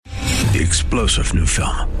The explosive new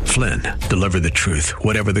film, Flynn, deliver the truth,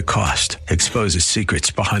 whatever the cost, exposes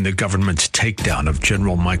secrets behind the government's takedown of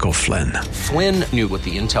General Michael Flynn. Flynn knew what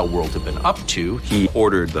the intel world had been up to. He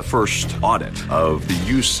ordered the first audit of the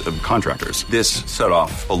use of contractors. This set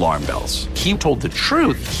off alarm bells. He told the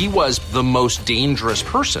truth. He was the most dangerous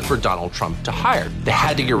person for Donald Trump to hire. They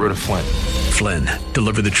had to get rid of Flynn. Flynn,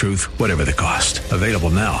 deliver the truth, whatever the cost. Available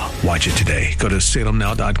now. Watch it today. Go to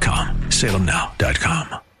salemnow.com.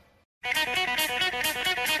 salemnow.com.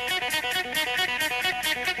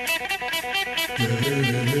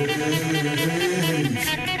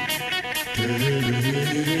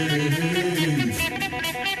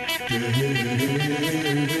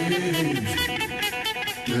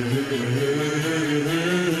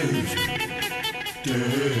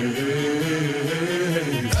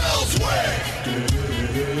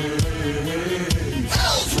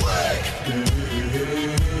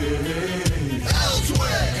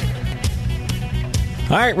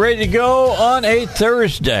 All right, ready to go on a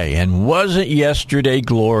Thursday. And wasn't yesterday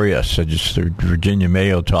glorious? I just heard Virginia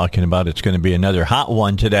Mayo talking about it's going to be another hot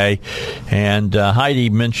one today. And Heidi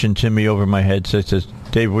mentioned to me over my head, says,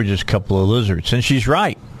 Dave, we're just a couple of lizards. And she's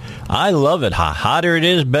right. I love it hot. Hotter it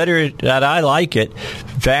is, better that I like it.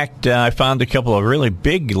 In fact, I found a couple of really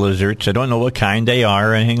big lizards. I don't know what kind they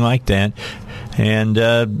are or anything like that.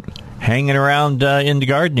 And hanging around in the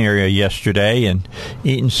garden area yesterday and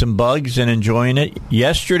eating some bugs and enjoying it.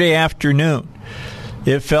 Yesterday afternoon,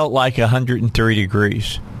 it felt like 130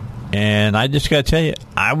 degrees. And I just got to tell you,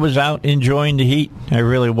 I was out enjoying the heat. I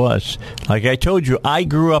really was. Like I told you, I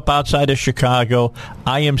grew up outside of Chicago.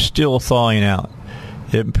 I am still thawing out.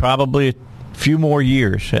 It probably a few more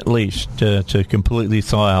years, at least, to completely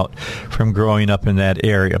thaw out from growing up in that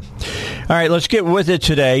area. All right, let's get with it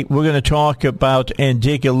today. We're going to talk about and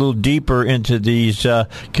dig a little deeper into these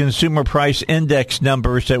consumer price index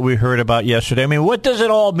numbers that we heard about yesterday. I mean, what does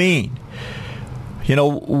it all mean? You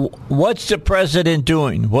know, what's the president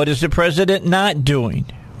doing? What is the president not doing?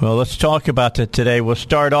 Well, let's talk about that today. We'll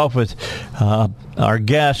start off with our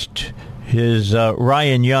guest, is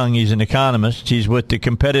Ryan Young. He's an economist. He's with the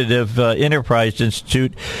Competitive Enterprise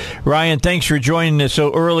Institute. Ryan, thanks for joining us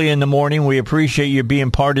so early in the morning. We appreciate you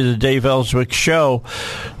being part of the Dave Elswick Show.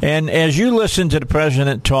 And as you listen to the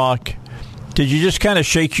president talk, did you just kind of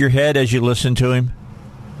shake your head as you listened to him?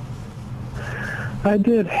 I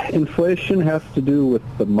did. Inflation has to do with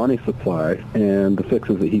the money supply and the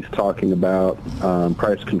fixes that he's talking about,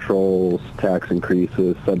 price controls, tax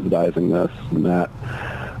increases, subsidizing this and that.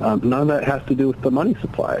 None of that has to do with the money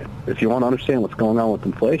supply. If you want to understand what's going on with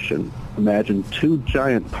inflation, imagine two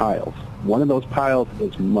giant piles. One of those piles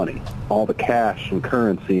is money, all the cash and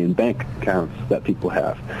currency and bank accounts that people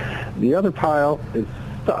have. The other pile is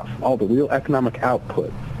stuff, all the real economic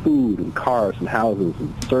output, food and cars and houses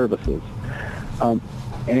and services.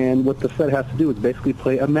 And what the Fed has to do is basically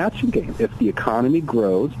play a matching game. If the economy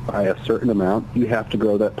grows by a certain amount, you have to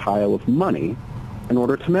grow that pile of money in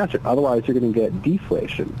order to match it. Otherwise, you're going to get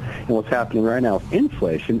deflation. And what's happening right now with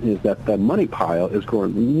inflation is that the money pile is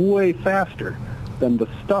growing way faster than the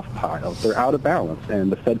stuff pile. They're out of balance,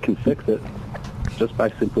 and the Fed can fix it just by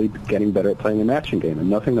simply getting better at playing a matching game. And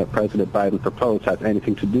nothing that President Biden proposed has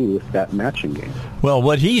anything to do with that matching game. Well,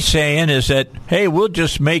 what he's saying is that, hey, we'll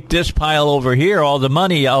just make this pile over here, all the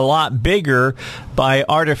money, a lot bigger by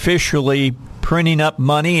artificially printing up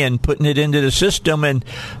money and putting it into the system, and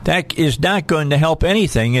that is not going to help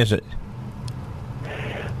anything, is it?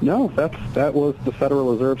 No, that was the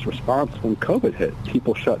Federal Reserve's response when COVID hit.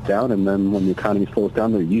 People shut down, and then when the economy slows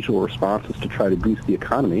down, their usual response is to try to boost the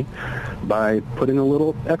economy by putting a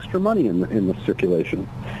little extra money in the circulation.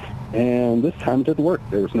 And this time it didn't work.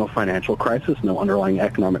 There was no financial crisis, no underlying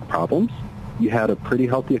economic problems. You had a pretty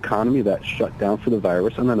healthy economy that shut down for the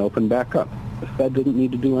virus and then opened back up. The Fed didn't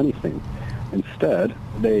need to do anything. Instead,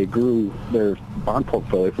 they grew their bond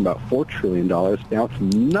portfolio from about $4 trillion down to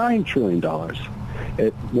 $9 trillion.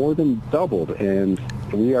 It more than doubled, and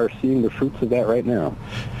we are seeing the fruits of that right now.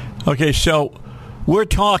 Okay, so we're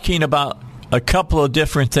talking about a couple of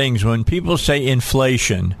different things. When people say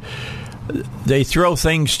inflation, they throw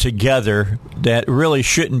things together that really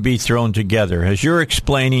shouldn't be thrown together. As you're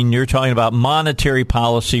explaining, you're talking about monetary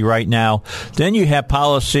policy right now. Then you have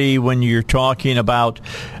policy when you're talking about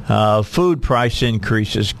food price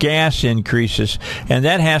increases, gas increases, and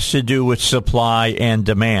that has to do with supply and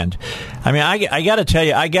demand. I mean, I got to tell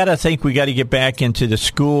you, I got to think we got to get back into the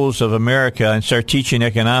schools of America and start teaching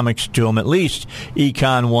economics to them, at least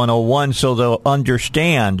Econ 101, so they'll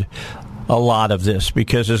understand a lot of this,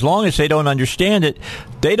 because as long as they don't understand it,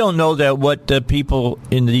 they don't know that what the people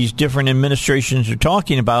in these different administrations are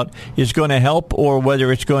talking about is going to help or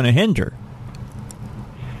whether it's going to hinder.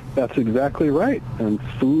 That's exactly right. And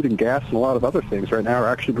food and gas and a lot of other things right now are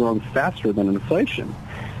actually growing faster than inflation.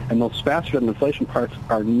 And those faster than inflation parts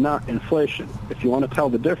are not inflation. If you want to tell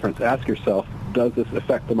the difference, ask yourself, does this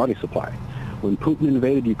affect the money supply? When Putin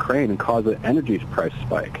invaded Ukraine and caused an energy price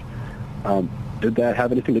spike, did that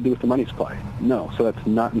have anything to do with the money supply? No. So that's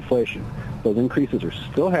not inflation. Those increases are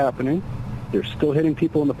still happening. They're still hitting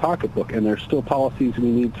people in the pocketbook, and there's still policies we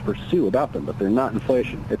need to pursue about them, but they're not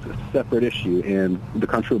inflation. It's a separate issue, and the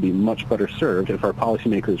country will be much better served if our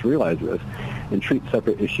policymakers realize this and treat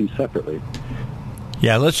separate issues separately.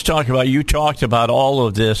 Yeah, let's talk about, you talked about all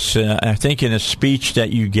of this, I think, in a speech that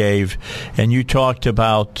you gave, and you talked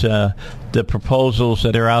about the proposals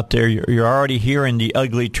that are out there. You're already hearing the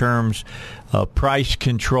ugly terms, price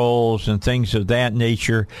controls and things of that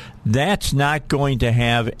nature. That's not going to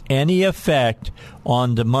have any effect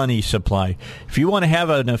on the money supply. If you want to have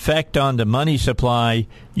an effect on the money supply,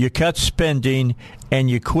 you cut spending and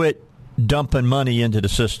you quit dumping money into the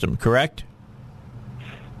system, correct?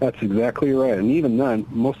 That's exactly right. And even then,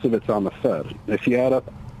 most of it's on the Fed. If you add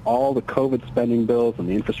up all the COVID spending bills and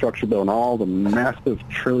the infrastructure bill and all the massive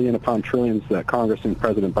trillion upon trillions that Congress and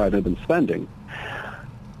President Biden have been spending,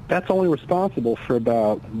 that's only responsible for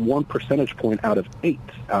about 1 percentage point out of 8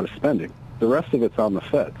 out of spending. The rest of it's on the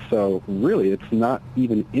Fed. So really, it's not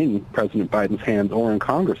even in President Biden's hands or in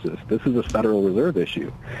Congress's. This is a Federal Reserve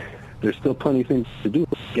issue. There's still plenty of things to do,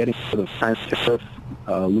 getting to the tariffs,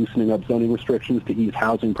 loosening up zoning restrictions to ease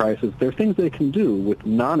housing prices. There are things they can do with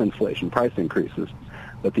non-inflation price increases.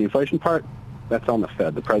 But the inflation part, that's on the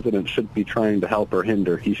Fed. The president shouldn't be trying to help or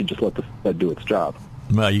hinder. He should just let the Fed do its job.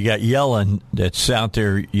 Well, you got Yellen that's out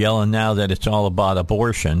there yelling now that it's all about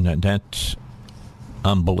abortion, and that's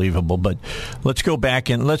unbelievable. But let's go back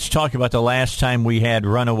and let's talk about the last time we had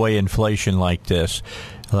runaway inflation like this.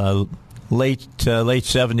 Late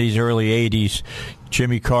 70s, early 80s,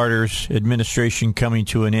 Jimmy Carter's administration coming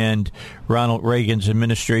to an end, Ronald Reagan's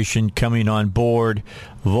administration coming on board.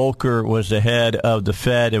 Volcker was the head of the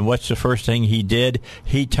Fed, and what's the first thing he did?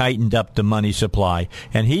 He tightened up the money supply.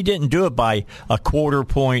 And he didn't do it by a quarter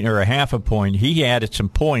point or a half a point. He added some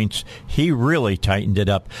points. He really tightened it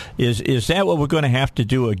up. Is that what we're going to have to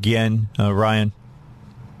do again, Ryan?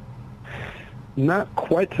 Not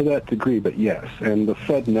quite to that degree, but yes, and the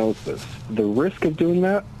Fed knows this. The risk of doing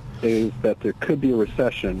that is that there could be a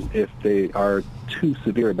recession if they are too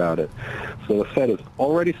severe about it. So the Fed has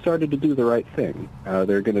already started to do the right thing.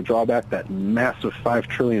 They're going to draw back that massive $5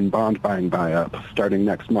 trillion bond buying buy-up starting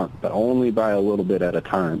next month, but only by a little bit at a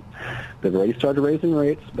time. They've already started raising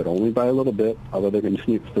rates, but only by a little bit, although they're going to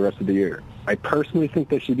continue for the rest of the year. I personally think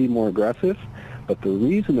they should be more aggressive, but the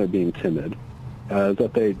reason they're being timid is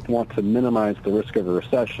that they want to minimize the risk of a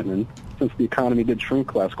recession. And since the economy did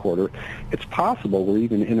shrink last quarter, it's possible we're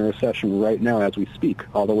even in a recession right now as we speak,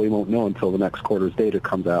 although we won't know until the next quarter's data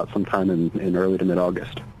comes out sometime in early to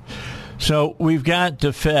mid-August. So we've got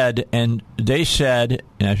the Fed, and they said,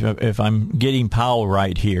 if I'm getting Powell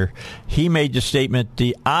right here, he made the statement,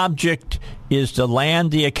 the object is to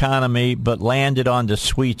land the economy, but land it on the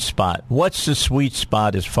sweet spot. What's the sweet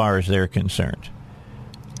spot as far as they're concerned?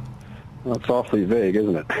 Well, it's awfully vague,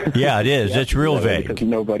 isn't it? Yeah, it is. It's real vague. Because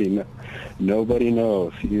nobody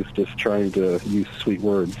knows. He's just trying to use sweet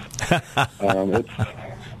words. The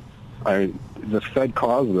Fed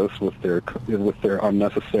caused this with their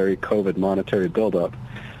unnecessary COVID monetary buildup,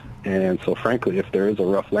 and so frankly, if there is a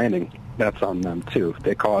rough landing, that's on them too.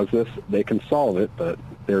 They caused this. They can solve it, but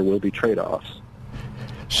there will be trade-offs.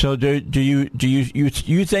 So, do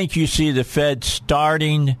you think you see the Fed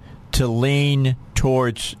starting to lean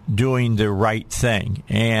towards doing the right thing,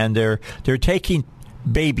 and they're taking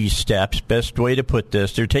baby steps? Best way to put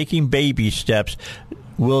this, they're taking baby steps.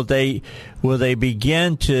 Will they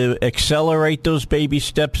begin to accelerate those baby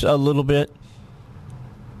steps a little bit,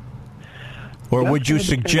 or would you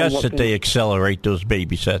suggest that they accelerate those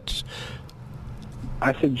baby steps?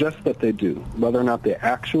 I suggest that they do. Whether or not they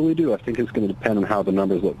actually do, I think is going to depend on how the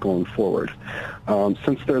numbers look going forward.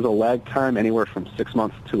 Since there's a lag time anywhere from 6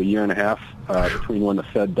 months to a year and a half between when the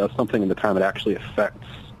Fed does something and the time it actually affects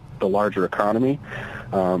the larger economy,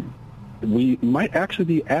 we might actually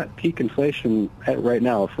be at peak inflation right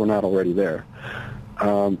now if we're not already there.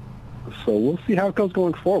 So we'll see how it goes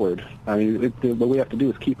going forward. I mean, what we have to do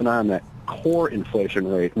is keep an eye on that core inflation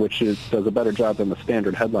rate, which does a better job than the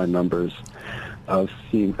standard headline numbers of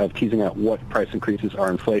teasing out what price increases are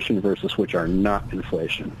inflation versus which are not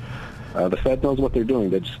inflation. The Fed knows what they're doing.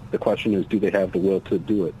 The question is, do they have the will to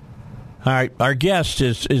do it? All right, our guest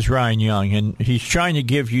is Ryan Young, and he's trying to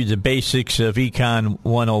give you the basics of Econ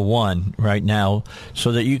 101 right now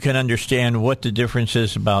so that you can understand what the difference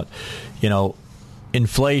is about,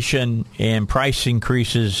 inflation and price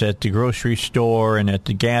increases at the grocery store and at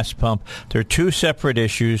the gas pump. They're two separate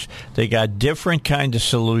issues. They got different kinds of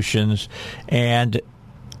solutions, and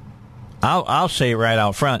I'll say right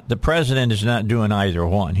out front, the president is not doing either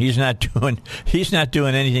one. He's not doing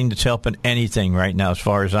anything that's helping anything right now, as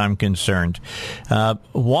far as I'm concerned.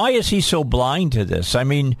 Why is he so blind to this? I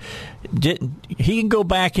mean, he can go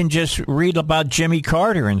back and just read about Jimmy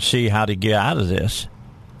Carter and see how to get out of this.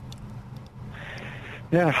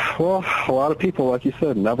 Yeah, well, a lot of people, like you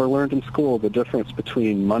said, never learned in school the difference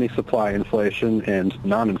between money supply inflation and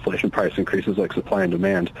non-inflation price increases like supply and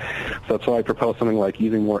demand. So that's why I propose something like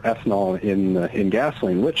using more ethanol in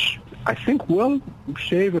gasoline, which I think will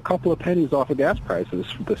shave a couple of pennies off of gas prices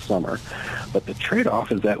this summer. But the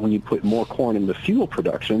trade-off is that when you put more corn into fuel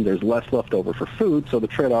production, there's less left over for food, so the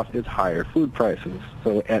trade-off is higher food prices.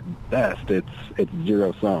 So at best, it's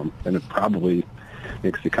zero-sum, and it probably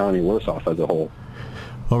makes the economy worse off as a whole.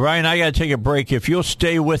 Well, Ryan, I got to take a break. If you'll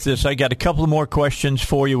stay with us, I got a couple more questions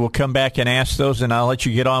for you. We'll come back and ask those, and I'll let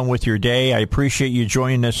you get on with your day. I appreciate you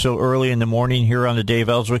joining us so early in the morning here on the Dave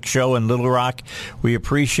Elswick Show in Little Rock. We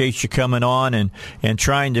appreciate you coming on and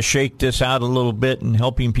trying to shake this out a little bit and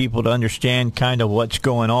helping people to understand kind of what's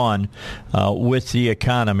going on with the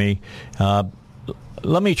economy.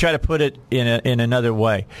 Let me try to put it in another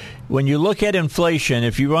way. When you look at inflation,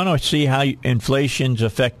 if you want to see how inflation's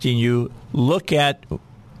affecting you, look at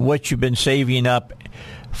what you've been saving up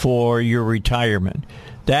for your retirement.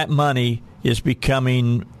 That money is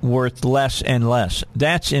becoming worth less and less.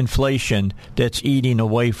 That's inflation that's eating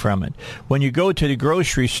away from it. When you go to the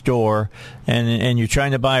grocery store and you're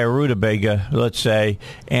trying to buy a rutabaga, let's say,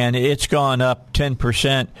 and it's gone up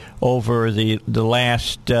 10% over the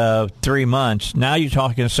last 3 months, now you're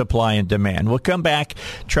talking supply and demand. We'll come back,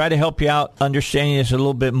 try to help you out understanding this a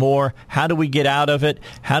little bit more. How do we get out of it?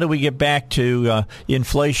 How do we get back to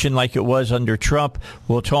inflation like it was under Trump?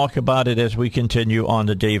 We'll talk about it as we continue on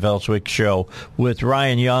the Dave Elswick Show with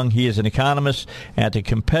Ryan Young. He is an economist at the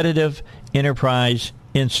Competitive Enterprise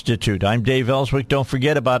Institute. I'm Dave Elswick. Don't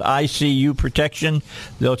forget about ICU protection.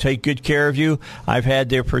 They'll take good care of you. I've had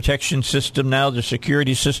their protection system now, the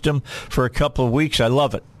security system, for a couple of weeks. I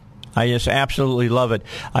love it. I just absolutely love it.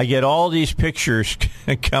 I get all these pictures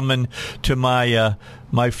coming to my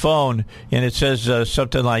phone, and it says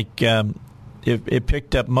something like it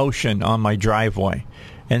picked up motion on my driveway.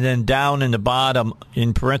 And then down in the bottom,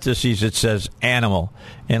 in parentheses, it says animal.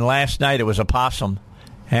 And last night it was a possum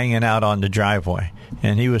hanging out on the driveway.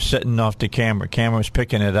 And he was sitting off the camera. Camera was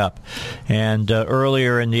picking it up. And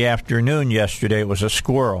earlier in the afternoon yesterday, it was a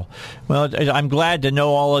squirrel. Well, I'm glad to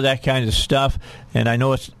know all of that kind of stuff. And I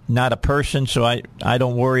know it's not a person, so I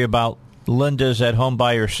don't worry about Linda's at home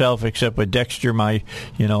by herself, except with Dexter,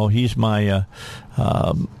 he's my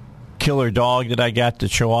killer dog that I got, the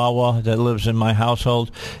Chihuahua that lives in my household.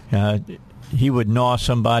 He would gnaw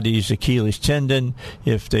somebody's Achilles tendon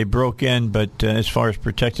if they broke in, but as far as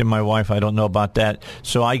protecting my wife, I don't know about that.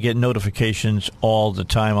 So I get notifications all the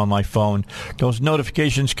time on my phone. Those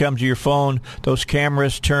notifications come to your phone. Those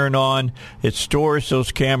cameras turn on. It stores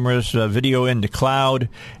those cameras, video in the cloud,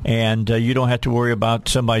 and you don't have to worry about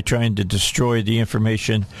somebody trying to destroy the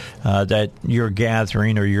information that you're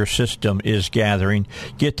gathering or your system is gathering.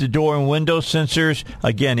 Get the door and window sensors,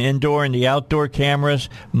 again, indoor and the outdoor cameras,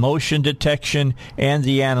 motion detection, and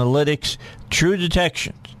the analytics. True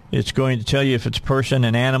Detection. It's going to tell you if it's a person,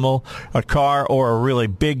 an animal, a car, or a really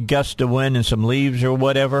big gust of wind and some leaves or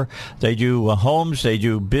whatever. They do homes, they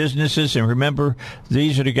do businesses, and remember,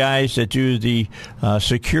 these are the guys that do the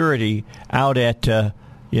security out at,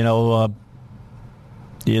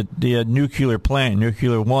 the nuclear plant,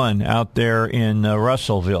 Nuclear One, out there in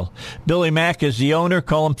Russellville. Billy Mack is the owner.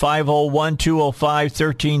 Call him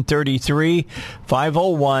 501-205-1333.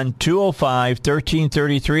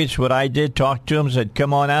 501-205-1333. It's what I did. Talked to them, said,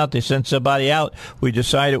 come on out. They sent somebody out. We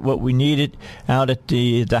decided what we needed out at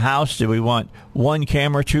the house. Did we want one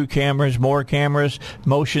camera, two cameras, more cameras,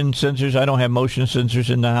 motion sensors? I don't have motion sensors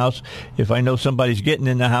in the house. If I know somebody's getting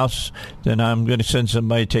in the house, then I'm going to send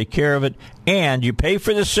somebody to take care of it. And you pay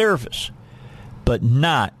for the service, but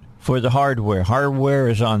not for the hardware. Hardware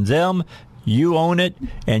is on them. You own it,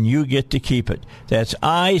 and you get to keep it. That's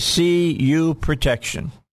ICU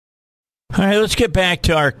Protection. All right, let's get back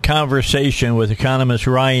to our conversation with economist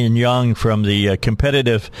Ryan Young from the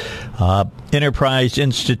Competitive Enterprise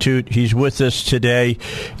Institute. He's with us today,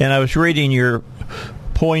 and I was reading your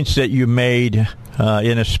points that you made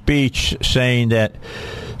in a speech saying that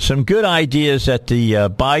some good ideas that the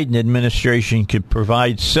Biden administration could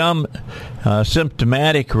provide some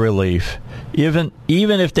symptomatic relief, even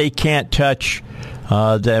if they can't touch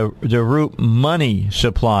the root money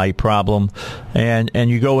supply problem, and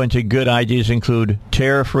you go into good ideas include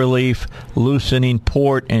tariff relief, loosening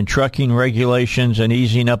port and trucking regulations, and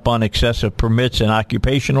easing up on excessive permits and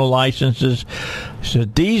occupational licenses. So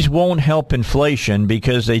these won't help inflation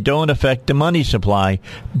because they don't affect the money supply,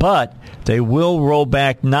 but they will roll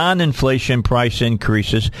back non-inflation price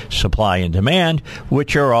increases, supply and demand,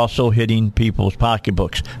 which are also hitting people's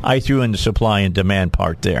pocketbooks. I threw in the supply and demand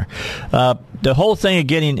part there. The whole thing of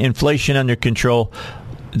getting inflation under control,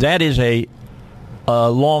 that is a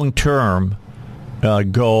long-term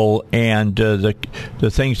goal, and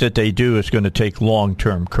the things that they do is going to take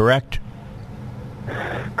long-term, correct?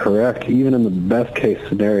 Correct. Even in the best-case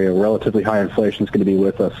scenario, relatively high inflation is going to be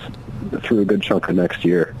with us through a good chunk of next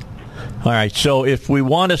year. All right, so if we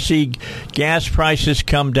want to see gas prices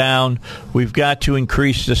come down, we've got to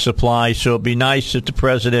increase the supply. So it'd be nice if the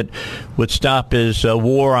president would stop his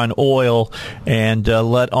war on oil and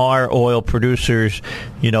let our oil producers,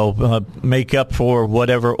 make up for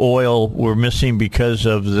whatever oil we're missing because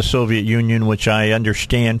of the Soviet Union, which I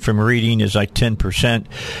understand from reading is like 10%,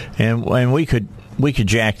 and we could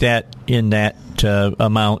jack that in that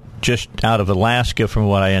amount just out of Alaska, from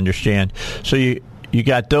what I understand. So you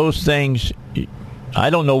got those things. I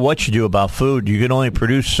don't know what you do about food. You can only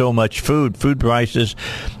produce so much food. Food prices,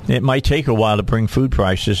 it might take a while to bring food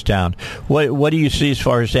prices down. What do you see as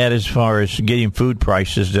far as getting food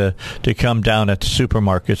prices to come down at the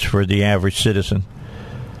supermarkets for the average citizen?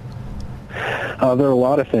 There are a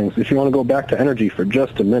lot of things. If you want to go back to energy for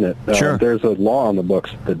just a minute, sure. There's a law on the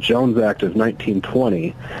books, the Jones Act of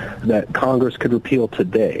 1920, that Congress could repeal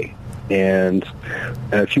today. And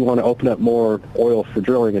if you want to open up more oil for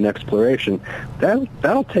drilling and exploration,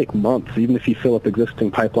 that'll take months. Even if you fill up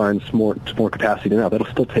existing pipelines to more capacity now, that'll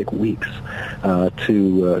still take weeks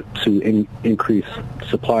to increase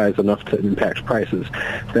supplies enough to impact prices.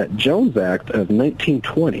 That Jones Act of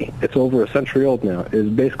 1920, it's over a century old now, is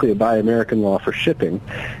basically a Buy American law for shipping,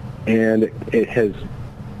 and it has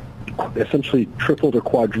essentially tripled or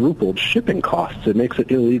quadrupled shipping costs. It makes it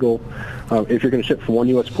illegal if you're going to ship from one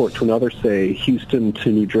U.S. port to another, say Houston to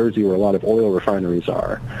New Jersey, where a lot of oil refineries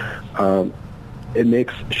are. It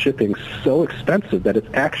makes shipping so expensive that it's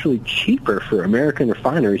actually cheaper for American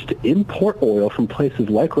refineries to import oil from places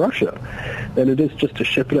like Russia than it is just to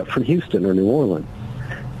ship it up from Houston or New Orleans.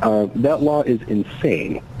 That law is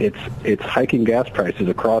insane. It's hiking gas prices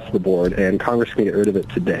across the board, and Congress can get rid of it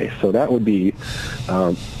today. So that would be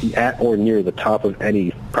at or near the top of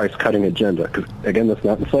any price-cutting agenda. Because, again, that's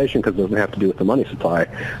not inflation because it doesn't have to do with the money supply.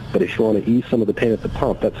 But if you want to ease some of the pain at the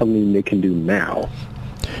pump, that's something they can do now.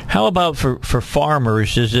 How about for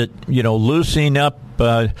farmers? Is it, loosening up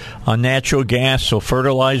on natural gas so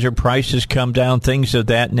fertilizer prices come down, things of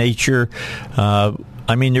that nature?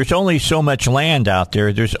 There's only so much land out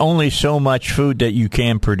there. There's only so much food that you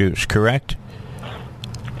can produce, correct?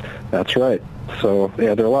 That's right. So,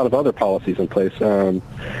 there are a lot of other policies in place. Food,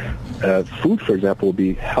 for example, will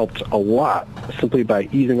be helped a lot simply by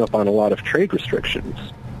easing up on a lot of trade restrictions.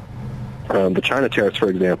 The China tariffs, for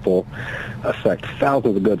example, affect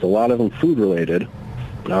thousands of goods, a lot of them food-related,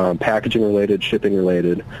 packaging-related,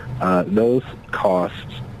 shipping-related. Those costs,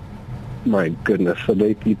 my goodness, so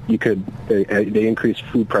they increase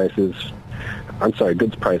goods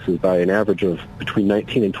prices by an average of between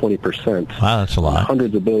 19 and 20%. Wow, that's a lot.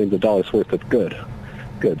 Hundreds of billions of dollars worth of goods.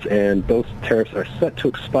 And those tariffs are set to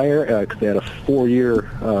expire because they had a 4-year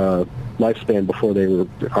lifespan before they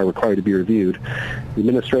are required to be reviewed. The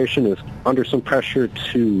administration is under some pressure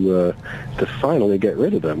to finally get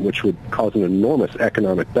rid of them, which would cause an enormous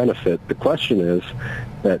economic benefit. The question is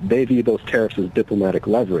that they view those tariffs as diplomatic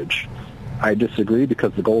leverage. I disagree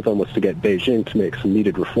because the goal of them was to get Beijing to make some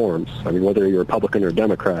needed reforms. Whether you're a Republican or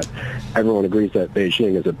Democrat, everyone agrees that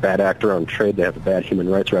Beijing is a bad actor on trade. They have a bad human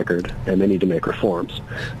rights record, and they need to make reforms.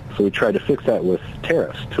 So we tried to fix that with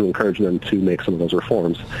tariffs to encourage them to make some of those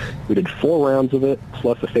reforms. We did 4 rounds of it,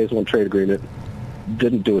 plus a Phase 1 trade agreement.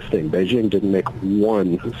 Didn't do a thing. Beijing didn't make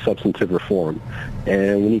one substantive reform.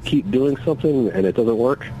 And when you keep doing something and it doesn't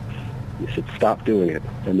work, you should stop doing it.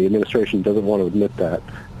 And the administration doesn't want to admit that.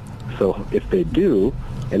 So if they do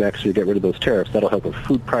and actually get rid of those tariffs, that'll help with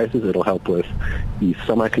food prices. It'll help with the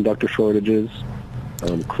semiconductor shortages,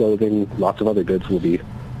 clothing, lots of other goods will be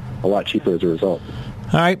a lot cheaper as a result.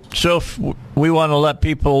 All right. So if we want to let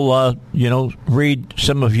people, read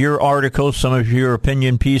some of your articles, some of your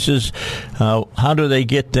opinion pieces, how do they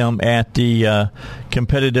get them at the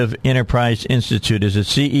Competitive Enterprise Institute? Is it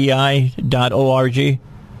CEI.org?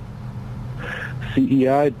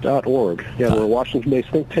 CEI.org. Yeah, we're a Washington-based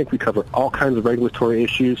think tank. We cover all kinds of regulatory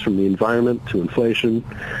issues from the environment to inflation.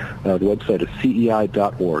 The website is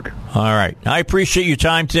CEI.org. All right. I appreciate your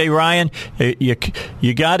time today, Ryan.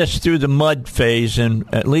 You got us through the mud phase, and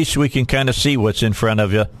at least we can kind of see what's in front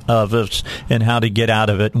of us and how to get out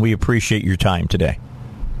of it, and we appreciate your time today.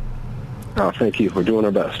 Oh, thank you. We're doing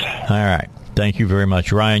our best. All right. Thank you very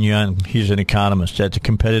much. Ryan Young, he's an economist at the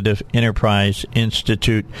Competitive Enterprise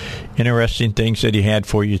Institute. Interesting things that he had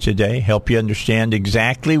for you today. Help you understand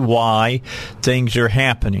exactly why things are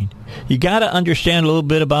happening. You got to understand a little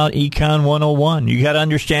bit about Econ 101. You got to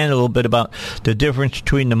understand a little bit about the difference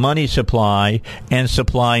between the money supply and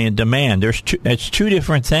supply and demand. It's two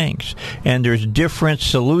different things, and there's different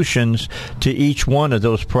solutions to each one of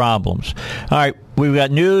those problems. All right, we've got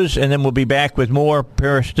news, and then we'll be back with more.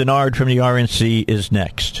 Paris Denard from the RNC is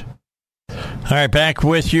next. All right, back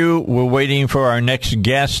with you. We're waiting for our next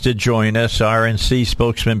guest to join us. RNC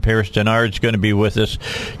spokesman Paris Denard is going to be with us.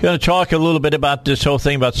 Going to talk a little bit about this whole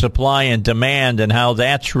thing about supply and demand and how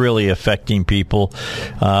that's really affecting people.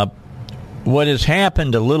 What has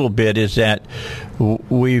happened a little bit is that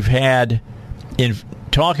we've had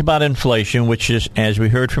talk about inflation, which is, as we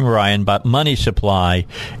heard from Ryan, about money supply,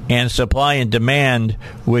 and supply and demand,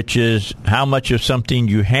 which is how much of something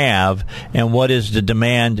you have and what is the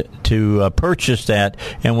demand to purchase that.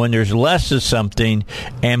 And when there's less of something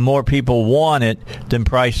and more people want it, then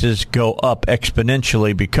prices go up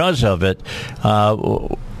exponentially because of it.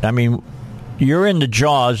 I mean, you're in the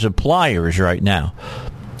jaws of pliers right now.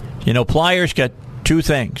 You know, pliers got two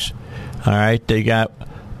things. All right, they got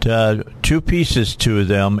two pieces to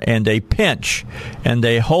them, and they pinch and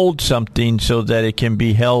they hold something so that it can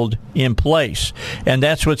be held in place. And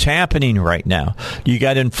that's what's happening right now. You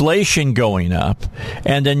got inflation going up,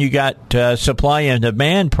 and then you got supply and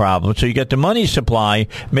demand problems. So you got the money supply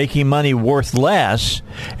making money worth less,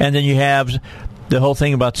 and then you have the whole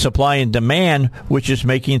thing about supply and demand, which is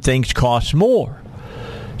making things cost more.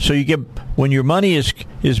 So you get, when your money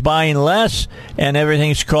is buying less and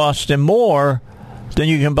everything's costing more, then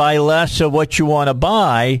you can buy less of what you want to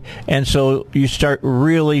buy, and so you start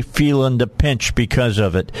really feeling the pinch because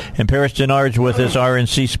of it. And Paris Denard's with us,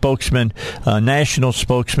 RNC spokesman, national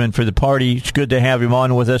spokesman for the party. It's good to have him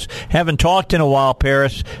on with us. Haven't talked in a while,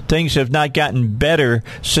 Paris. Things have not gotten better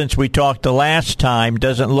since we talked the last time.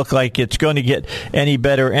 Doesn't look like it's going to get any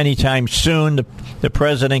better anytime soon. The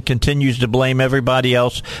president continues to blame everybody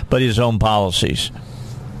else but his own policies.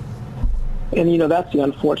 And, you know, that's the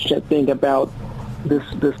unfortunate thing about this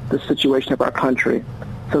situation of our country.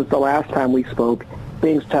 Since the last time we spoke,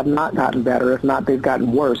 things have not gotten better. If not, they've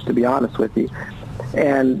gotten worse, to be honest with you.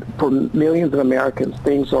 And for millions of Americans,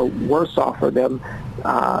 things are worse off for them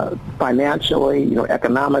financially, you know,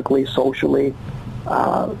 economically, socially,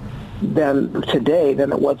 than today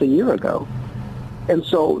than it was a year ago. And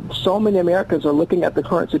so many Americans are looking at the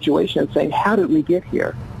current situation and saying, how did we get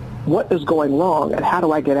here? What is going wrong, and how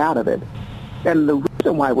do I get out of it? And the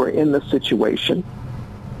reason why we're in this situation,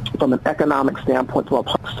 from an economic standpoint, from a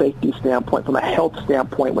public safety standpoint, from a health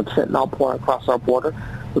standpoint, with fentanyl pouring across our border,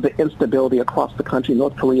 with the instability across the country,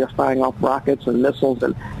 North Korea firing off rockets and missiles,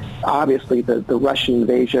 and obviously the Russian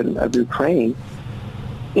invasion of Ukraine,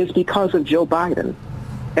 is because of Joe Biden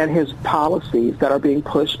and his policies that are being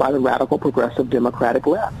pushed by the radical progressive Democratic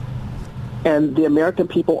left. And the American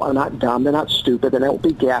people are not dumb. They're not stupid. They won't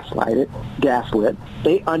be gaslit.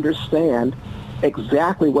 They understand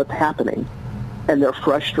exactly what's happening, and they're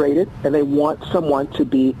frustrated, and they want someone to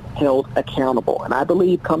be held accountable. And I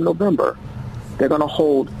believe come November, they're going to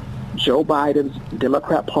hold Joe Biden's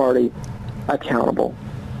Democrat Party accountable.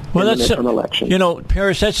 Well, that's an election. You know,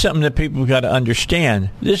 Paris, that's something that people got to understand.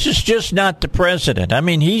 This is just not the president. I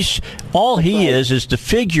mean, he is the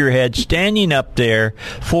figurehead standing up there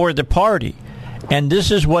for the party. And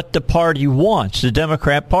this is what the party wants, the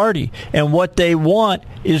Democrat Party. And what they want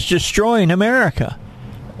is destroying America.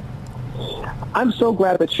 I'm so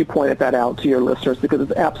glad that you pointed that out to your listeners, because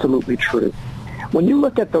it's absolutely true. When you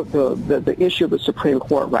look at the issue of the Supreme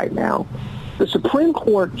Court right now, the Supreme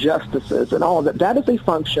Court justices and all of that is a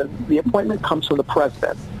function. The appointment comes from the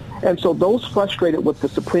president. And so those frustrated with the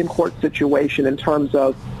Supreme Court situation in terms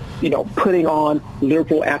of, you know, putting on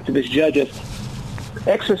liberal activist judges,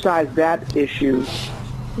 exercise that issue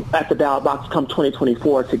at the ballot box come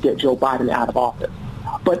 2024 to get Joe Biden out of office.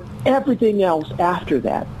 But everything else after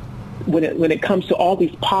that, when it comes to all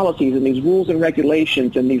these policies and these rules and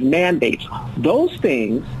regulations and these mandates, those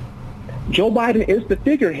things, Joe Biden is the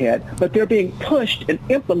figurehead, but they're being pushed and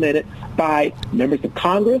implemented by members of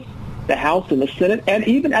Congress the House and the Senate, and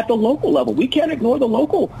even at the local level. We can't ignore the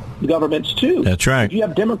local governments, too. That's right. If you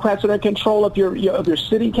have Democrats that are in control of your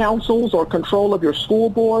city councils or control of your school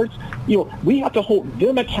boards, we have to hold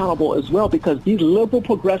them accountable as well, because these liberal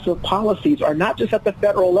progressive policies are not just at the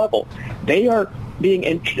federal level. They are being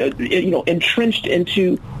entrenched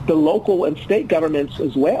into the local and state governments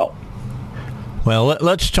as well. Well,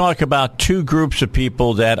 let's talk about two groups of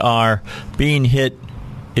people that are being hit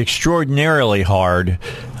extraordinarily hard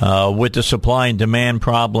with the supply and demand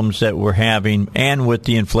problems that we're having and with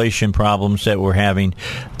the inflation problems that we're having.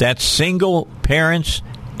 That's single parents,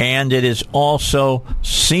 and it is also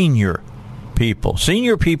senior people.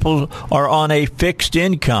 Senior people are on a fixed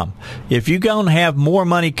income. If you don't have more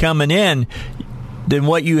money coming in, then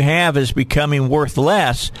what you have is becoming worth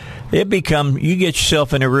less. You get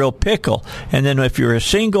yourself in a real pickle. And then if you're a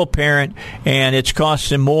single parent and it's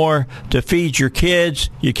costing more to feed your kids,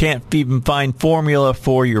 you can't even find formula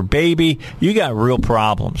for your baby, you got real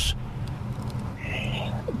problems.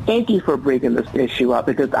 Thank you for bringing this issue up,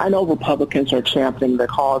 because I know Republicans are championing the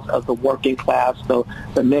cause of the working class,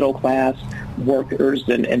 the middle class workers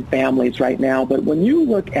and families right now. But when you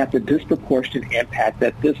look at the disproportionate impact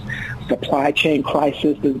that this supply chain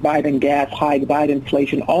crisis, this Biden gas hike, Biden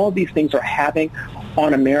inflation, all of these things are having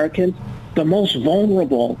on Americans, the most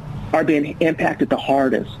vulnerable are being impacted the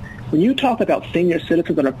hardest. When you talk about senior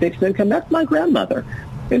citizens on a fixed income, that's my grandmother.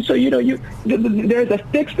 And so, there's a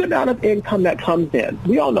fixed amount of income that comes in.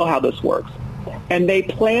 We all know how this works. And they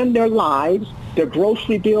plan their lives, their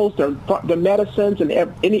grocery bills, their medicines, and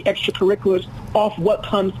any extracurriculars off what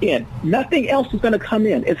comes in. Nothing else is going to come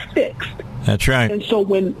in. It's fixed. That's right. And so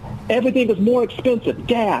when everything is more expensive,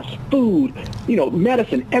 gas, food,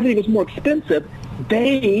 medicine, everything is more expensive,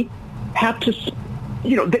 they have to,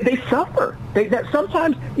 they suffer. That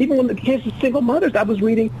sometimes, even when the kids are single mothers, I was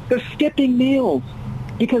reading, they're skipping meals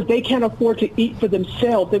because they can't afford to eat for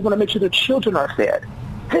themselves. They want to make sure their children are fed.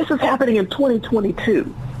 This is happening in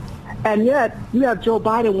 2022. And yet you have Joe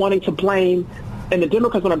Biden wanting to blame, and the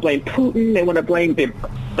Democrats want to blame Putin. They want to blame the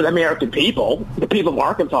American people, the people of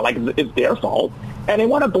Arkansas, like it's their fault. And they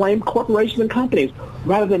want to blame corporations and companies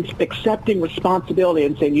rather than accepting responsibility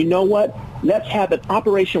and saying, you know what, let's have an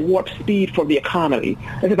Operation Warp Speed for the economy.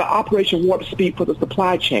 Let's have an Operation Warp Speed for the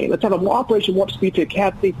supply chain. Let's have an Operation Warp Speed to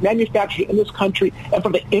have things manufactured in this country and for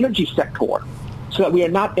the energy sector, so that we are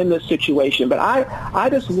not in this situation. But I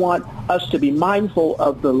just want us to be mindful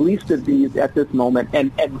of the least of these at this moment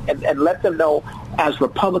and let them know, as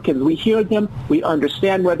Republicans, we hear them, we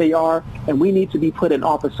understand where they are, and we need to be put in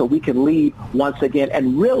office so we can lead once again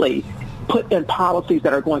and really put in policies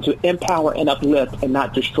that are going to empower and uplift and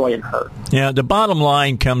not destroy and hurt. Yeah, the bottom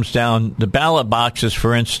line comes down, the ballot boxes,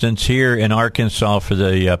 for instance, here in Arkansas for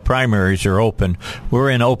the primaries are open.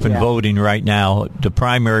 We're in open voting right now. The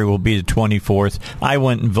primary will be the 24th. I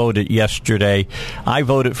went and voted yesterday. I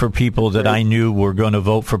voted for people that I knew were going to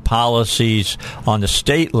vote for policies on the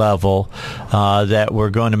state level that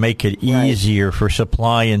were going to make it easier for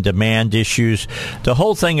supply and demand issues. The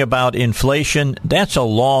whole thing about inflation, that's a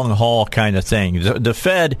long haul kind of thing. The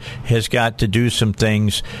Fed has got to do some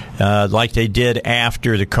things like they did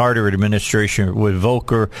after the Carter administration with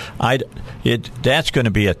Volcker. That's going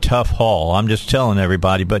to be a tough haul. I'm just telling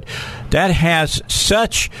everybody. But that has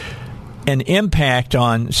such an impact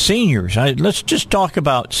on seniors. Let's just talk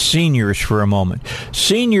about seniors for a moment.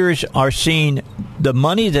 Seniors are seeing the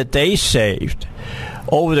money that they saved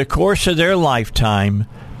over the course of their lifetime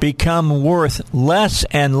become worth less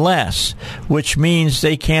and less, which means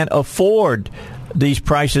they can't afford these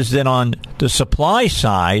prices then on the supply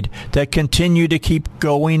side that continue to keep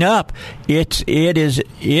going up. It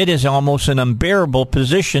is almost an unbearable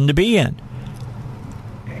position to be in.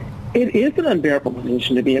 It is an unbearable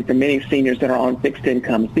position to be in for many seniors that are on fixed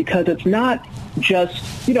incomes, because it's not just,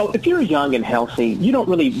 if you're young and healthy, you don't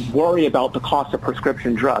really worry about the cost of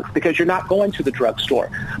prescription drugs because you're not going to the drugstore.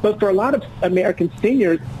 But for a lot of American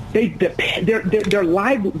seniors, their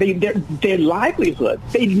livelihood,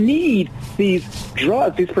 they need these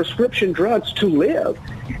drugs, these prescription drugs to live.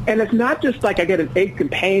 And it's not just like I get an ache and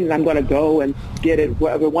pain and I'm going to go and get it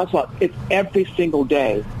whatever once in a while. It's every single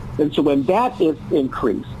day. And so when that is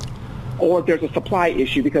increased, or if there's a supply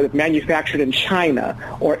issue because it's manufactured in China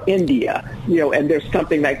or India, and there's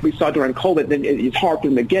something like we saw during COVID, then it's hard for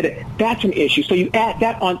them to get it. That's an issue. So you add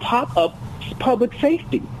that on top of public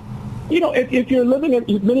safety. If you're living in,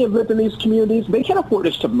 many have lived in these communities, they can't afford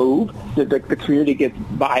just to move. The community gets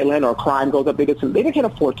violent or crime goes up. They can't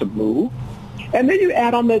afford to move. And then you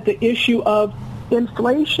add on the issue of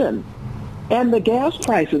inflation and the gas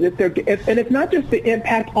prices. And it's not just the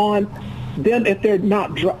impact on them if they're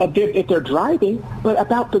not if they're driving, but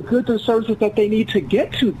about the goods and services that they need to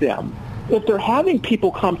get to them. If they're having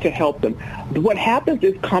people come to help them, what happens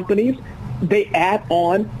is companies, they add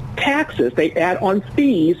on taxes, they add on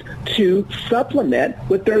fees to supplement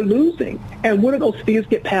what they're losing. And where do those fees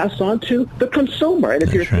get passed on to? The consumer. And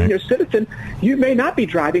if you're a senior citizen, you may not be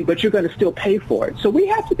driving, but you're going to still pay for it. So we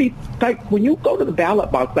have to be, like, when you go to the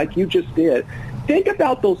ballot box, like you just did, think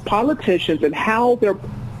about those politicians and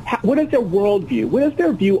what is their worldview? What is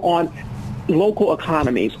their view on local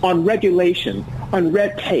economies, on regulation, on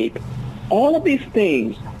red tape? All of these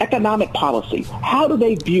things, economic policy, how do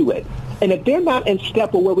they view it? And if they're not in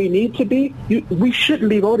step with where we need to be, we shouldn't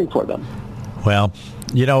be voting for them. Well,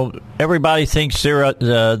 everybody thinks they're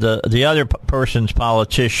the other person's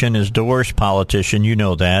politician is the worst politician. You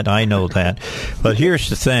know that. I know that. But here's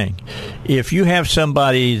the thing. If you have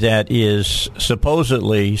somebody that is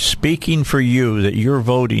supposedly speaking for you that you're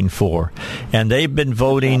voting for, and they've been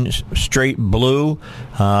voting straight blue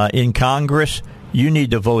in Congress, you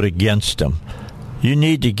need to vote against them. You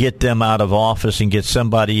need to get them out of office and get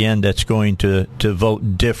somebody in that's going to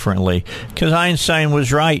vote differently. Because Einstein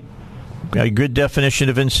was right. A good definition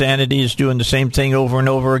of insanity is doing the same thing over and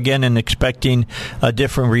over again and expecting a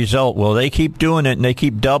different result. Well, they keep doing it, and they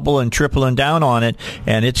keep doubling, tripling down on it,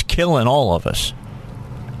 and it's killing all of us.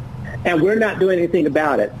 And we're not doing anything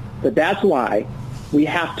about it. But that's why we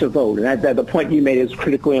have to vote. And the point you made is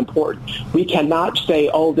critically important. We cannot say,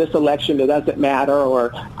 "Oh, this election, it doesn't matter,"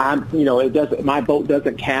 or it doesn't. My vote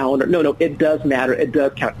doesn't count. Or, no, it does matter. It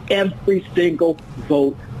does count. Every single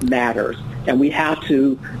vote matters, and we have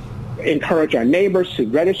to encourage our neighbors to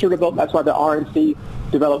register to vote. That's why the RNC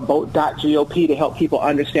developed Vote.gop to help people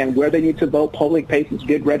understand where they need to vote, polling places,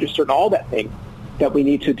 get registered, and all that thing that we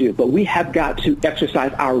need to do. But we have got to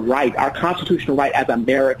exercise our right, our constitutional right as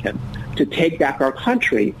Americans, to take back our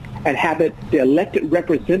country and have the elected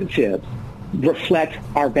representatives reflect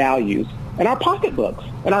our values and our pocketbooks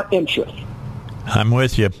and our interests. I'm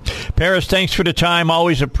with you. Paris, thanks for the time.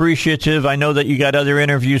 Always appreciative. I know that you got other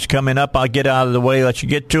interviews coming up. I'll get out of the way, let you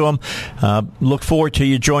get to them. Look forward to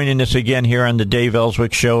you joining us again here on the Dave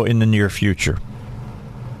Elswick Show in the near future.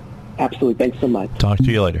 Absolutely. Thanks so much. Talk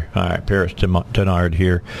to you later. All right, Paris Denard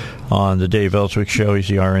here on the Dave Elswick Show. He's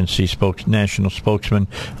the RNC national spokesman.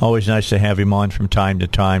 Always nice to have him on from time to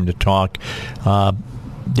time to talk.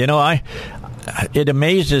 It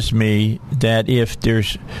amazes me that if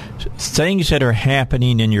there's things that are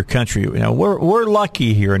happening in your country, we're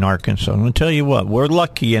lucky here in Arkansas. I'm going to tell you what, we're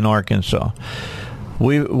lucky in Arkansas.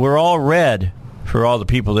 We're all red for all the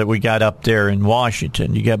people that we got up there in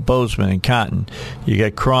Washington. You got Bozeman and Cotton. You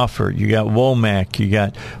got Crawford. You got Womack. You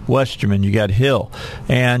got Westerman. You got Hill.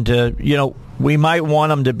 And, we might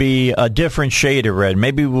want them to be a different shade of red.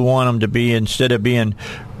 Maybe we want them to be, instead of being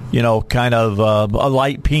kind of a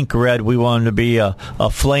light pink red, we want them to be a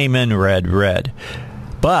flamin' red.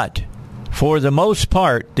 But for the most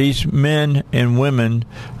part, these men and women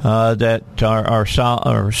that are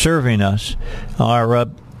serving us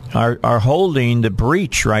are holding the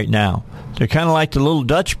breach right now. They're kind of like the little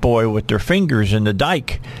Dutch boy with their fingers in the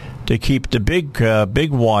dike to keep the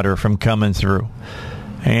big water from coming through.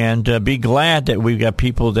 And be glad that we've got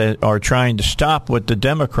people that are trying to stop what the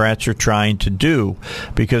Democrats are trying to do,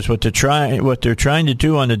 because what they're trying to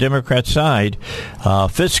do on the Democrat side,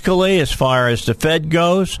 fiscally, as far as the Fed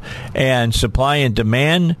goes, and supply and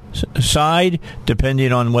demand side,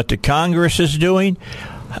 depending on what the Congress is doing,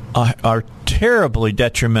 are terribly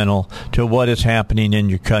detrimental to what is happening in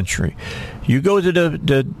your country. You go to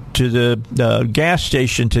the gas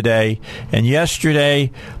station today, and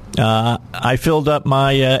yesterday I filled up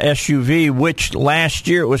my SUV, which last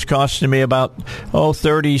year it was costing me about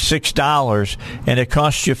 $36, and it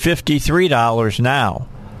costs you $53 now.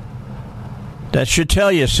 That should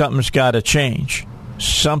tell you something's got to change.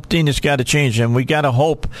 Something has got to change, and we got to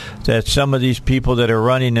hope that some of these people that are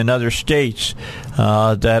running in other states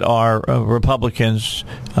that are Republicans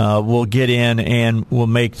will get in and will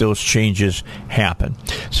make those changes happen.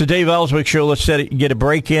 So, Dave Elswick Show, let's get a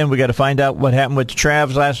break in. We got to find out what happened with the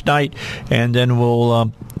Travs last night, and then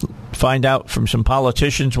we'll find out from some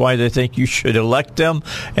politicians why they think you should elect them,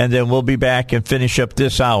 and then we'll be back and finish up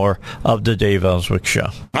this hour of the Dave Elswick Show.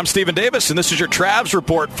 I'm Stephen Davis, and this is your Travs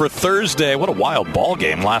report for Thursday. What a wild ball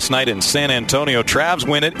game last night in San Antonio. Travs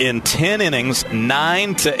win it in 10 innings,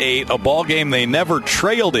 9-8, a ball game they never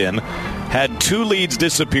trailed in had 2 leads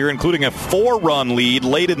disappear, including a 4-run lead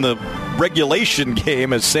late in the regulation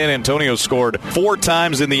game as San Antonio scored 4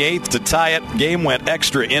 times in the 8th to tie it. Game went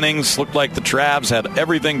extra innings. Looked like the Travs had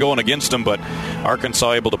everything going against them, but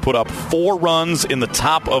Arkansas able to put up 4 runs in the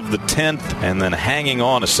top of the 10th, and then hanging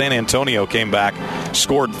on as San Antonio came back,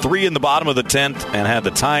 scored 3 in the bottom of the 10th, and had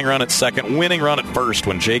the tying run at second, winning run at first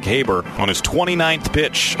when Jake Haber, on his 29th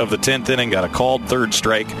pitch of the 10th inning, got a called third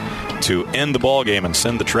strike to end the ball game and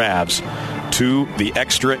send the Travs to the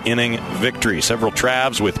extra inning victory. Several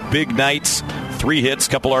Travs with big nights, 3 hits,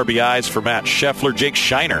 couple RBIs for Matt Scheffler. Jake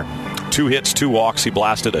Scheiner, 2 hits, 2 walks. He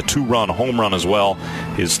blasted a 2-run home run as well,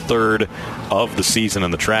 his 3rd of the season.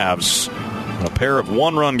 And the Travs, a pair of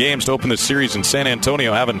 1-run games to open this series in San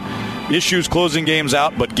Antonio, having issues closing games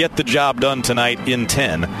out, but get the job done tonight in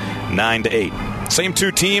 10, 9-8. Same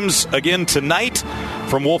 2 teams again tonight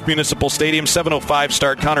from Wolf Municipal Stadium. 7:05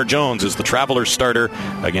 start. Connor Jones is the Travelers starter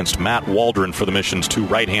against Matt Waldron for the Missions. 2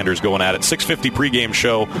 right-handers going at it. 6:50 pregame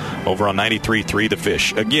show over on 93.3 The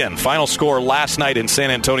Fish. Again, final score last night in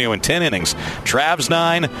San Antonio in 10 innings. Travs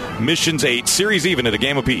 9, Missions 8. Series even at a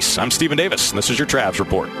game apiece. I'm Stephen Davis, and this is your Travs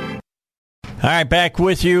Report. All right, back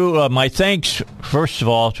with you. My thanks, first of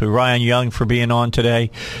all, to Ryan Young for being on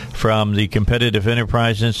today from the Competitive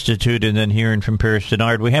Enterprise Institute, and then hearing from Paris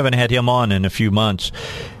Denard. We haven't had him on in a few months,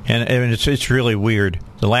 and it's really weird.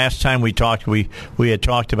 The last time we talked, we had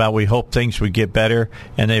talked about we hope things would get better,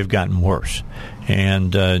 and they've gotten worse.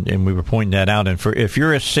 And we were pointing that out. And if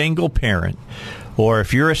you're a single parent, or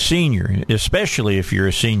if you're a senior, especially if you're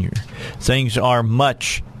a senior, things are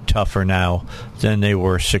much tougher now than they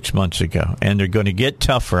were 6 months ago, and they're going to get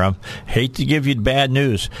tougher. I hate to give you bad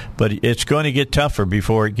news, but it's going to get tougher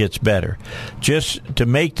before it gets better. Just to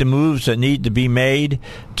make the moves that need to be made,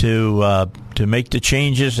 to make the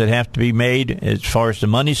changes that have to be made as far as the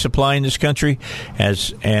money supply in this country,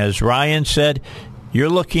 as Ryan said, you're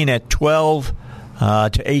looking at 12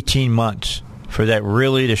 to 18 months for that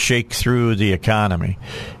really to shake through the economy.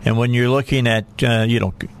 And when you're looking at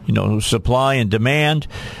supply and demand,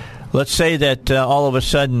 let's say that all of a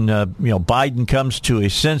sudden Biden comes to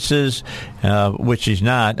his senses, which he's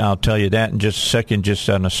not. I'll tell you that in just a second, just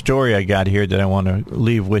on a story I got here that I want to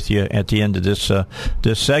leave with you at the end of this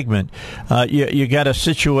segment. You got a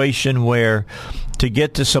situation where to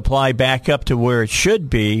get the supply back up to where it should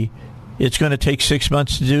be, it's going to take 6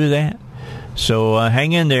 months to do that. So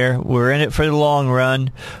hang in there. We're in it for the long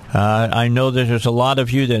run. I know that there's a lot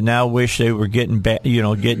of you that now wish they were getting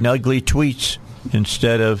ugly tweets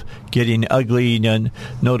instead of getting ugly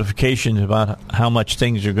notifications about how much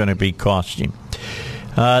things are going to be costing.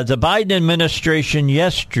 The Biden administration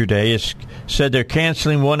yesterday said they're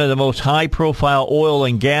canceling one of the most high-profile oil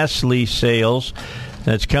and gas lease sales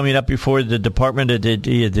that's coming up before the Department of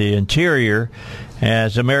the Interior,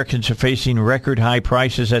 as Americans are facing record high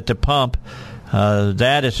prices at the pump.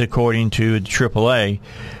 That is according to AAA.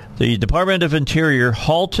 The Department of Interior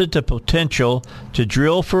halted the potential to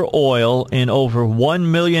drill for oil in over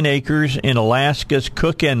 1 million acres in Alaska's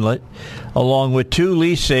Cook Inlet, along with 2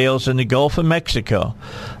 lease sales in the Gulf of Mexico.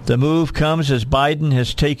 The move comes as Biden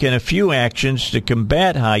has taken a few actions to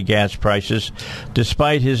combat high gas prices,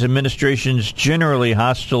 despite his administration's generally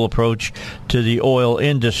hostile approach to the oil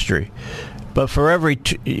industry. But for every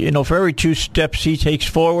 2 steps he takes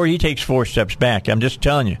forward, he takes 4 steps back. I'm just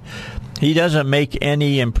telling you. He doesn't make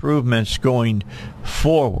any improvements going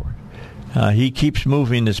forward. He keeps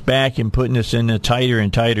moving us back and putting us in a tighter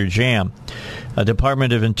and tighter jam. A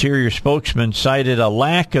Department of Interior spokesman cited a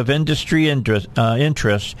lack of industry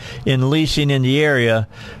interest in leasing in the area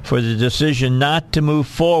for the decision not to move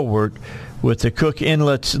forward with the Cook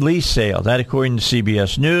Inlet's lease sale. That according to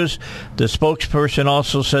CBS News. The spokesperson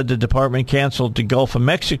also said the department canceled the Gulf of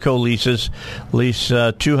Mexico leases, lease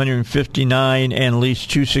 259 and lease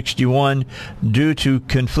 261, due to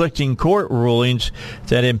conflicting court rulings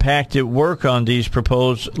that impacted work on these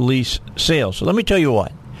proposed lease sales. So let me tell you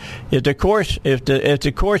what. If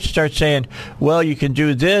the courts start saying, well, you can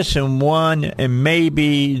do this in one and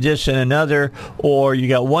maybe this in another, or you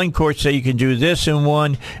got one court say you can do this in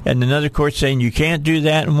one and another court saying you can't do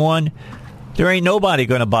that in one, there ain't nobody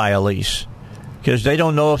going to buy a lease because they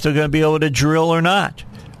don't know if they're going to be able to drill or not.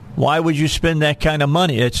 Why would you spend that kind of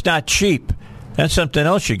money? It's not cheap. That's something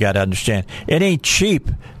else you got to understand. It ain't cheap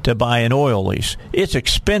to buy an oil lease. It's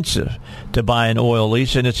expensive to buy an oil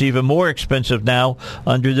lease, and it's even more expensive now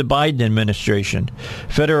under the Biden administration.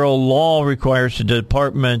 Federal law requires the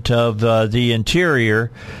Department of the Interior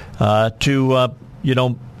to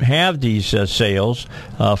have these sales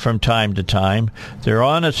from time to time. They're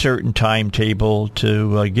on a certain timetable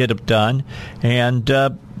to get it done, and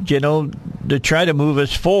to try to move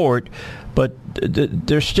us forward. But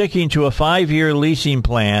they're sticking to a 5-year leasing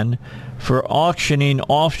plan for auctioning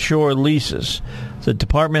offshore leases. The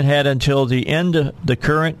department had until the end of the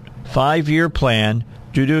current 5-year plan,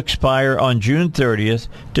 due to expire on June 30th,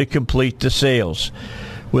 to complete the sales.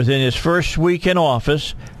 Within his first week in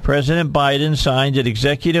office, President Biden signed an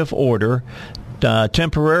executive order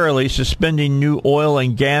temporarily suspending new oil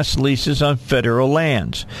and gas leases on federal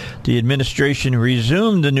lands. The administration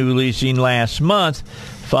resumed the new leasing last month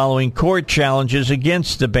following court challenges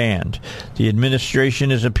against the ban. The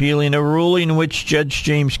administration is appealing a ruling in which Judge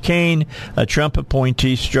James Kaine, a Trump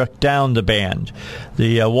appointee, struck down the ban.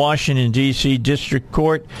 The Washington, D.C. District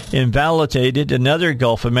Court invalidated another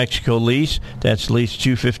Gulf of Mexico lease, that's lease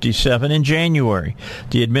 257, in January.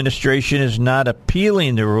 The administration is not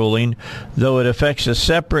appealing the ruling, though it affects a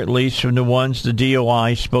separate lease from the ones the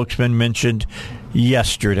DOI spokesman mentioned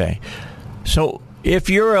yesterday. So if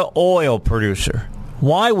you're an oil producer,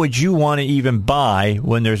 why would you want to even buy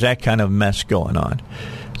when there's that kind of mess going on?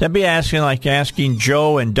 That'd be asking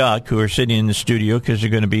Joe and Duck, who are sitting in the studio because they're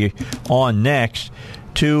going to be on next,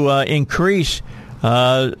 to increase,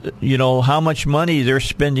 how much money they're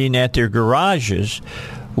spending at their garages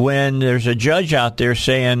when there's a judge out there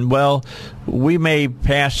saying, well, we may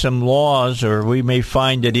pass some laws or we may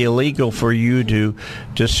find it illegal for you to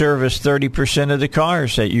service 30% of the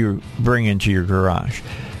cars that you bring into your garage.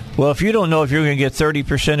 Well, if you don't know if you're going to get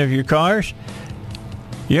 30% of your cars,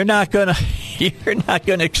 you're not going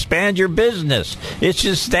to expand your business. It's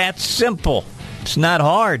just that simple. It's not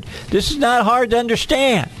hard. This is not hard to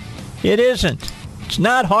understand. It isn't. It's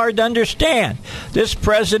not hard to understand. This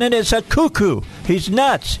president is a cuckoo. He's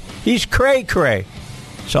nuts. He's cray-cray.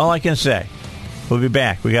 That's all I can say. We'll be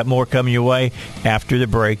back. We got more coming your way after the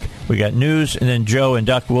break. We got news, and then Joe and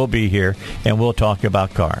Duck will be here, and we'll talk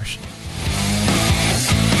about cars.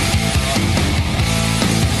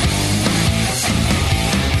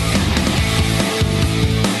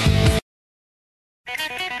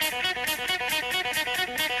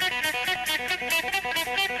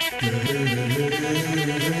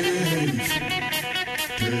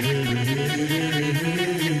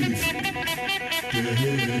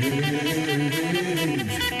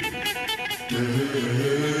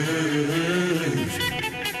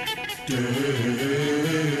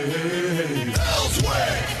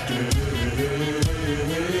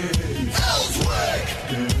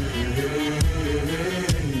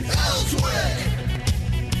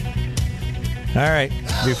 All right,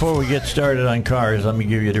 before we get started on cars, let me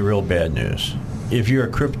give you the real bad news. If you're a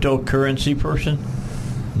cryptocurrency person,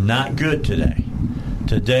 not good today.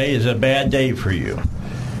 Today is a bad day for you.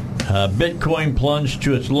 Bitcoin plunged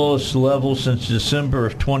to its lowest level since December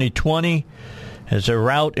of 2020 as a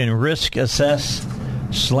rout in risk assess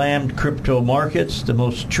slammed crypto markets. The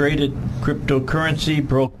most traded cryptocurrency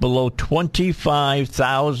broke below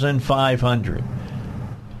 25,500.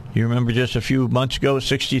 You remember just a few months ago,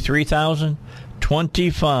 63,000?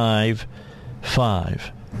 25,500,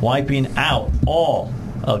 wiping out all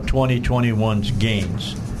of 2021's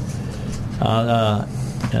gains.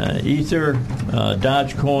 Ether,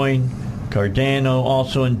 Dogecoin, Cardano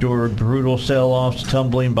also endured brutal sell-offs,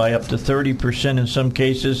 tumbling by up to 30% in some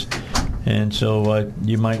cases. And so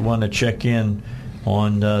you might want to check in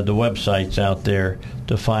on the websites out there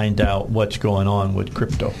to find out what's going on with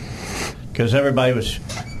crypto. Because everybody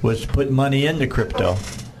was putting money into crypto.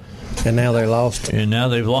 And now they lost it. And now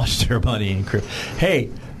they've lost their money in crypto. Hey,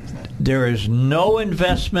 there is no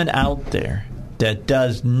investment out there that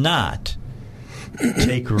does not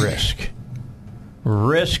take risk.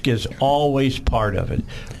 Risk is always part of it.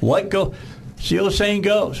 See how the saying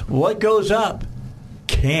goes, what goes up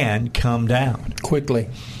can come down. Quickly.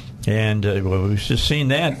 And we've just seen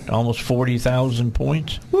that, almost 40,000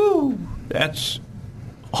 points. Woo! That's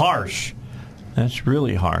harsh. That's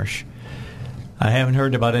really harsh. I haven't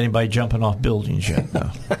heard about anybody jumping off buildings yet, though.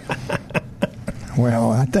 Well,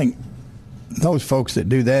 I think those folks that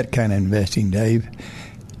do that kind of investing, Dave,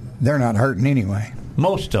 they're not hurting anyway.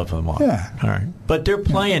 Most of them are. Yeah. All right. But they're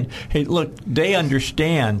playing. Hey, look, they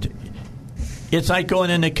understand. It's like going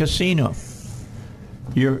in a casino.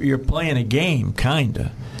 You're playing a game, kind of.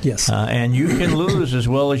 Yes. And you can lose as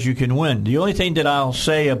well as you can win. The only thing that I'll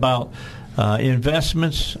say about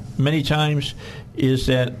investments many times is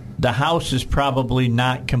that the house is probably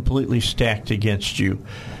not completely stacked against you.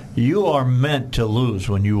 You are meant to lose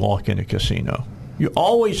when you walk in a casino. You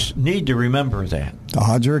always need to remember that. The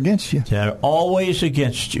odds are against you. They're always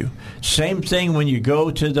against you. Same thing when you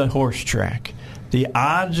go to the horse track. The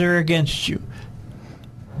odds are against you.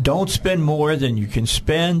 Don't spend more than you can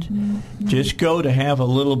spend. Just go to have a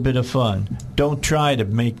little bit of fun. Don't try to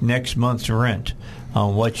make next month's rent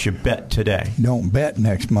on what you bet today. Don't bet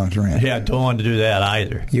next month's rent. Yeah, don't want to do that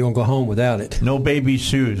either. You won't go home without it. No baby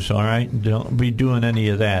shoes, all right? Don't be doing any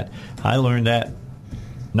of that. I learned that,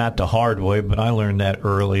 not the hard way, but I learned that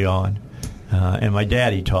early on. And my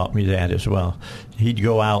daddy taught me that as well. He'd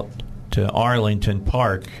go out to Arlington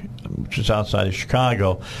Park, which is outside of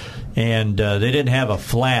Chicago, and they didn't have a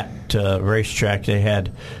flat racetrack. They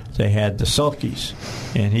had the sulkies,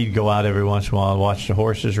 and he'd go out every once in a while and watch the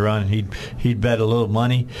horses run. And he'd bet a little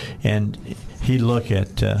money, and he'd look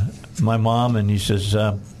at my mom, and he says,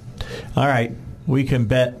 "All right, we can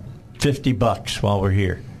bet $50 while we're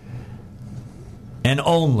here, and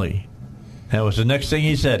only." That was the next thing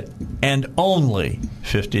he said, and only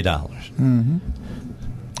 $50. Mm-hmm.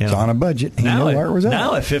 It's on a budget. Now at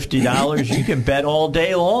 $50, you can bet all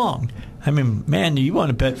day long. I mean, man, you want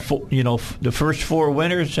to bet, the first 4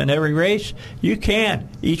 winners in every race? You can.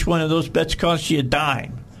 Each one of those bets costs you a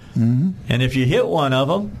dime. Mm-hmm. And if you hit one of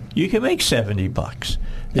them, you can make $70.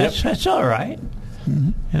 That's all right. Mm-hmm.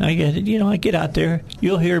 And I get out there.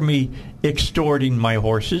 You'll hear me extorting my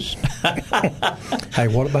horses. Hey,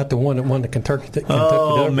 what about the one that won the Kentucky Derby?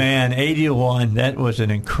 Oh, man, 80-1. That was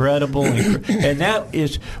an incredible. And that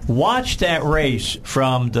is, watch that race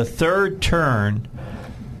from the third turn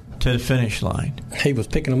to the finish line. He was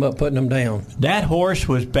picking them up, putting them down. That horse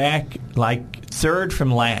was back like third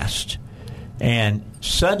from last. And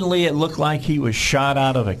suddenly it looked like he was shot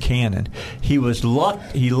out of a cannon. He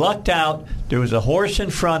lucked out. There was a horse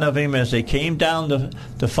in front of him as they came down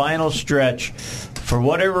the final stretch. For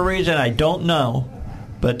whatever reason, I don't know,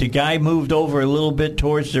 but the guy moved over a little bit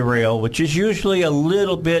towards the rail, which is usually a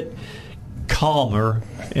little bit calmer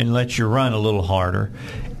and lets you run a little harder.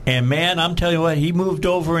 And, man, I'm telling you what, he moved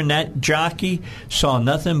over, and that jockey saw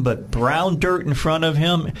nothing but brown dirt in front of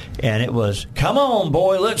him, and it was, come on,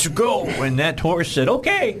 boy, let's go. And that horse said,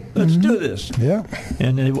 okay, let's do this. Yeah.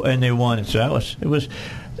 And they won it. So it was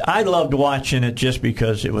I loved watching it just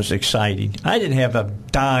because it was exciting. I didn't have a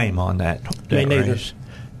dime on that race,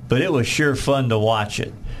 but it was sure fun to watch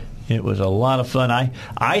it. It was a lot of fun.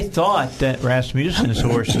 I thought that Rasmussen's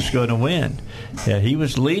horse was going to win. Yeah, he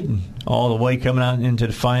was leading all the way coming out into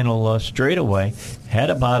the final straightaway. Had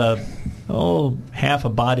about half a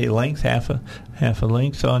body length, half a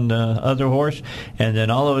length on the other horse, and then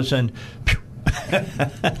all of a sudden,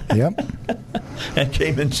 yep, and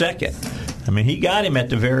came in second. I mean, he got him at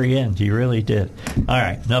the very end. He really did. All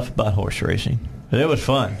right, enough about horse racing. But it was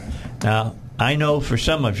fun. Now, I know for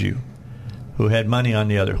some of you who had money on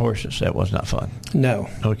the other horses, that was not fun. No.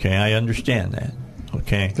 Okay, I understand that.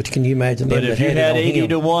 Okay. But can you imagine? But if you had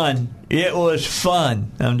 80-1, it was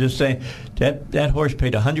fun. I'm just saying that horse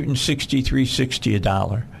paid $163.60 a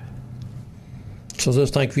dollar. So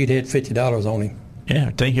just think if you'd had $50 on him. Yeah,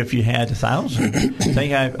 think if you had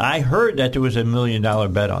 $1,000. I heard that there was $1 million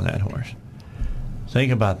bet on that horse.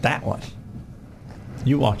 Think about that one.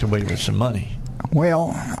 You walked away with some money.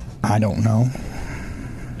 Well, I don't know.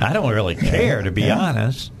 I don't really care, to be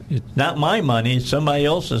honest. It's not my money. It's somebody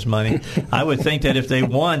else's money. I would think that if they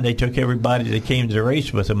won, they took everybody that came to the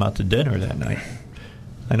race with them out to dinner that night.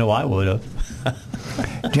 I know I would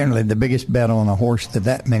have. Generally, the biggest bet on a horse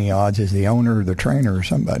that many odds is the owner or the trainer or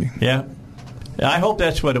somebody. Yeah. I hope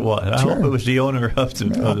that's what it was. I hope it was the owner of the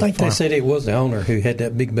I think farm. They said it was the owner who had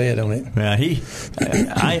that big bet on it. Yeah,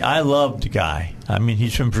 I loved the guy. I mean,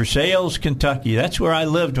 he's from Versailles, Kentucky. That's where I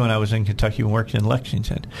lived when I was in Kentucky and worked in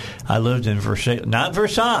Lexington. I lived in Versailles, not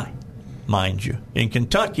Versailles, mind you. In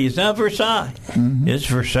Kentucky, it's not Versailles. Mm-hmm. It's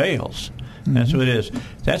Versailles. Mm-hmm. That's what it is.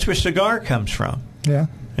 That's where cigar comes from. Yeah.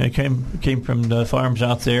 It came from the farms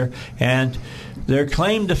out there, and their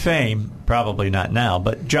claim to fame, probably not now,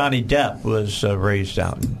 but Johnny Depp was raised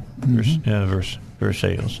out in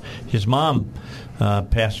Versailles. His mom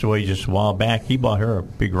passed away just a while back. He bought her a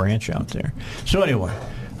big ranch out there. So anyway,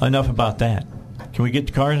 enough about that. Can we get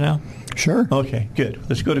to cars now? Sure. Okay, good.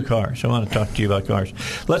 Let's go to cars. I want to talk to you about cars.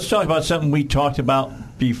 Let's talk about something we talked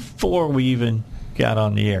about before we even got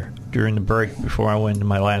on the air, during the break, before I went into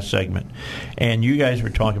my last segment. And you guys were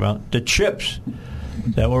talking about the chips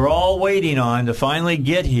that we're all waiting on to finally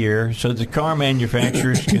get here so the car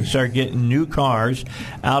manufacturers can start getting new cars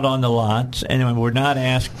out on the lots, and we're not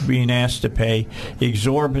being asked to pay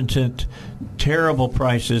exorbitant, terrible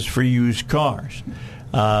prices for used cars.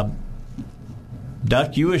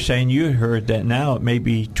 Duck, you were saying you heard that now it may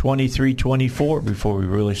be 23, 24 before we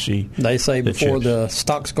really see. They say before chips. The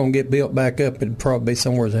stock's going to get built back up, it'd probably be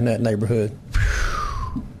somewhere in that neighborhood.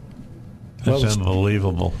 That's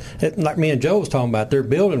unbelievable. Like me and Joe was talking about, they're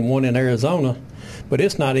building one in Arizona, but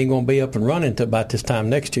it's not even going to be up and running until about this time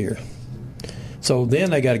next year. So then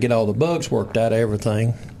they got to get all the bugs worked out of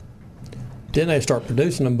everything. Then they start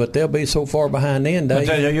producing them, but they'll be so far behind then.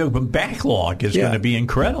 The backlog is going to be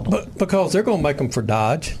incredible. But because they're going to make them for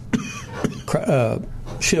Dodge,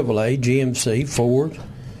 Chevrolet, GMC, Ford,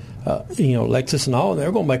 Lexus and all.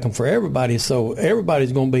 They're going to make them for everybody. So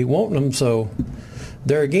everybody's going to be wanting them. So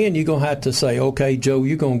there again, you're going to have to say, okay, Joe,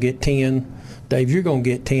 you're going to get 10. Dave, you're going to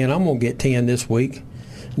get 10. I'm going to get 10 this week.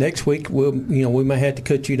 Next week, we may have to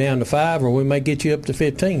cut you down to 5, or we may get you up to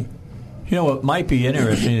 15. What might be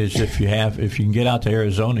interesting is if you can get out to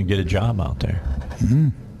Arizona and get a job out there. Mm-hmm.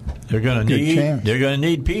 They're going to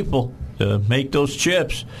need people to make those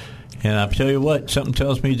chips. And I'll tell you what, something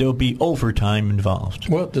tells me there'll be overtime involved.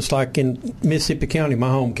 Well, just like in Mississippi County, my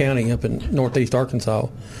home county up in northeast Arkansas,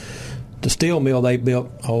 the steel mill they built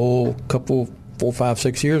a couple, 4, 5,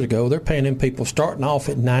 6 years ago, they're paying them people starting off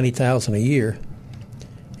at $90,000 a year.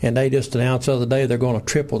 And they just announced the other day they're going to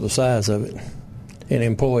triple the size of it and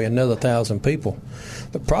employ another 1,000 people.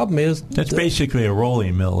 The problem is... That's basically a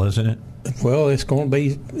rolling mill, isn't it? Well, it's going to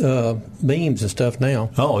be beams and stuff now.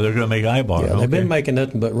 Oh, they're going to make eyebars. Yeah, they've been making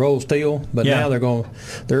nothing but roll steel, but now they're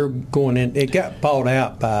going in. It got bought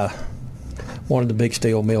out by one of the big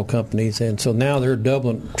steel mill companies, and so now they're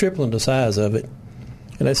tripling the size of it.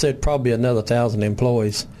 And they said probably another 1,000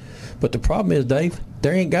 employees. But the problem is, Dave,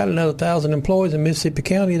 there ain't got another 1,000 employees in Mississippi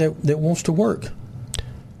County that wants to work.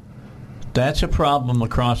 That's a problem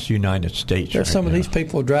across the United States. There's some of these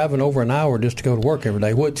people driving over an hour just to go to work every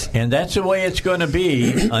day. And that's the way it's going to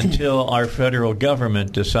be until our federal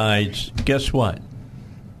government decides, guess what?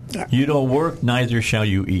 You don't work, neither shall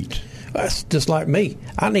you eat. That's just like me.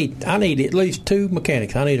 I need at least 2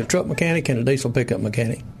 mechanics. I need a truck mechanic and a diesel pickup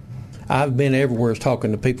mechanic. I've been everywhere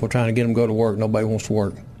talking to people trying to get them to go to work. Nobody wants to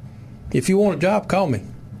work. If you want a job, call me.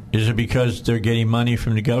 Is it because they're getting money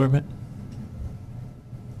from the government?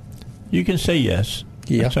 You can say yes.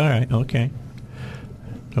 Yeah. That's all right. Okay.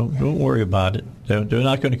 Don't worry about it. They're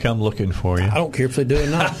not going to come looking for you. I don't care if they do or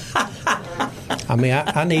not. I mean,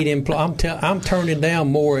 I need I'm turning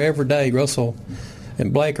down more every day. Russell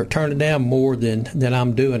and Blake are turning down more than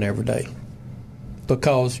I'm doing every day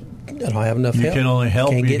because I don't have enough help. You can only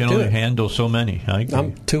help. You can only handle so many.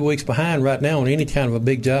 I'm 2 weeks behind right now on any kind of a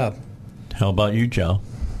big job. How about you, Joe?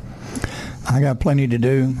 I got plenty to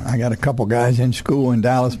do. I got a couple guys in school in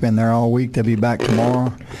Dallas, been there all week. They'll be back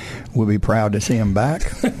tomorrow. We'll be proud to see them back.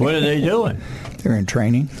 What are they doing? They're in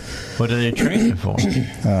training. What are they training for?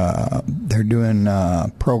 They're doing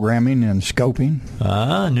programming and scoping.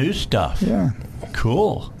 New stuff. Yeah.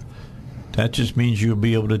 Cool. That just means you'll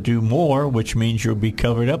be able to do more, which means you'll be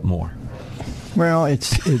covered up more. Well,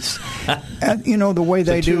 it's the way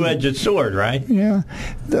they do. It's a two-edged sword, right? Yeah.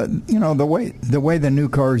 The way the new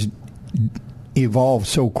cars evolve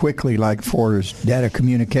so quickly, like for data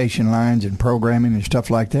communication lines and programming and stuff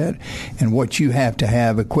like that, and what you have to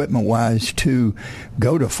have equipment-wise to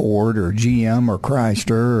go to Ford or GM or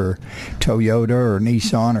Chrysler or Toyota or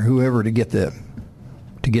Nissan or whoever to get the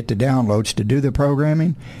downloads to do the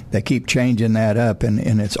programming, they keep changing that up,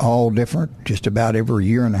 and it's all different just about every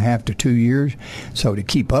year and a half to 2 years. So to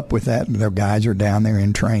keep up with that, their guys are down there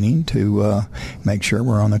in training to make sure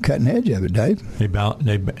we're on the cutting edge of it, Dave. They out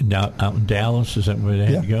in Dallas, is that where they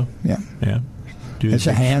had to go? Yeah. It's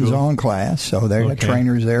a hands-on class, so there are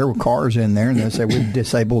trainers there with cars in there, and they say, we've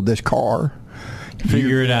disabled this car.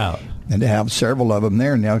 Figure it out. And to have several of them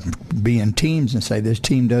there, and they'll be in teams and say, this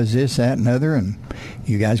team does this, that, and other, and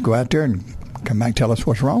you guys go out there and come back and tell us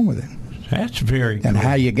what's wrong with it. That's very good. And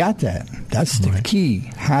how you got that. That's the key.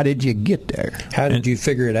 How did you get there? How did you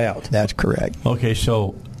figure it out? That's correct. Okay,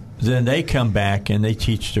 so then they come back and they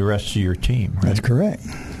teach the rest of your team, right? That's correct.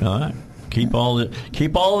 All right. Keep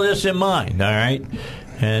all this in mind, all right?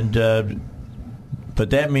 And but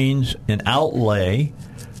that means an outlay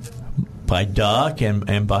by Doc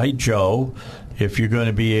and by Joe. If you're going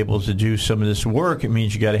to be able to do some of this work, it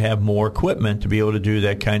means you got to have more equipment to be able to do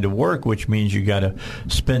that kind of work, which means you got to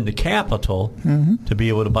spend the capital to be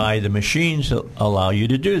able to buy the machines that allow you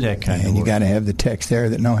to do that kind of work. And you got to have the techs there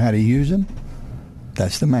that know how to use them.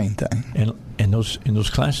 That's the main thing. And those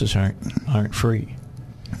classes aren't free.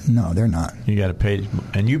 No, they're not. You got to pay,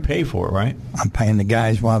 and you pay for it, right? I'm paying the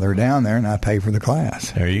guys while they're down there, and I pay for the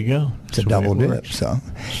class. There you go. It's a double dip. So,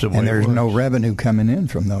 and there's no revenue coming in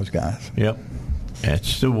from those guys. Yep.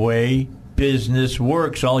 That's the way business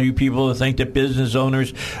works. All you people who think that business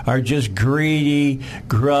owners are just greedy,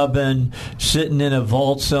 grubbing, sitting in a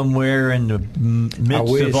vault somewhere in the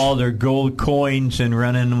midst of all their gold coins and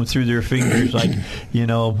running them through their fingers like,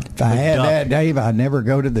 If I had that, Dave, I'd never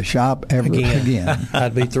go to the shop ever again.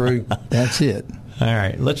 I'd be through. That's it. All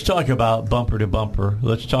right, let's talk about Bumper to Bumper.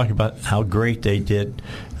 Let's talk about how great they did.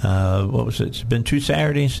 What was it? It's been 2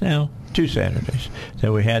 Saturdays now? 2 Saturdays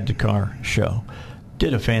that we had the car show.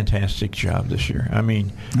 Did a fantastic job this year. I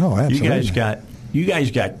mean, absolutely. you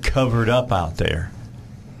guys got covered up out there.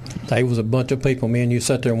 There was a bunch of people. Me and you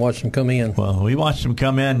sat there and watched them come in. Well, we watched them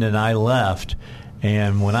come in, and I left.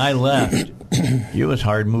 And when I left, it was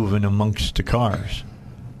hard moving amongst the cars.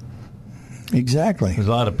 Exactly. There's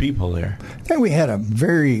a lot of people there. And we had a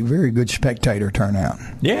very, very good spectator turnout.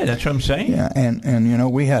 Yeah, that's what I'm saying. Yeah,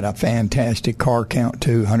 and we had a fantastic car count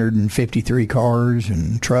too, 153 cars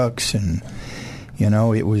and trucks, and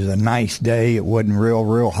it was a nice day. It wasn't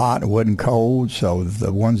real hot. It wasn't cold. So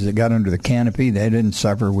the ones that got under the canopy, they didn't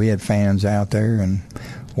suffer. We had fans out there and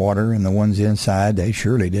water, and the ones inside, they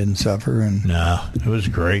surely didn't suffer. And no, it was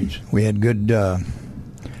great. We had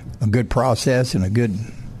a good process and a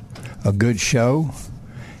good show,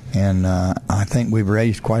 and I think we've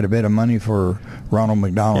raised quite a bit of money for Ronald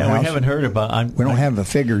McDonald House. We haven't heard about. We don't have the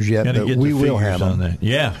figures yet, but we will have them. On that.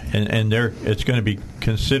 Yeah, and it's going to be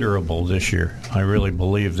considerable this year. I really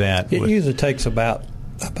believe that. It usually takes about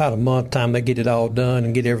a month time they get it all done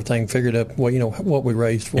and get everything figured up. Well, what we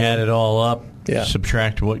raised for. Add it all up. Yeah.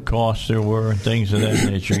 Subtract what costs there were and things of that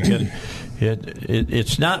nature.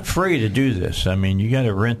 It's not free to do this. I mean, you got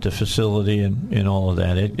to rent the facility and all of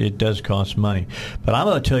that. It does cost money. But I'm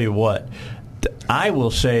going to tell you what. I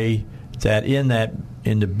will say that in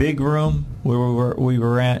the big room where we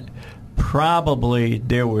were at, probably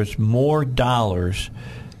there was more dollars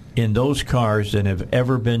in those cars than have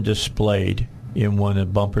ever been displayed in one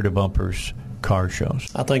of Bumper to Bumper's car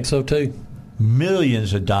shows. I think so too.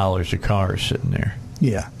 Millions of dollars of cars sitting there.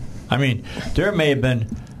 Yeah. I mean, there may have been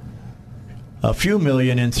a few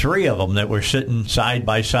million in 3 of them that were sitting side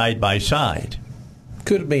by side by side.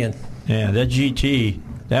 Could have been. Yeah, that GT,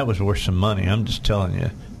 that was worth some money. I'm just telling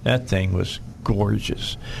you. That thing was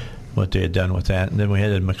gorgeous, what they had done with that. And then we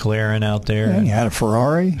had a McLaren out there. And you had a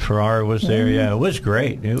Ferrari. Ferrari was there, yeah. It was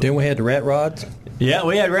great. Then we had the rat rods. Yeah,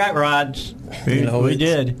 we had rat rods. We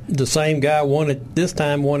did. The same guy won it this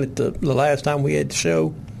time, won it the last time we had the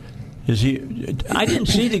show. Is he? I didn't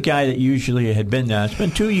see the guy that usually had been there. It's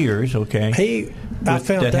been 2 years, okay. I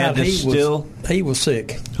found out he was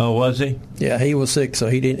sick. Oh, was he? Yeah, he was sick, so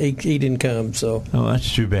he didn't come. So. Oh,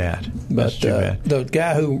 that's too bad. That's too bad. The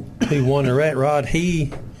guy who won the rat rod,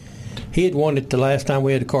 he had won it the last time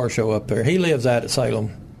we had a car show up there. He lives out at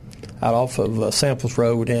Salem, out off of Samples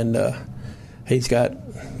Road, and he's got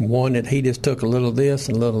one that he just took a little of this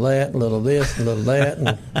and a little of that, and a little of this and a little of that,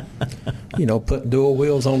 and put dual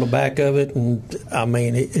wheels on the back of it, and I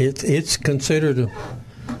mean it's considered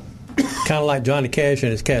kind of like Johnny Cash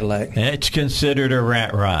and his Cadillac. It's considered a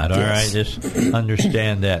rat rod, all right? Just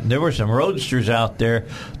understand that. There were some roadsters out there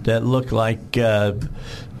that looked like, the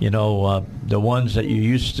ones that you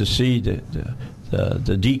used to see, the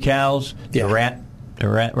decals, the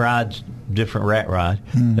rat rods, different rat rod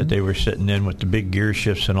that they were sitting in with the big gear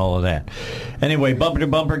shifts and all of that. Anyway, Bumper to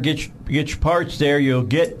Bumper, get your parts there. You'll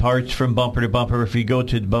get parts from Bumper to Bumper if you go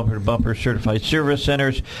to the Bumper to Bumper Certified Service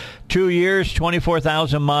Centers. 2 years,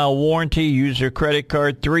 24,000-mile warranty. Use their credit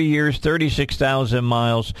card. 3 years, 36,000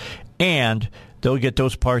 miles. And they'll get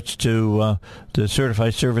those parts to the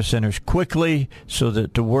Certified Service Centers quickly so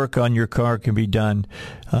that the work on your car can be done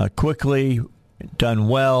quickly, done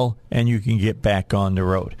well, and you can get back on the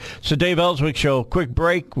road. So Dave Elswick Show, quick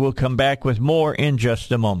break. We'll come back with more in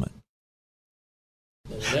just a moment.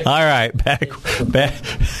 All right, back.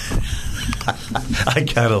 I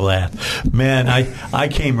gotta laugh, man. I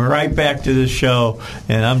came right back to the show,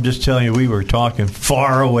 and I'm just telling you, we were talking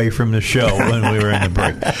far away from the show when we were in the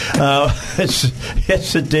break.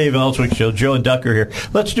 It's the Dave Elswick Show. Joe and Ducker here.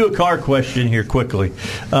 Let's do a car question here quickly.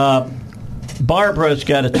 Barbara's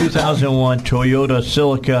got a 2001 Toyota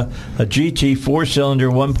Celica, a GT 4-cylinder,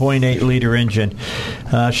 1.8-liter engine.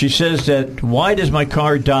 She says that, why does my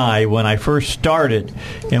car die when I first start it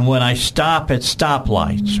and when I stop at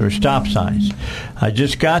stoplights or stop signs? I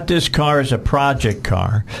just got this car as a project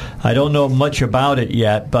car. I don't know much about it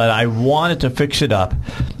yet, but I wanted to fix it up.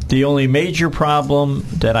 The only major problem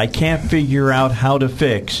that I can't figure out how to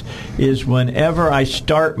fix is whenever I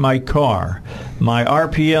start my car, my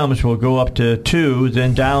RPMs will go up to 2,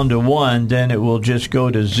 then down to 1, then it will just go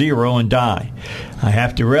to 0 and die. I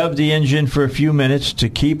have to rev the engine for a few minutes to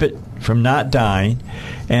keep it from not dying,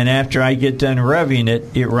 and after I get done revving it,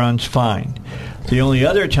 it runs fine. The only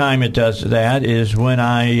other time it does that is when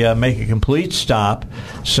I make a complete stop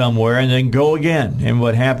somewhere and then go again. And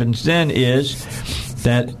what happens then is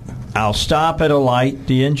that I'll stop at a light.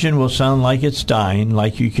 The engine will sound like it's dying,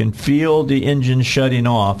 like you can feel the engine shutting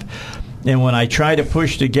off. and when I try to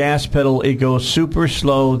push the gas pedal, it goes super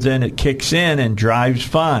slow, then it kicks in and drives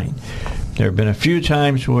fine. There have been a few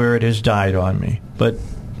times where it has died on me, but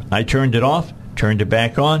I turned it off, turned it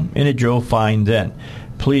back on, and it drove fine then.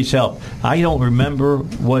 Please help. I don't remember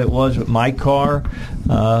what it was with my car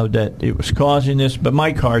that it was causing this, but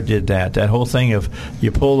my car did that. That whole thing of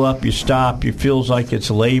you pull up, you stop, it feels like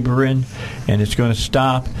it's laboring, and it's going to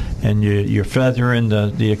stop, and you're feathering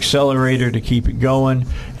the accelerator to keep it going,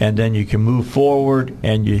 and then you can move forward,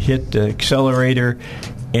 and you hit the accelerator,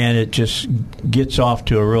 and it just gets off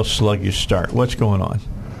to a real sluggish start. What's going on?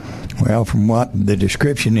 Well, from what the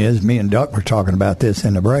description is, me and Duck were talking about this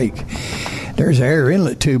in the break. There's an air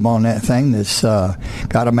inlet tube on that thing that's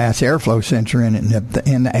got a mass airflow sensor in it,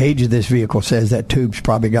 and the age of this vehicle says that tube's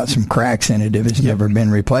probably got some cracks in it if it's never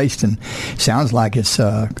been replaced, and sounds like it's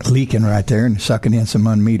leaking right there and sucking in some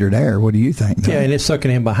unmetered air. What do you think, Doug? Yeah, and it's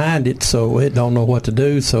sucking in behind it, so it don't know what to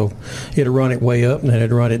do, so it'll run it way up, and then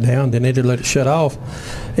it'll run it down, then it'll let it shut off.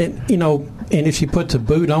 And, and if she puts a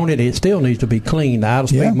boot on it, it still needs to be clean. The idle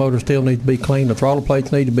speed motor still needs to be clean. The throttle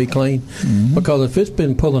plates need to be clean. Mm-hmm. Because if it's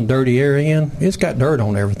been pulling dirty air in, it's got dirt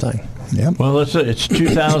on everything. Yeah. Well, it's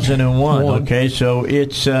 2001, okay? So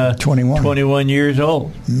it's 21 years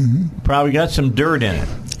old. Mm-hmm. Probably got some dirt in it.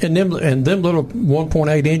 And them little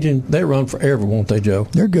 1.8 engine, they run forever, won't they, Joe?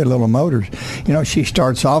 They're good little motors. She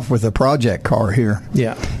starts off with a project car here.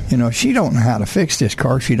 Yeah. She don't know how to fix this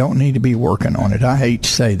car. She don't need to be working on it. I hate to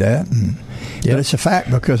say that. But it's a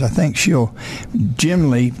fact, because I think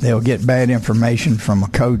they'll get bad information from a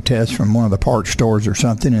code test from one of the parts stores or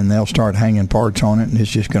something, and they'll start hanging parts on it, and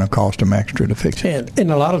it's just going to cost them extra to fix it.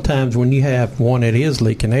 And a lot of times when you have one that is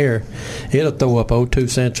leaking air, it'll throw up O2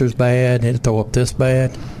 sensors bad, it'll throw up this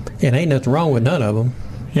bad, and ain't nothing wrong with none of them.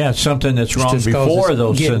 Yeah, it's something that's wrong before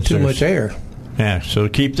those sensors. Too much air. Yeah, so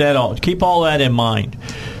keep all that in mind.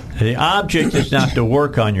 The object is not to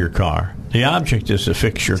work on your car. The object is to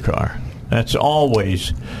fix your car. That's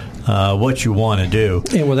always what you want to do.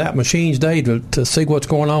 And without machines, Dave, to see what's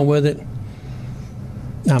going on with it,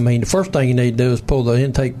 I mean, the first thing you need to do is pull the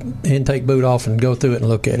intake boot off and go through it and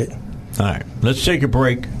look at it. All right, let's take a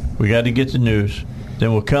break. We got to get the news.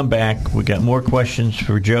 Then we'll come back. We got more questions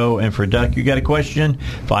for Joe and for Duck. You got a question?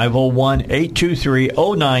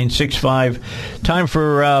 501-823-0965. Time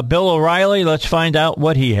for Bill O'Reilly. Let's find out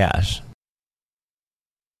what he has.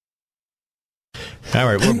 All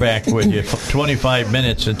right, we're back with you. 25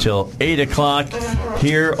 minutes until 8 o'clock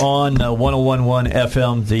here on 101.1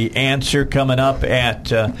 FM. The Answer coming up at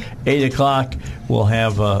 8 o'clock. We'll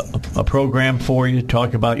have a program for you,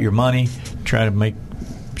 talk about your money, try to make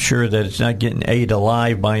sure that it's not getting ate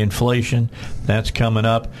alive by inflation. That's coming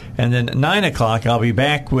up. And then at 9 o'clock, I'll be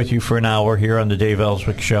back with you for an hour here on the Dave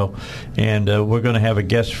Elswick Show. And we're going to have a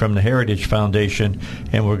guest from the Heritage Foundation,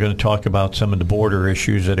 and we're going to talk about some of the border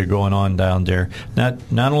issues that are going on down there. Not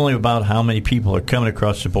only about how many people are coming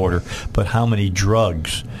across the border, but how many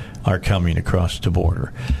drugs are coming across the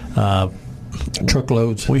border.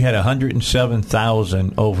 Truckloads. We had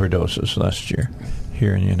 107,000 overdoses last year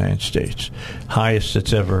here in the United States, highest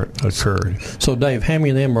that's ever occurred. So, Dave, how many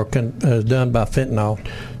of them are done by fentanyl?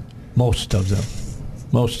 Most of them,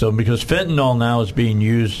 because fentanyl now is being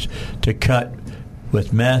used to cut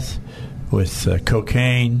with meth, with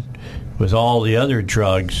cocaine, with all the other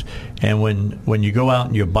drugs. And when you go out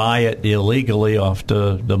and you buy it illegally off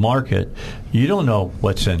the market, you don't know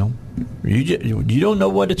what's in them. You don't know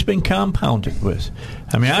what it's been compounded with.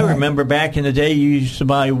 I mean, I remember back in the day you used to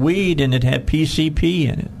buy weed and it had PCP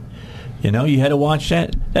in it. You had to watch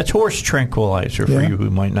that. That's horse tranquilizer for you who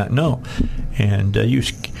might not know. And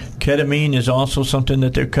ketamine is also something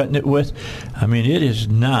that they're cutting it with. I mean, it is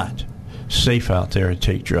not safe out there to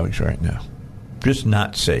take drugs right now. Just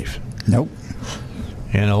not safe. Nope.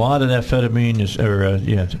 And a lot of that amphetamine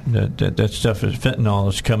that stuff is fentanyl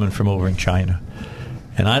is coming from over in China.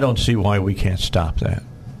 And I don't see why we can't stop that.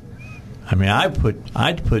 I mean, I'd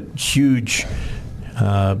put huge,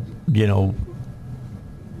 I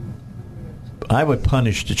would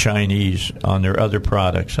punish the Chinese on their other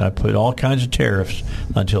products. I'd put all kinds of tariffs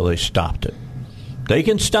until they stopped it. They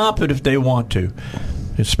can stop it if they want to,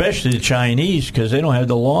 especially the Chinese, because they don't have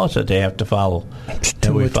the laws that they have to follow.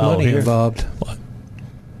 Too much money involved.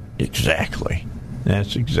 Exactly.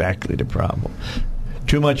 That's exactly the problem.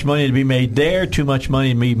 Too much money to be made there, too much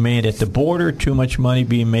money to be made at the border, too much money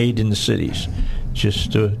being made in the cities.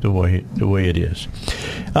 just the way it is.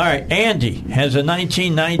 All right, Andy has a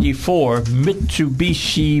 1994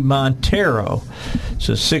 Mitsubishi Montero. It's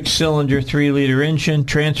a 6-cylinder, 3-liter engine.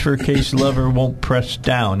 Transfer case lever won't press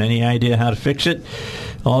down. Any idea how to fix it?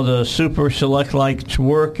 All the Super Select lights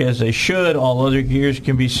work as they should. All other gears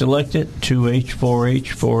can be selected. 2H, 4H,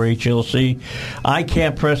 4HLC. I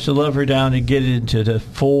can't press the lever down to get it into the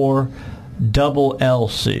 4 double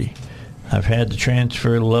LC. I've had the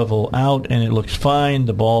transfer level out, and it looks fine.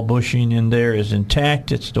 The ball bushing in there is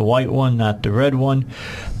intact. It's the white one, not the red one.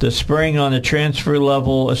 The spring on the transfer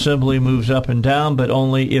level assembly moves up and down, but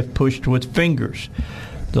only if pushed with fingers.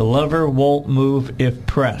 The lever won't move if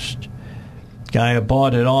pressed. Guy I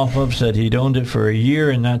bought it off of said he'd owned it for a year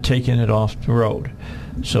and not taken it off the road.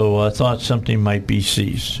 So I thought something might be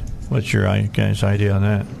seized. What's your guys' idea on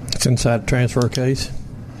that? It's inside the transfer case.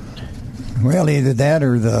 Well, either that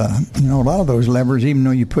or a lot of those levers, even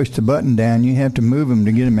though you push the button down, you have to move them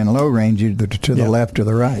to get them in low range, either to the left or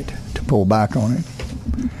the right, to pull back on it.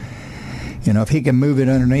 If he can move it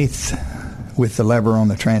underneath with the lever on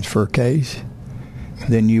the transfer case,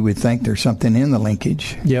 then you would think there's something in the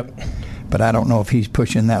linkage. Yep. But I don't know if he's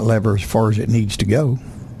pushing that lever as far as it needs to go.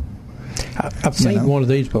 I've seen one of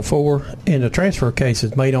these before, and the transfer case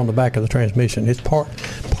is made on the back of the transmission. It's part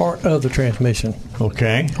of the transmission.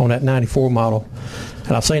 Okay. On that 94 model.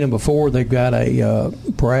 And I've seen them before. They've got a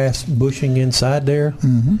brass bushing inside there.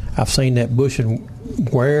 Mm-hmm. I've seen that bushing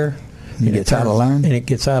wear. And it gets out of line? And it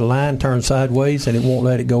gets out of line, turns sideways, and it won't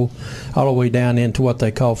let it go all the way down into what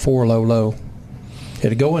they call 4 low.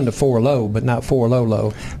 It'll go into 4 low, but not 4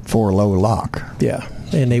 low. 4 low lock. Yeah.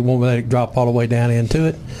 And they won't let it drop all the way down into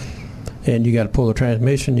it. And you got to pull the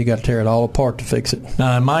transmission. You got to tear it all apart to fix it.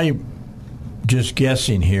 Now, am I just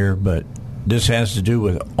guessing here, but this has to do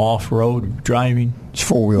with off-road driving? It's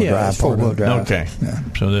 4-wheel drive. It's 4-wheel drive. Okay. Yeah.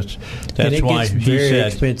 So that's why he he said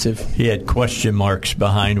expensive. He had question marks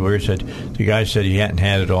behind where he said the guy said he hadn't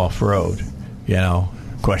had it off-road.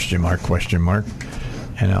 Question mark.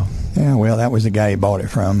 Yeah, well, that was the guy he bought it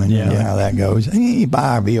from, and you know how that goes. He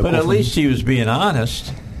buy a vehicle. But at least he was being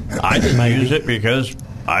honest. I didn't use it because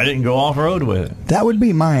I didn't go off-road with it. That would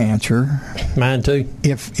be my answer. Mine too.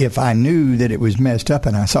 If I knew that it was messed up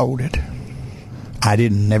and I sold it, I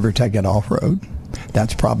didn't never take it off-road.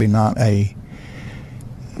 That's probably not a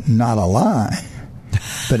lie,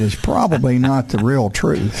 but it's probably not the real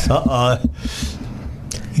truth.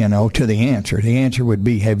 To the answer. The answer would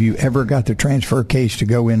be, have you ever got the transfer case to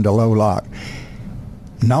go into low lock?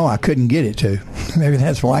 No, I couldn't get it to. Maybe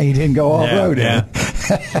that's why you didn't go off-road. Yeah.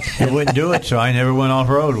 It wouldn't do it, so I never went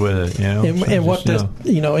off-road with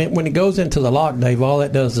it. When it goes into the lock, Dave, all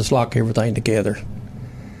that does is lock everything together.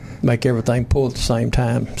 Make everything pull at the same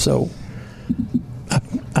time. So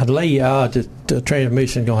I'd lay you out that the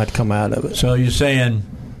transmission's going to have to come out of it. So you're saying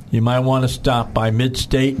you might want to stop by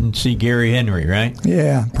Mid-State and see Gary Henry, right?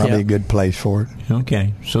 Yeah, probably a good place for it.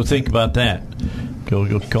 Okay, so think about that.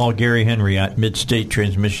 Go call Gary Henry at Mid-State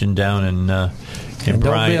Transmission down in and Bryant.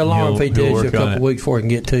 Don't be alarmed if he takes you a couple of weeks before he can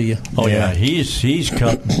get to you. Oh, yeah. He's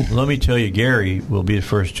come. Let me tell you, Gary will be the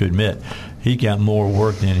first to admit he got more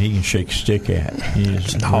work than he can shake a stick at.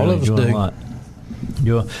 He's all really of us doing do. a lot.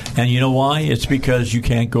 And you know why? It's because you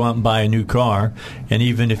can't go out and buy a new car, and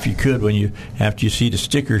even if you could, after you see the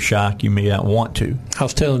sticker shock, you may not want to. I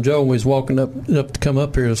was telling Joe when we was walking up to come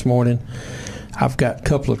up here this morning, I've got a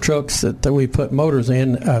couple of trucks that we put motors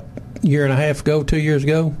in a year and a half ago, 2 years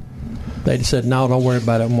ago. They just said, no, don't worry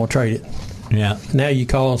about it, I'm going to trade it. Yeah. Now you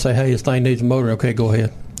call and say, hey, this thing needs a motor. Okay, go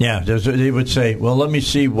ahead. Yeah, they would say, well, let me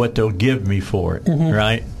see what they'll give me for it,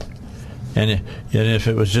 right? And if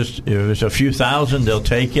it was a few thousand, they'll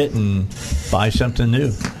take it and buy something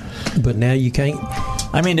new. But now you can't.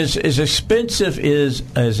 I mean, as expensive as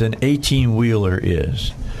an 18-wheeler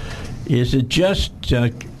is it just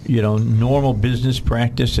normal business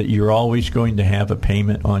practice that you're always going to have a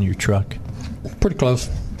payment on your truck? Pretty close.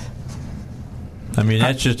 I mean,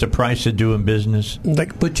 that's just the price of doing business.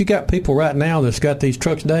 But you got people right now that's got these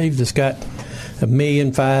trucks, Dave, that's got 1.5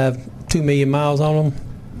 million, 2 million miles on them.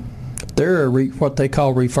 They're what they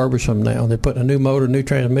call refurbish them now. They're putting a new motor, new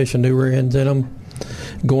transmission, new rear ends in them,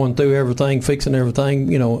 going through everything, fixing everything,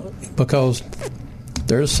 because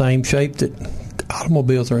they're the same shape that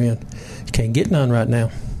automobiles are in. You can't get none right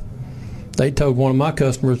now. They told one of my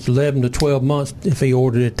customers 11 to 12 months if he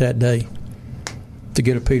ordered it that day to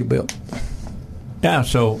get a Peterbilt. Yeah,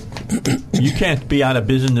 so you can't be out of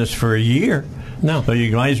business for a year. No. So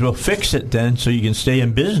you might as well fix it then so you can stay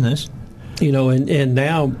in business. And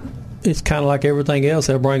now it's kind of like everything else.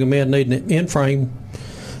 They'll bring them in needing an in-frame,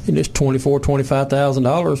 and it's $24,000,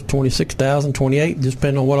 $25,000, $26,000, $28,000, just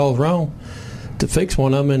depending on what all's wrong. to fix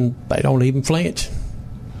one of them, and they don't even flinch.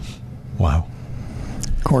 Wow.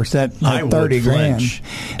 Of course, that 30 grand.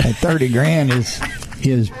 That 30 grand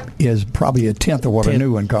is probably a tenth of what a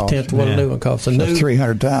new one costs. Tenth of what a new one costs. So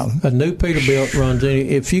 $300,000. A new Peterbilt runs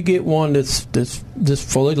if you get one that's just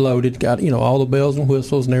fully loaded, got all the bells and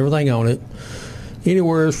whistles and everything on it,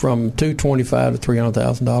 anywhere from $225,000 to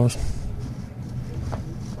 $300,000.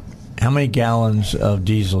 How many gallons of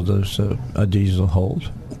diesel does a diesel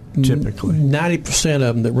hold? Typically, 90%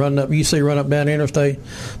 of them that run up down the interstate,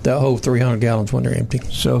 they'll hold 300 gallons when they're empty.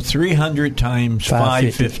 So 300 times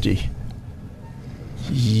 550.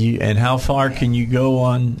 And how far can you go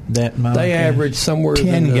on that amount? They average somewhere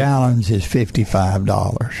 10 gallons is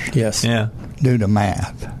 $55. Yes. Yeah. Do the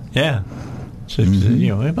math. Yeah. So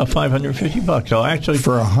about $550. Oh, actually,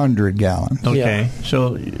 for 100 gallons. Okay. Yeah.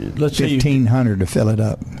 So let's say $1,500 to fill it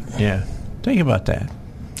up. Yeah. Think about that.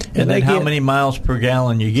 And they then how many miles per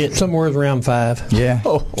gallon you get? Somewhere around 5. Yeah,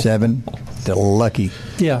 7. The lucky.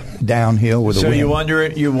 Yeah. Downhill with the wind.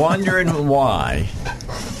 So you're wondering why?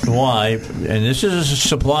 Why? And this is a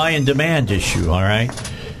supply and demand issue, all right?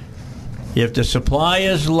 If the supply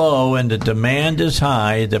is low and the demand is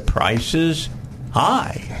high, the price is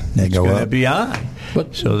high. It's going to be high.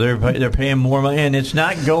 So they're paying more money, and it's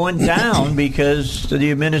not going down because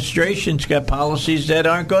the administration's got policies that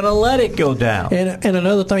aren't going to let it go down. And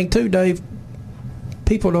another thing too, Dave,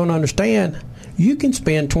 people don't understand. You can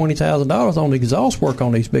spend $20,000 on exhaust work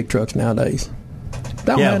on these big trucks nowadays.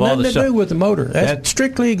 Don't have nothing to do with the motor. That's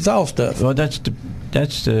strictly exhaust stuff. Well, that's the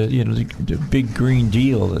big Green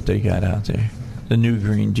Deal that they got out there, the new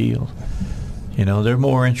Green Deal. They're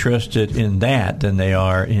more interested in that than they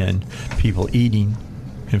are in people eating.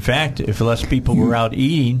 In fact, if less people were out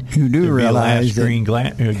eating, you do realize that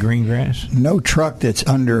green grass. No truck that's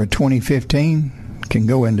under a 2015 can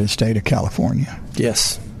go into the state of California.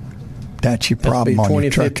 Yes. That's your problem on your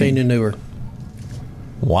truck. 2015 and newer.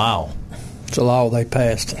 Wow. It's a law they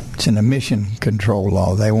passed. It's an emission control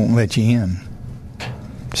law. They won't let you in.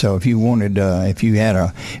 So if you wanted, if you had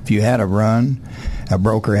a run, a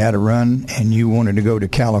broker had a run, and you wanted to go to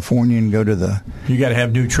California and go to you got to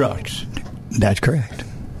have new trucks. That's correct.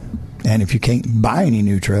 And if you can't buy any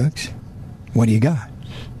new trucks, what do you got?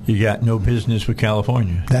 You got no business with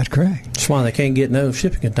California. That's correct. That's why they can't get no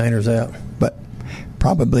shipping containers out. But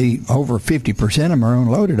probably over 50% of them are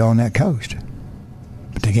unloaded on that coast.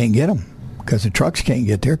 But they can't get them because the trucks can't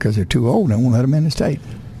get there because they're too old and they won't let them in the state.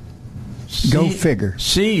 Go figure.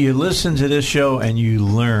 See, you listen to this show and you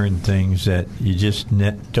learn things that you just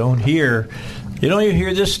don't hear. You don't even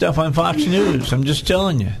hear this stuff on Fox News. I'm just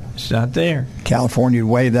telling you. It's not there. California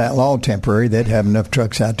would waive that law temporary. They'd have enough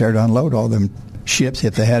trucks out there to unload all them ships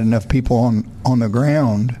if they had enough people on the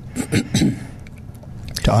ground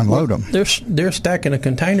to unload them. They're stacking the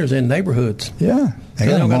containers in neighborhoods. Yeah. They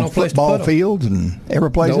don't got no place football to put them. Fields and every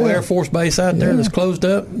place. No Air Force Base out there that's closed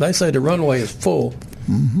up. They say the runway is full.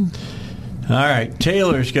 Mm-hmm. All right.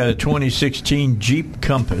 Taylor's got a 2016 Jeep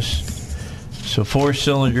Compass. So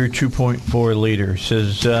 4-cylinder, 2.4 liter.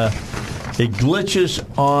 Says it glitches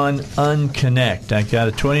on Unconnect. I got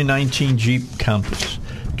a 2019 Jeep Compass.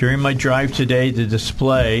 During my drive today, the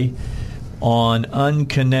display on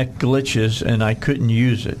Unconnect glitches, and I couldn't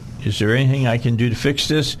use it. Is there anything I can do to fix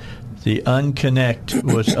this? The Unconnect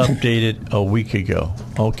was updated a week ago.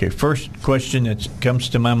 Okay, first question that comes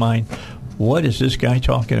to my mind, what is this guy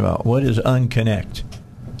talking about? What is Unconnect?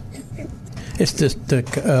 It's just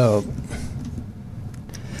it's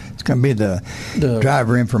going to be the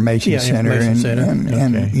driver information center,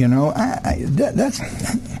 and okay. You know, that's.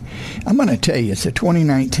 I'm going to tell you, it's a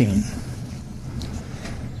 2019.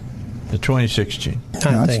 The 2016.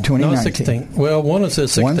 No, it's 2019. No, 16. Well, one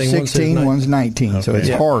says 16. One's 16, one's 19. Okay. So it's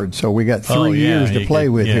hard. So we got 3 years to play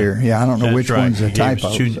with here. Yeah, I don't know which one's a typo.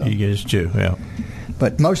 He gives 2, yeah.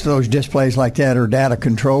 But most of those displays like that are data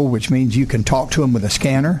control, which means you can talk to them with a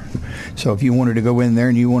scanner. So if you wanted to go in there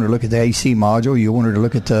and you wanted to look at the AC module, you wanted to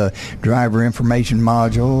look at the driver information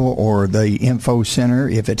module or the info center,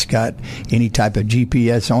 if it's got any type of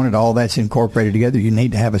GPS on it, all that's incorporated together. You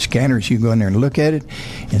need to have a scanner so you can go in there and look at it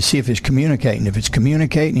and see if it's communicating. If it's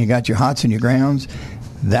communicating, you got your hots and your grounds,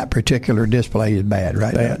 that particular display is bad,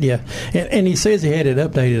 right? Bad, yeah. And he says he had it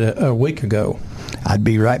updated a week ago. I'd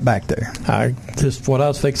be right back there. Just what I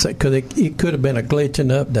was fixing, because it could have been a glitch in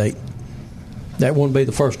the update. That wouldn't be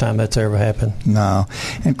the first time that's ever happened. No.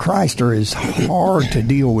 And Chrysler is hard to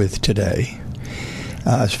deal with today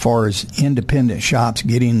as far as independent shops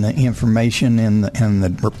getting the information and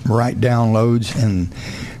the right downloads and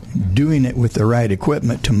doing it with the right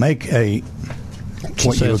equipment to make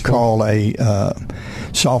what you would call a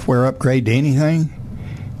software upgrade to anything.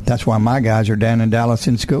 That's why my guys are down in Dallas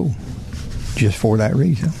in school, just for that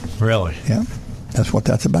reason. Really? Yeah. That's what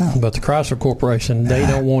that's about. But the Chrysler Corporation, they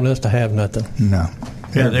don't want us to have nothing. No.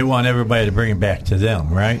 Yeah, they want everybody to bring it back to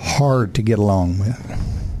them, right? Hard to get along with.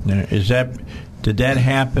 Now, did that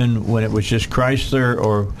happen when it was just Chrysler,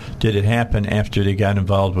 or did it happen after they got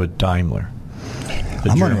involved with Daimler,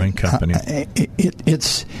 the German company?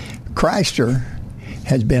 It's Chrysler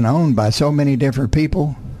has been owned by so many different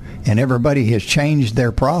people, and everybody has changed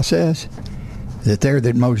their process, that they're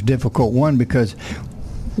the most difficult one, because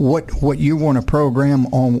what you want to program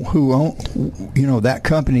on who owned, that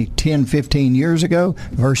company 10, 15 years ago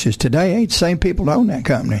versus today ain't the same people that own that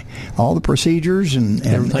company. All the procedures and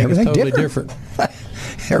everything is totally different.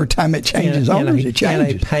 Every time it changes owners, it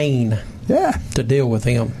changes. And a pain to deal with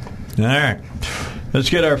him. All right.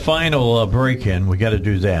 Let's get our final break in. We got to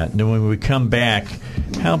do that. And then when we come back,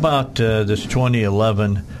 how about this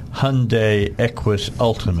 2011 Hyundai Equus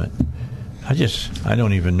Ultimate? I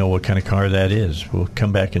don't even know what kind of car that is. We'll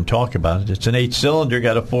come back and talk about it. It's an 8-cylinder,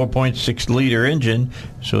 got a 4.6-liter engine,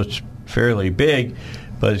 so it's fairly big,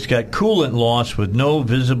 but it's got coolant loss with no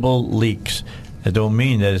visible leaks. That don't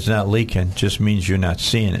mean that it's not leaking, just means you're not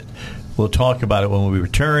seeing it. We'll talk about it when we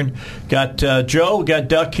return. Got Joe, got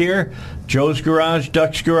Duck here. Joe's Garage,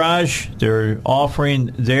 Duck's Garage. They're offering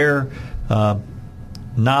their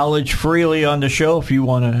knowledge freely on the show. If you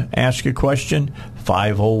want to ask a question,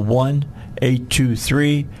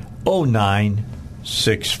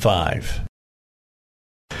 501-823-0965.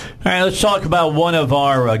 All right, let's talk about one of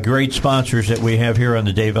our great sponsors that we have here on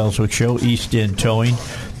the Dave Elswick Show, East End Towing.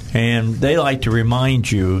 And they like to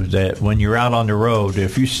remind you that when you're out on the road,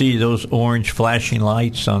 if you see those orange flashing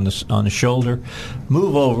lights on the shoulder,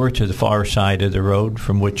 move over to the far side of the road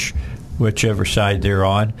from whichever side they're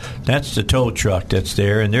on. That's the tow truck that's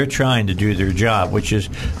there, and they're trying to do their job, which is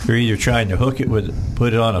they're either trying to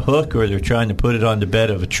put it on a hook, or they're trying to put it on the bed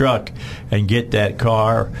of a truck and get that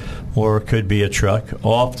car, or it could be a truck,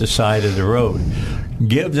 off the side of the road.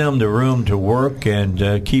 Give them the room to work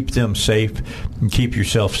and keep them safe, and keep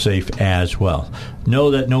yourself safe as well. Know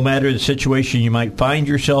that no matter the situation you might find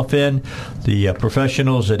yourself in, the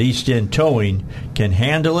professionals at East End Towing can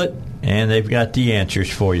handle it, and they've got the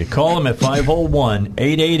answers for you. Call them at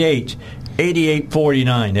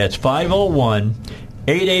 501-888-8849. That's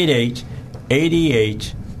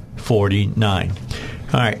 501-888-8849.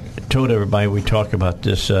 All right, I told everybody we talk about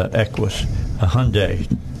this Equus, a Hyundai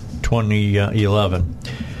 2011.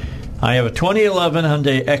 I have a 2011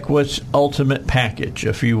 Hyundai Equus Ultimate Package.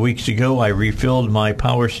 A few weeks ago, I refilled my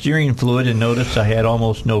power steering fluid and noticed I had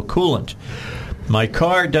almost no coolant. My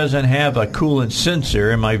car doesn't have a coolant sensor,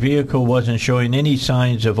 and my vehicle wasn't showing any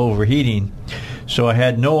signs of overheating, so I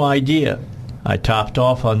had no idea. I topped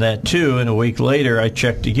off on that too, and a week later I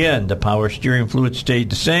checked again. The power steering fluid stayed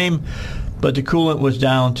the same, but the coolant was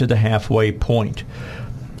down to the halfway point.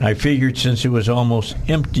 I figured since it was almost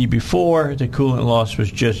empty before, the coolant loss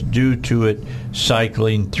was just due to it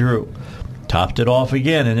cycling through. Topped it off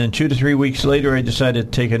again, and then 2 to 3 weeks later I decided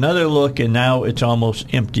to take another look, and now it's almost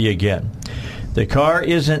empty again. The car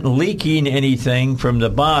isn't leaking anything from the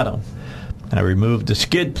bottom. I removed the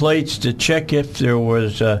skid plates to check if there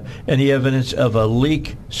was any evidence of a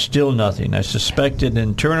leak. Still nothing. I suspected an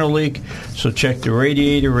internal leak, so checked the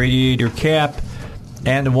radiator cap,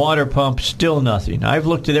 and the water pump. Still nothing. I've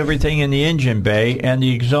looked at everything in the engine bay and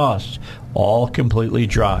the exhaust. All completely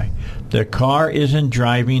dry. The car isn't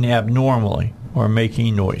driving abnormally or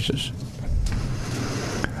making noises.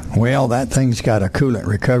 Well, that thing's got a coolant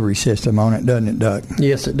recovery system on it, doesn't it, Duck?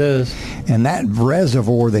 Yes, it does. And that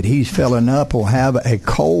reservoir that he's filling up will have a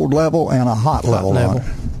cold level and a hot level on it.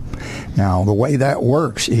 Now, the way that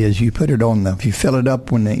works is you put it on if you fill it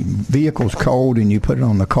up when the vehicle's cold, and you put it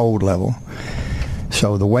on the cold level.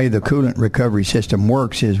 So the way the coolant recovery system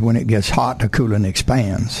works is when it gets hot, the coolant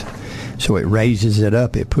expands. So it raises it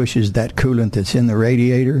up. It pushes that coolant that's in the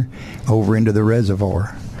radiator over into the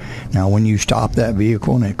reservoir. Now, when you stop that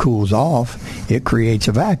vehicle and it cools off, it creates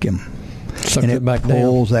a vacuum. And it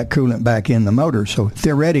pulls that coolant back in the motor. So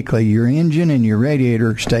theoretically, your engine and your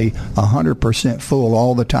radiator stay 100% full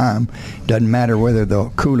all the time. Doesn't matter whether the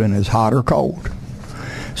coolant is hot or cold.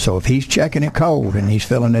 So if he's checking it cold and he's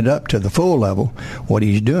filling it up to the full level, what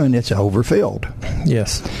he's doing, it's overfilled.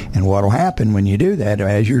 Yes. And what will happen when you do that,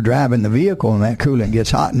 as you're driving the vehicle and that coolant gets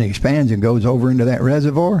hot and expands and goes over into that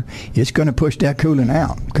reservoir, it's going to push that coolant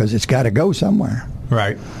out because it's got to go somewhere.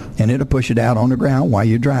 Right. And it'll push it out on the ground while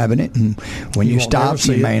you're driving it. And when you stop,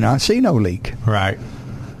 you may not see no leak. Right.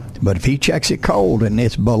 But if he checks it cold and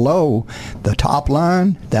it's below the top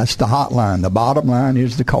line, that's the hot line. The bottom line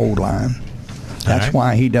is the cold line. That's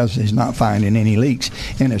why he's not finding any leaks,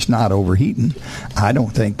 and it's not overheating. I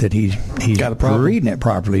don't think that he's got a problem reading it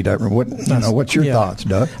properly. What's your thoughts,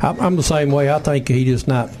 Doug? I'm the same way. I think he's just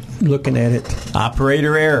not looking at it.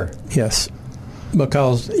 Operator error. Yes,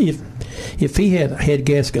 because if he had head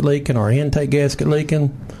gasket leaking or intake gasket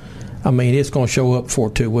leaking, I mean, it's going to show up for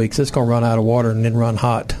 2 weeks. It's going to run out of water and then run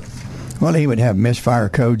hot. Well, he would have misfire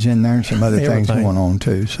codes in there and some other things going on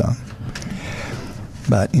too. So,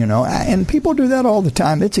 but and people do that all the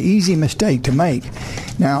time. It's an easy mistake to make.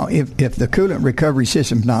 Now, if the coolant recovery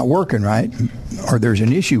system's not working right, or there's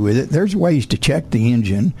an issue with it, there's ways to check the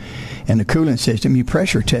engine and the coolant system. You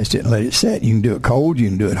pressure test it and let it set. You can do it cold. You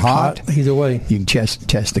can do it hot. Either way. You can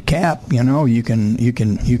test the cap. You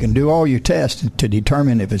can do all your tests to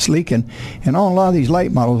determine if it's leaking. And on a lot of these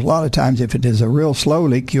late models, a lot of times if it is a real slow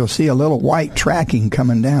leak, you'll see a little white tracking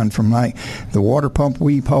coming down from like the water pump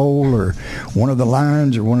weep hole or one of the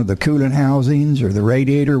lines or one of the coolant housings or the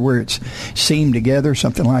radiator where it's seamed together,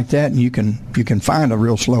 something like that. And you can find a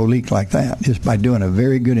real slow leak like that just by doing a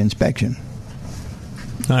very good inspection.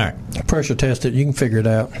 All right. Pressure test it. You can figure it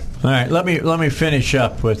out. All right. Let me finish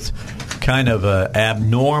up with kind of an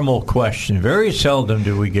abnormal question. Very seldom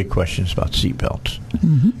do we get questions about seatbelts.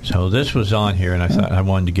 Mm-hmm. So this was on here, and I thought I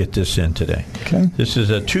wanted to get this in today. Okay. This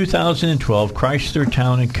is a 2012 Chrysler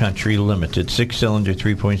Town & Country Limited 6-cylinder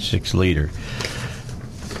 3.6 liter.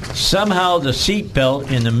 Somehow the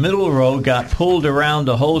seatbelt in the middle row got pulled around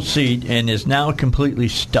the whole seat and is now completely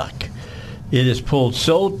stuck. It is pulled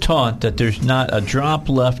so taut that there's not a drop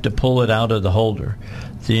left to pull it out of the holder.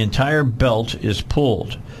 The entire belt is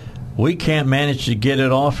pulled. We can't manage to get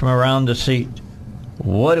it off from around the seat.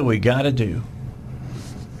 What do we got to do?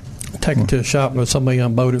 Take it to a shop and let somebody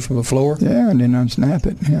unbolt it from the floor. Yeah, and then unsnap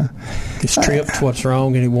it. Yeah, it's tripped. What's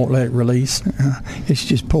wrong? And it won't let it release. It's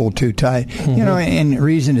just pulled too tight. Mm-hmm. And the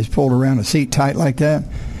reason it's pulled around the seat tight like that.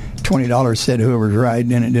 $20 said whoever's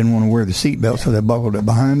riding in it didn't want to wear the seatbelt, so they buckled it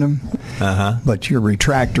behind them. Uh-huh. But your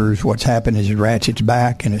retractors, what's happened is it ratchets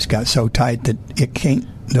back, and it's got so tight that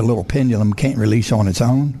the little pendulum can't release on its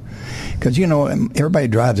own. Because, everybody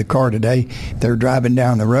drives a car today. They're driving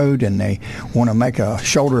down the road, and they want to make a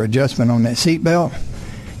shoulder adjustment on that seatbelt.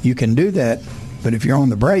 You can do that, but if you're on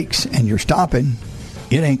the brakes and you're stopping,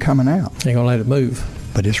 it ain't coming out. Ain't going to let it move.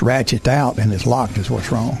 But it's ratcheted out, and it's locked is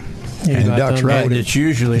what's wrong. Yeah, and Duck's right. It's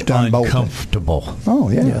usually uncomfortable. Oh,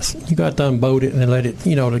 yeah. Yes. You got to unbolt it and then let it,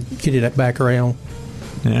 to get it back around.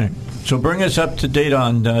 Yeah. So bring us up to date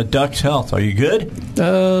on Duck's health. Are you good?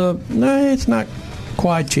 No, it's not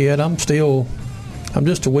quite yet. I'm just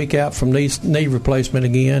a week out from knee replacement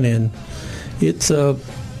again, and it's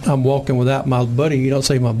I'm walking without my buddy. You don't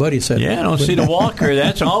see my buddy said. Yeah, I don't see the walker.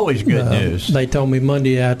 That's always good news. They told me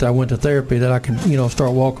Monday after I went to therapy that I could,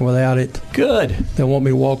 start walking without it. Good. They want me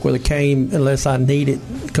to walk with a cane unless I need it,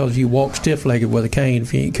 because you walk stiff-legged with a cane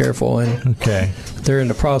if you ain't careful. And they're in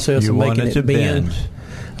the process of making it bend.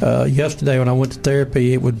 Yesterday when I went to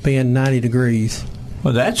therapy, it would bend 90 degrees.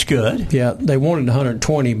 Well, that's good. Yeah, they wanted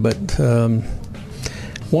 120, but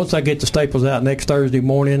once I get the staples out next Thursday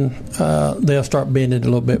morning, they'll start bending it a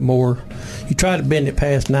little bit more. You try to bend it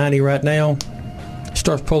past 90 right now, it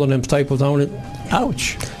starts pulling them staples on it.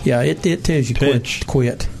 Ouch. Yeah, it tells you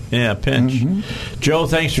quit. Yeah, pinch. Mm-hmm. Joe,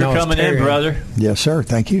 thanks for coming in, brother. Yes, sir.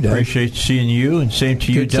 Thank you, Dave. Appreciate seeing you, and same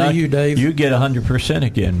to you, Doug. Good to see you, Dave. You get 100%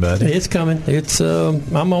 again, buddy. It's coming. It's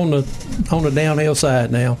I'm on the downhill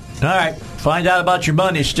side now. All right. Find out about your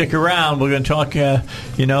money. Stick around. We're going to talk,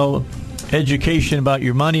 education about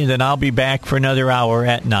your money, and then I'll be back for another hour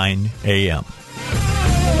at 9 a.m.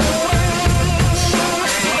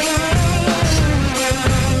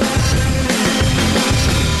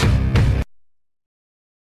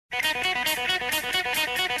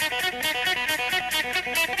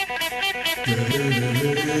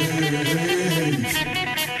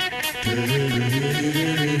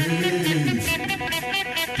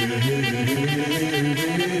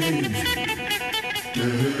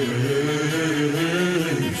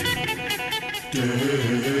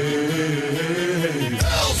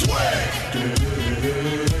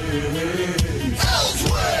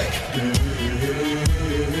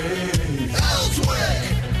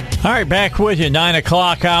 All right, back with you, 9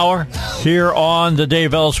 o'clock hour here on the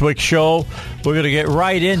Dave Elswick Show. We're going to get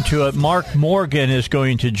right into it. Mark Morgan is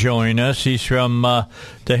going to join us. He's from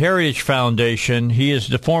the Heritage Foundation. He is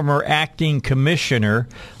the former acting commissioner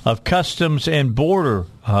of Customs and Border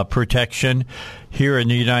Protection here in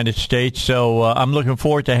the United States. So I'm looking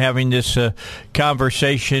forward to having this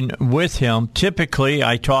conversation with him. Typically,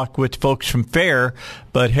 I talk with folks from FAIR,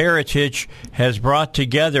 but Heritage has brought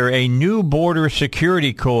together a new border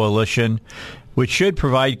security coalition which should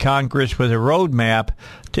provide Congress with a roadmap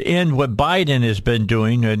to end what Biden has been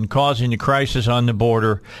doing and causing the crisis on the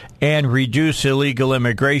border and reduce illegal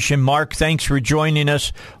immigration. Mark, thanks for joining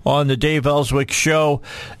us on the Dave Elswick Show.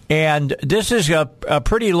 And this is a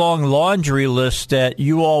pretty long laundry list that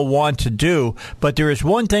you all want to do, but there is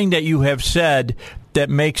one thing that you have said that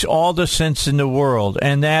makes all the sense in the world,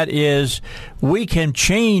 and that is we can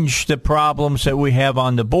change the problems that we have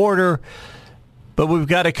on the border, but we've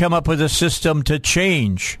got to come up with a system to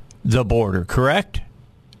change the border, correct?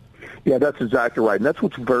 Yeah, that's exactly right. And that's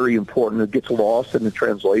what's very important. It gets lost in the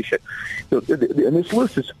translation. And this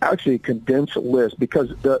list is actually a condensed list because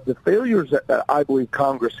the failures that I believe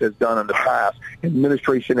Congress has done in the past,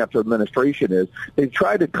 administration after administration, is they've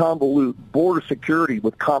tried to convolute border security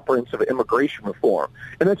with comprehensive immigration reform.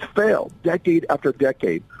 And it's failed decade after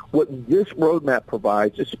decade. What this roadmap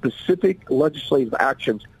provides is specific legislative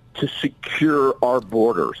actions to secure our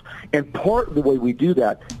borders. And part of the way we do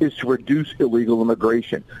that is to reduce illegal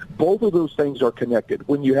immigration. Both of those things are connected.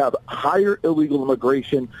 When you have higher illegal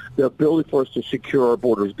immigration, the ability for us to secure our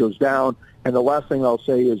borders goes down. And the last thing I'll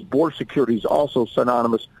say is border security is also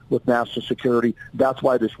synonymous with national security. That's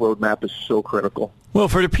why this roadmap is so critical. Well,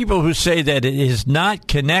 for the people who say that it is not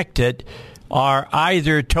connected, are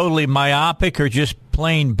either totally myopic or just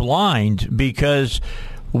plain blind, because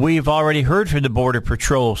we've already heard from the Border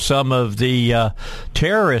Patrol some of the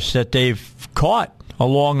terrorists that they've caught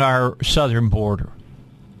along our southern border.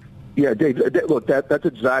 Yeah, Dave, look, that's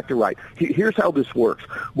exactly right. Here's how this works.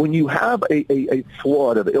 When you have a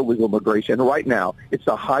flood of illegal immigration, and right now it's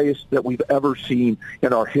the highest that we've ever seen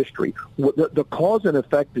in our history, the cause and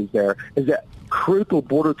effect is that critical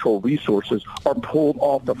Border Patrol resources are pulled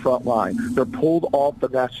off the front line. They're pulled off the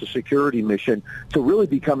national security mission to really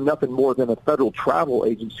become nothing more than a federal travel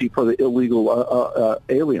agency for the illegal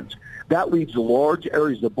aliens. That leaves large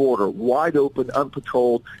areas of the border wide open,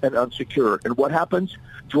 unpatrolled, and unsecured. And what happens?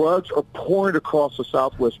 Drugs are pouring across the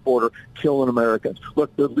southwest border, killing Americans.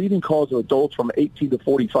 Look, the leading cause of adults from 18 to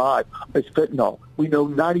 45 is fentanyl. We know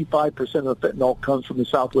 95% of the fentanyl comes from the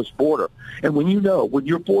southwest border. And when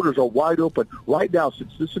your borders are wide open, right now,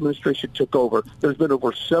 since this administration took over, there's been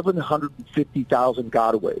over 750,000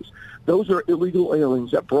 gotaways. Those are illegal aliens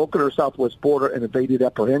that broke our southwest border and evaded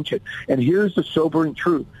apprehension. And here's the sobering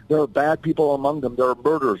truth. There are bad people among them. There are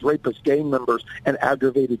murderers, rapists, gang members, and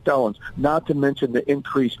aggravated felons, not to mention the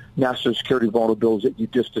increased national security vulnerabilities that you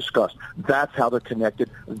just discussed. That's how they're connected.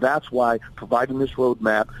 That's why providing this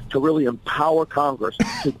roadmap to really empower Congress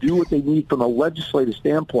to do what they need from a legislative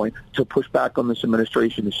standpoint to push back on this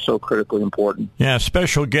administration is so critically important. Yeah,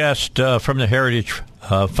 special guest from the Heritage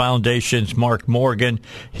Foundation's Mark Morgan.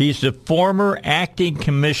 He's the former acting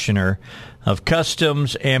commissioner of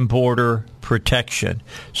Customs and Border Protection.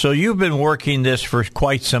 So you've been working this for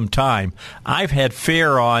quite some time. I've had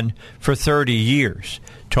FAIR on for 30 years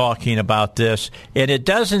talking about this, and it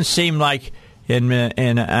doesn't seem like, and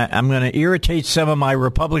I'm going to irritate some of my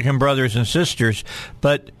Republican brothers and sisters,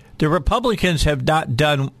 but the Republicans have not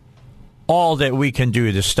done all that we can do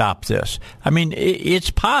to stop this. I mean, it's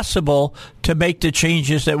possible to make the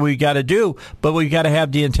changes that we got to do, but we got to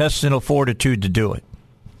have the intestinal fortitude to do it.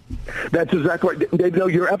 That's exactly right. Dave, no,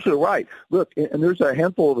 you're absolutely right. Look, and there's a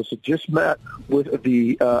handful of us that just met with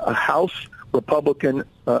the House Republican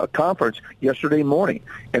conference yesterday morning,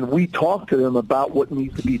 and we talked to them about what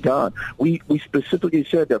needs to be done. We specifically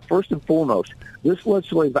said that first and foremost, this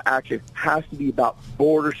legislative action has to be about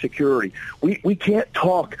border security. We can't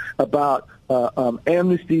talk about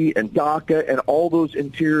amnesty and DACA and all those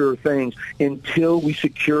interior things until we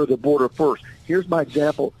secure the border first. Here's my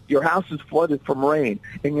example. Your house is flooded from rain,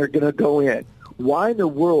 and you're going to go in. Why in the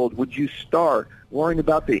world would you start worrying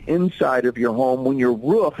about the inside of your home when your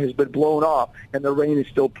roof has been blown off and the rain is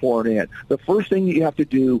still pouring in? The first thing that you have to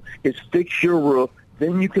do is fix your roof.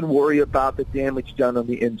 Then you can worry about the damage done on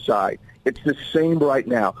the inside. It's the same right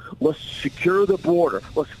now. Let's secure the border.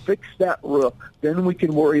 Let's fix that roof. Then we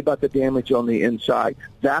can worry about the damage on the inside.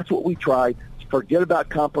 That's what we tried. Forget about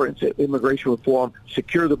comprehensive immigration reform.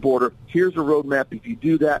 Secure the border. Here's a roadmap. If you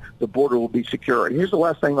do that, the border will be secure. And here's the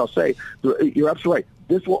last thing I'll say. You're absolutely right.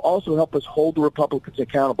 This will also help us hold the Republicans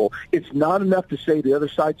accountable. It's not enough to say the other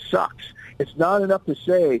side sucks. It's not enough to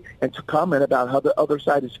say and to comment about how the other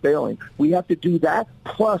side is failing. We have to do that,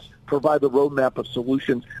 plus provide the roadmap of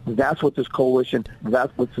solutions. That's what this coalition,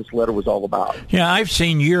 that's what this letter was all about. Yeah, I've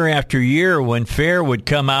seen year after year when FAIR would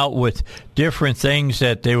come out with different things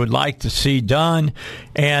that they would like to see done,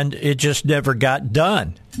 and it just never got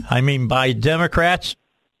done. I mean, by Democrats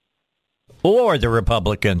or the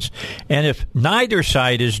Republicans. And if neither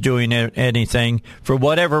side is doing anything, for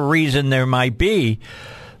whatever reason there might be,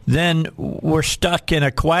 then we're stuck in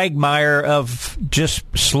a quagmire of just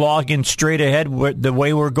slogging straight ahead the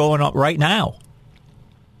way we're going right now.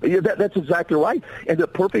 Yeah, that's exactly right. And the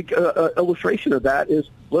perfect illustration of that is,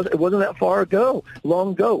 it wasn't that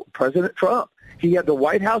long ago, President Trump. He had the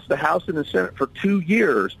White House, the House, and the Senate for 2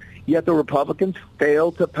 years, yet the Republicans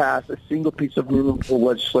failed to pass a single piece of meaningful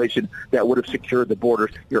legislation that would have secured the borders.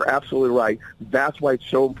 You're absolutely right. That's why it's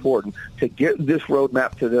so important to get this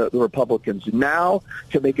roadmap to the Republicans now,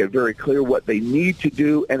 to make it very clear what they need to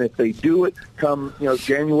do. And if they do it come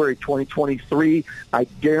January 2023, I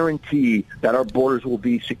guarantee that our borders will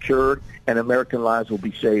be secured and American lives will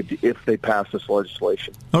be saved if they pass this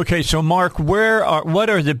legislation. Okay, so Mark, what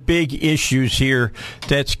are the big issues here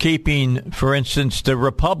that's keeping, for instance, the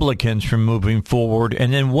Republicans from moving forward?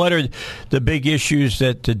 And then what are the big issues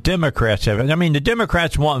that the Democrats have? I mean, the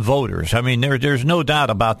Democrats want voters. I mean, there's no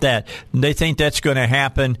doubt about that. They think that's going to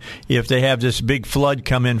happen if they have this big flood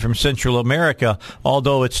come in from Central America,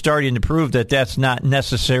 although it's starting to prove that that's not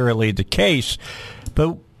necessarily the case.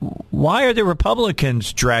 But why are the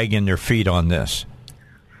Republicans dragging their feet on this?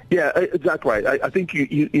 Yeah, exactly right. I think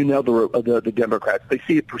you nailed the Democrats. They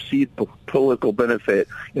see a perceived political benefit,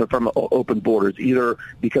 from open borders, either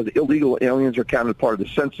because illegal aliens are counted part of the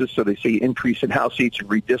census, so they see increase in House seats and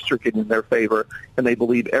redistricting in their favor, and they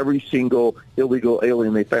believe every single illegal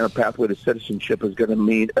alien they find a pathway to citizenship is going to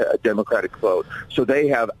mean a Democratic vote. So they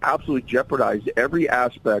have absolutely jeopardized every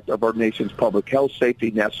aspect of our nation's public health, safety,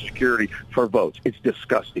 and national security for votes. It's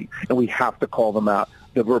disgusting, and we have to call them out.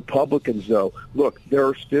 The Republicans, though, look, there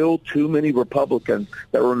are still too many Republicans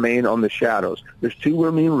that remain on the shadows. There's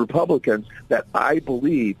too many Republicans that I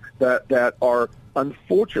believe that are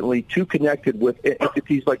unfortunately too connected with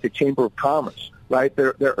entities like the Chamber of Commerce, right?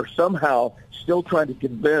 They're somehow still trying to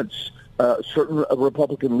convince certain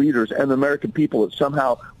Republican leaders and the American people that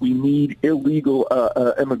somehow we need illegal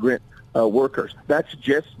immigrant workers. That's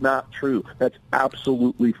just not true. That's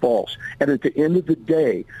absolutely false. And at the end of the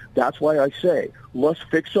day, that's why I say, let's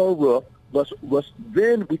fix our roof.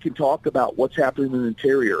 Then we can talk about what's happening in the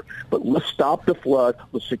interior. But let's stop the flood.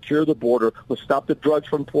 Let's secure the border. Let's stop the drugs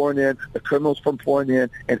from pouring in, the criminals from pouring in,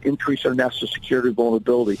 and increase our national security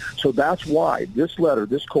vulnerability. So that's why this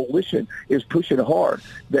coalition is pushing hard,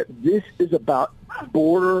 that this is about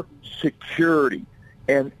border security.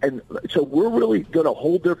 And so we're really going to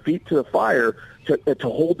hold their feet to the fire to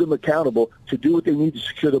hold them accountable to do what they need to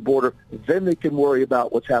secure the border. Then they can worry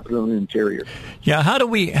about what's happening in the interior. Yeah,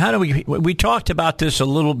 we talked about this a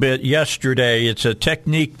little bit yesterday. It's a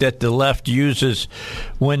technique that the left uses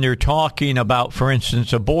when they're talking about, for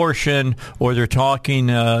instance, abortion, or they're talking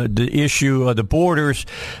the issue of the borders.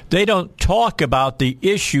 They don't talk about the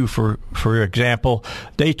issue, for example.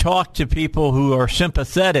 They talk to people who are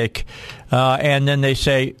sympathetic, and then they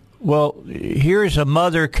say, well, here's a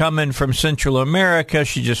mother coming from Central America.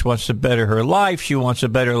 She just wants to better her life. She wants a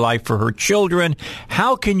better life for her children.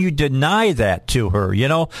 How can you deny that to her?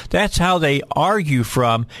 That's how they argue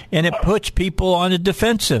from, and it puts people on the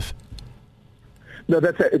defensive. No,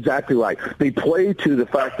 that's exactly right. They play to the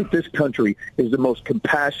fact that this country is the most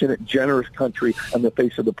compassionate, generous country on the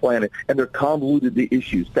face of the planet, and they're convoluted the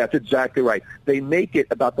issues. That's exactly right. They make it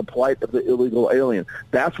about the plight of the illegal alien.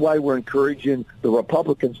 That's why we're encouraging the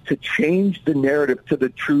Republicans to change the narrative to the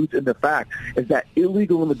truth, and the fact is that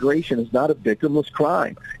illegal immigration is not a victimless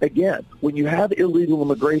crime. Again, when you have illegal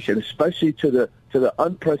immigration, especially to the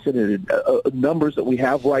unprecedented numbers that we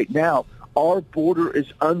have right now, our border is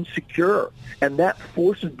unsecure, and that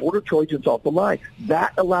forces border Trojans off the line.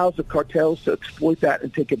 That allows the cartels to exploit that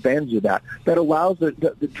and take advantage of that. That allows the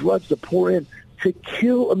drugs to pour in to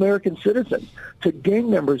kill American citizens, to gang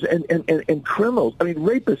members and criminals,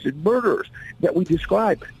 rapists and murderers that we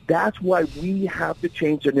describe. That's why we have to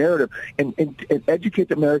change the narrative and educate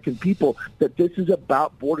the American people that this is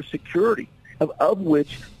about border security, of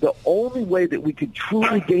which the only way that we can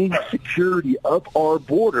truly gain security of our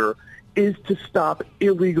border is to stop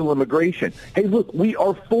illegal immigration. Hey, look, we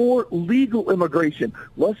are for legal immigration.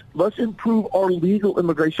 Let's improve our legal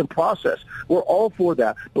immigration process. We're all for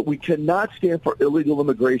that, but we cannot stand for illegal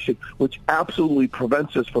immigration, which absolutely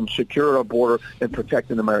prevents us from securing our border and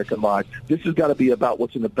protecting American lives. This has got to be about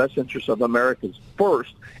what's in the best interest of Americans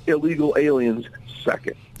first, illegal aliens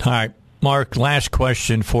second. All right. Mark, last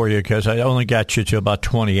question for you, because I only got you to about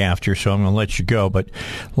 20 after, so I'm going to let you go. But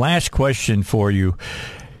last question for you.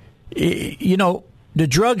 The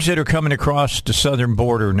drugs that are coming across the southern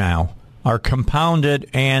border now are compounded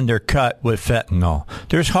and they're cut with fentanyl.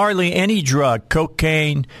 There's hardly any drug,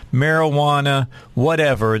 cocaine, marijuana,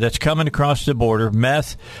 whatever, that's coming across the border,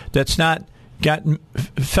 meth, that's not got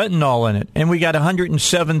fentanyl in it, and we got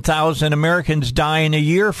 107,000 Americans dying a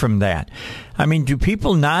year from that. I mean, do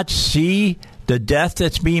people not see the death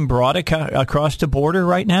that's being brought across the border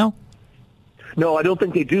right now? No, I don't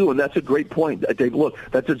think they do, and that's a great point, Dave. Look,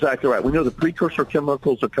 that's exactly right. We know the precursor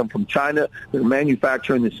chemicals that come from China. They're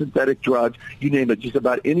manufacturing the synthetic drugs. You name it, just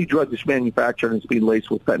about any drug that's manufactured is being laced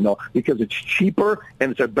with fentanyl because it's cheaper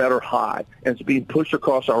and it's a better high. And it's being pushed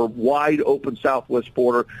across our wide-open southwest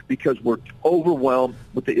border because we're overwhelmed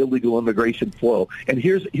with the illegal immigration flow. And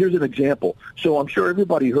here's an example. So I'm sure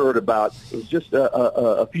everybody heard about, it was just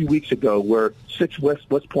a few weeks ago where 6 West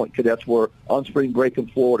Point cadets were on spring break in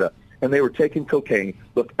Florida, and they were taking cocaine.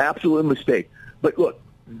 Look, absolute mistake. But look,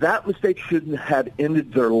 that mistake shouldn't have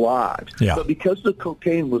ended their lives. Yeah. But because the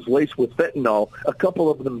cocaine was laced with fentanyl, a couple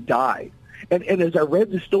of them died. And as I read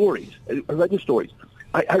the stories,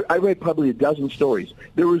 I read probably a dozen stories.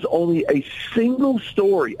 There was only a single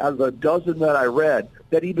story out of a dozen that I read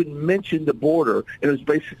that even mentioned the border, and it was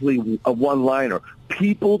basically a one-liner.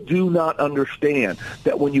 People do not understand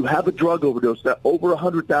that when you have a drug overdose, that over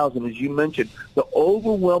 100,000, as you mentioned, the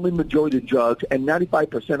overwhelming majority of drugs and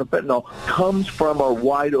 95% of fentanyl comes from our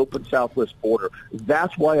wide-open southwest border.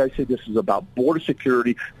 That's why I say this is about border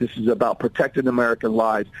security. This is about protecting American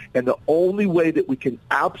lives. And the only way that we can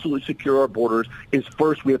absolutely secure our borders is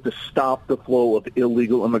first we have to stop the flow of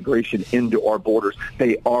illegal immigration into our borders.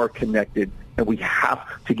 They are connected. And we have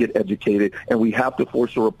to get educated, and we have to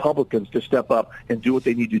force the Republicans to step up and do what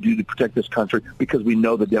they need to do to protect this country, because we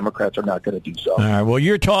know the Democrats are not going to do so. All right. Well,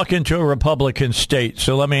 you're talking to a Republican state,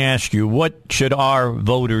 so let me ask you, what should our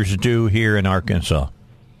voters do here in Arkansas?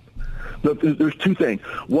 Look, there's two things.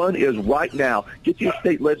 One is right now, get to your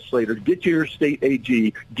state legislators, get to your state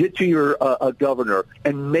AG, get to your governor,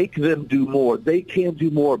 and make them do more. They can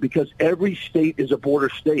do more because every state is a border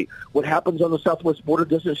state. What happens on the southwest border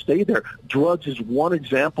doesn't stay there. Drugs is one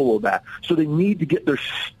example of that. So they need to get their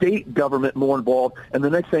state government more involved. And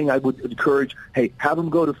the next thing I would encourage, hey, have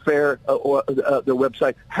them go to FAIR or their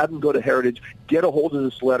website, have them go to Heritage, get a hold of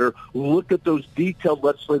this letter, look at those detailed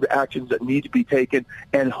legislative actions that need to be taken,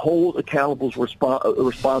 and hold accountables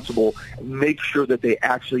responsible, and make sure that they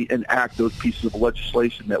actually enact those pieces of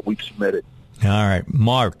legislation that we've submitted. All right.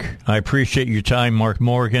 Mark, I appreciate your time. Mark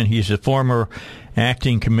Morgan, he's a former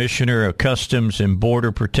acting commissioner of Customs and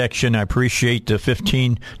Border Protection. I appreciate the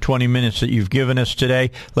 15, 20 minutes that you've given us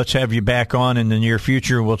today. Let's have you back on in the near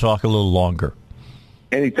future. We'll talk a little longer.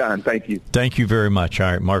 Anytime. Thank you. Thank you very much.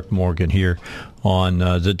 All right, Mark Morgan here on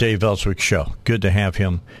the Dave Elswick Show. Good to have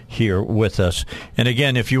him here with us. And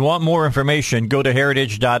again, if you want more information, go to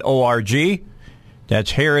heritage.org.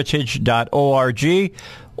 That's heritage.org.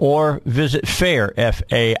 Or visit FAIR,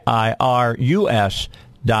 FAIRUS.org.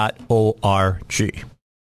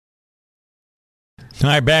 All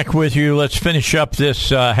right, back with you. Let's finish up this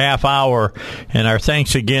half hour. And our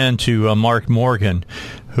thanks again to Mark Morgan,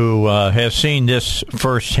 who has seen this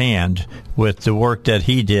firsthand with the work that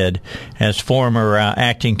he did as former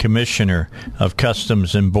acting commissioner of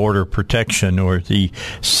Customs and Border Protection, or the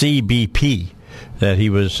CBP, that he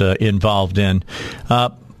was involved in.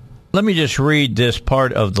 Let me just read this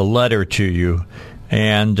part of the letter to you.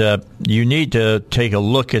 And you need to take a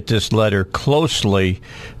look at this letter closely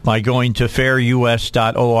by going to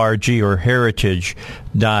fairus.org or heritage.org,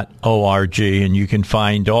 and you can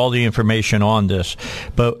find all the information on this.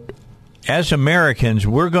 But as Americans,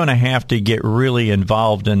 we're going to have to get really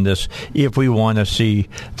involved in this if we want to see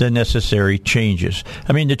the necessary changes.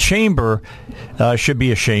 I mean, the chamber should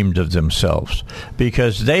be ashamed of themselves,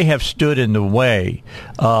 because they have stood in the way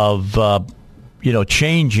of,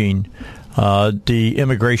 changing the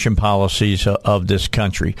immigration policies of this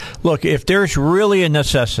country. Look, if there's really a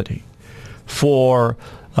necessity for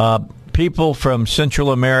people from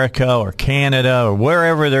Central America or Canada or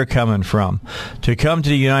wherever they're coming from to come to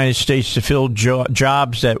the United States to fill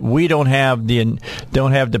jobs that we don't have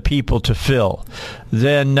the people to fill,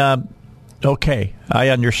 then okay, I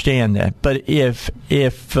understand that. But if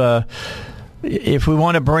we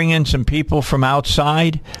want to bring in some people from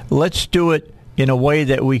outside, let's do it in a way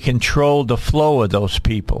that we control the flow of those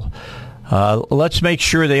people. Let's make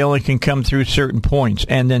sure they only can come through certain points,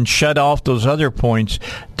 and then shut off those other points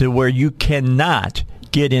to where you cannot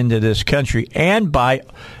get into this country. And by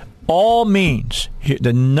all means,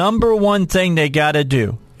 the number one thing they got to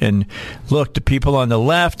do, and look, the people on the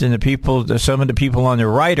left and some of the people on the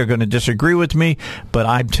right are going to disagree with me, but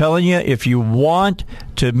I'm telling you, if you want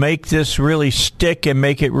to make this really stick and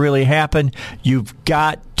make it really happen, you've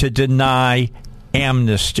got to deny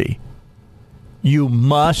amnesty. You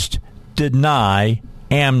must deny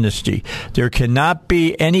amnesty. There cannot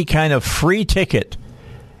be any kind of free ticket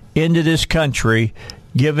into this country,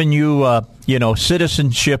 giving you,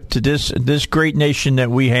 citizenship to this great nation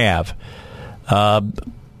that we have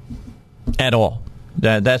at all.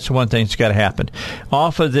 That's one thing that's got to happen.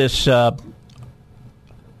 Off of this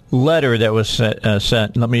letter that was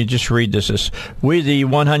sent, let me just read this. We, the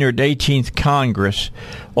 118th Congress,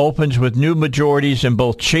 opens with new majorities in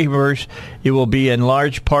both chambers. It will be in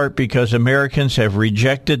large part because Americans have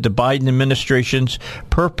rejected the Biden administration's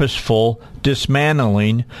purposeful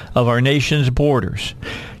dismantling of our nation's borders.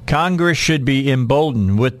 Congress should be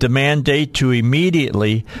emboldened with the mandate to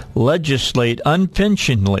immediately legislate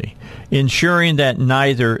unflinchingly, ensuring that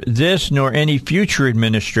neither this nor any future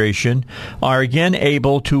administration are again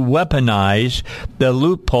able to weaponize the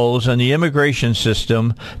loopholes in the immigration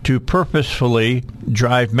system to purposefully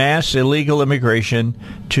drive mass illegal immigration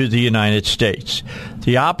to the United States.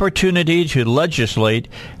 The opportunity to legislate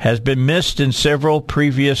has been missed in several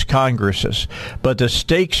previous Congresses, but the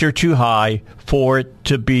stakes are too high for it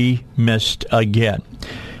to be missed again.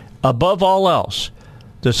 Above all else,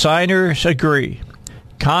 the signers agree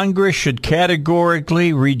Congress should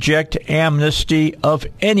categorically reject amnesty of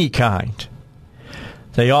any kind.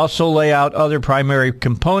 They also lay out other primary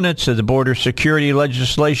components of the border security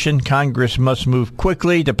legislation Congress must move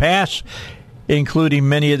quickly to pass, including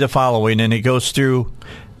many of the following. And it goes through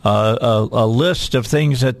a list of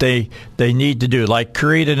things that they need to do, like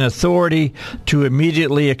create an authority to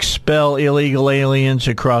immediately expel illegal aliens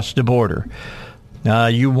across the border.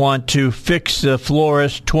 You want to fix the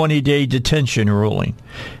Flores 20-day detention ruling,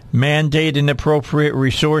 mandate and appropriate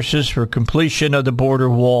resources for completion of the border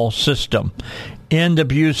wall system, end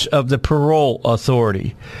abuse of the parole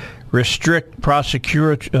authority, restrict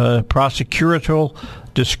prosecutorial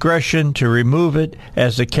discretion to remove it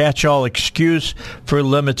as the catch-all excuse for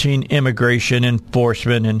limiting immigration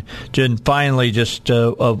enforcement. And then finally, just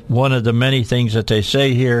one of the many things that they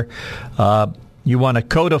say here, you want to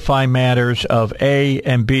codify matters of A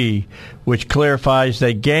and B, which clarifies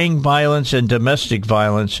that gang violence and domestic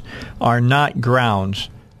violence are not grounds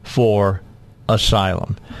for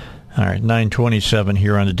asylum. All right, 9:27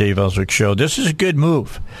 here on the Dave Elswick Show. This is a good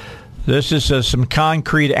move. This is some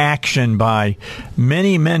concrete action by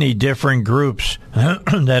many, many different groups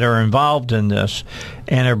that are involved in this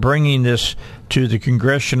and are bringing this to the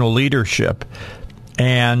congressional leadership.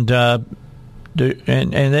 And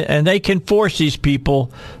they can force these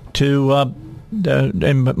people to,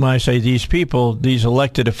 and when I say these people, these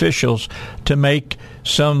elected officials, to make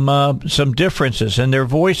some differences, and their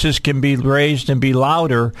voices can be raised and be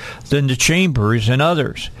louder than the chambers and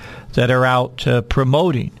others that are out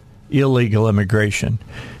promoting illegal immigration.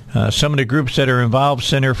 Some of the groups that are involved: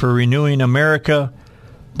 Center for Renewing America,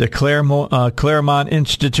 the Claremont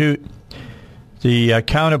Institute, the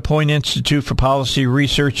Counterpoint Institute for Policy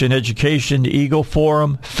Research and Education, the Eagle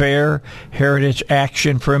Forum, FAIR, Heritage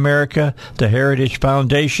Action for America, the Heritage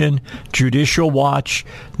Foundation, Judicial Watch,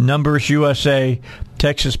 Numbers USA,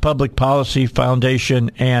 Texas Public Policy Foundation,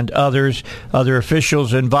 and others. Other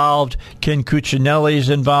officials involved: Ken Cuccinelli is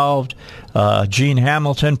involved, Gene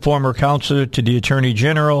Hamilton, former counselor to the Attorney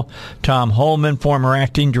General, Tom Holman, former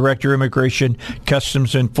acting director, Immigration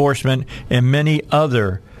Customs Enforcement, and many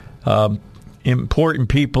other important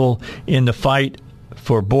people in the fight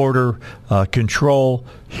for border control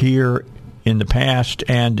here in the past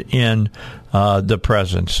and in the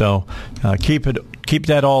present. So keep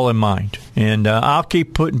that all in mind. And I'll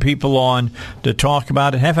keep putting people on to talk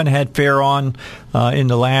about it. Haven't had FAIR on in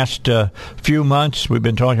the last few months. We've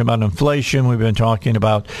been talking about inflation. We've been talking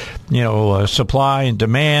about supply and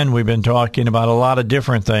demand. We've been talking about a lot of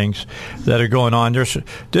different things that are going on.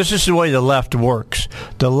 This is the way the left works.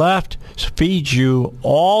 The left feeds you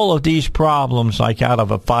all of these problems like out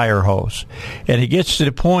of a fire hose. And it gets to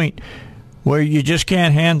the point where you just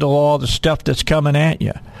can't handle all the stuff that's coming at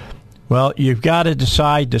you. Well, you've got to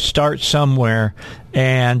decide to start somewhere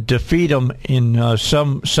and defeat them in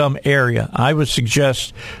some area. I would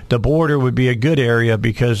suggest the border would be a good area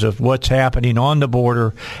because of what's happening on the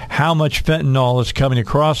border, how much fentanyl is coming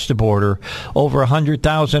across the border. Over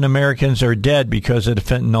 100,000 Americans are dead because of the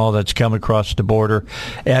fentanyl that's come across the border.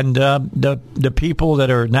 And the people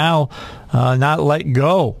that are now not let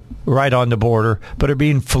go right on the border, but are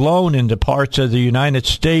being flown into parts of the United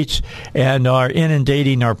States and are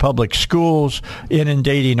inundating our public schools,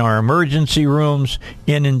 inundating our emergency rooms,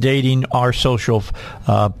 inundating our social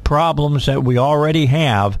problems that we already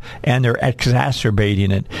have, and they're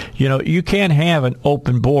exacerbating it. You can't have an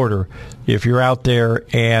open border if you're out there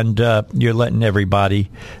and you're letting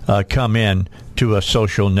everybody come in to a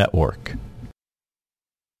social network.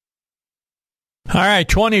 All right,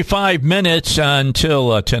 25 minutes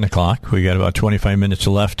until 10 o'clock. We got about 25 minutes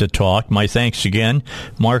left to talk. My thanks again,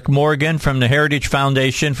 Mark Morgan from the Heritage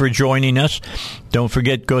Foundation, for joining us. Don't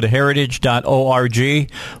forget, go to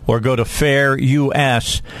heritage.org or go to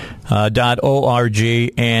fairus.org,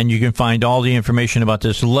 and you can find all the information about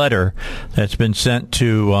this letter that's been sent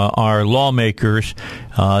to our lawmakers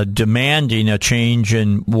demanding a change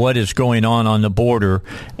in what is going on the border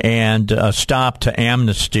and a stop to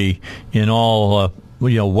amnesty in all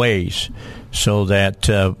ways, so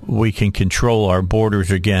that we can control our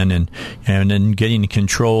borders again, and then getting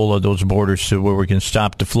control of those borders to where we can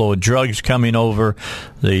stop the flow of drugs coming over,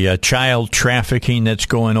 the child trafficking that's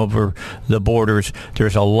going over the borders.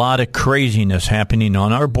 There's a lot of craziness happening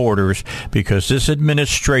on our borders because this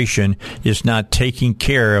administration is not taking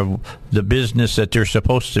care of the business that they're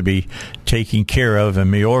supposed to be taking care of,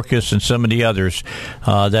 and Mayorkas and some of the others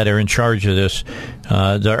that are in charge of this,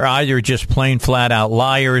 they're either just plain flat out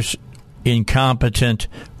liars, incompetent,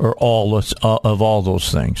 or all those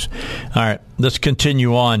things. All right, let's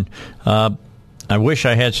continue on. I wish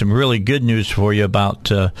I had some really good news for you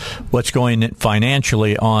about what's going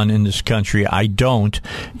financially on in this country. I don't.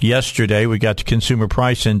 Yesterday, we got the Consumer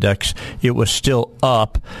Price Index. It was still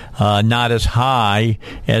up, not as high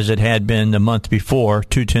as it had been the month before,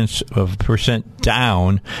 0.2%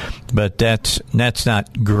 down. But that's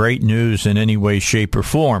not great news in any way, shape, or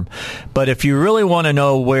form. But if you really want to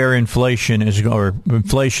know where inflation or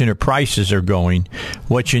prices are going,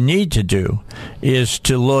 what you need to do is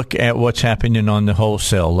to look at what's happening on the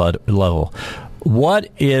wholesale level. What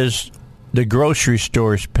is the grocery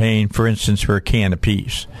stores paying, for instance, for a can of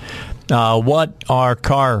peas? What are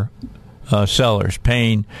car sellers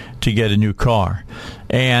paying to get a new car?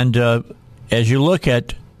 And as you look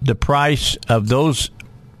at the price of those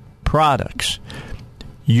products,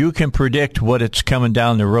 you can predict what it's coming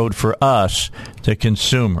down the road for us, the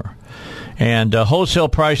consumer. And wholesale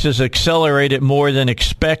prices accelerated more than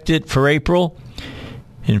expected for April.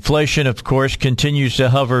 Inflation, of course, continues to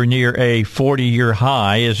hover near a 40-year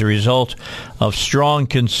high as a result of strong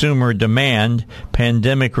consumer demand,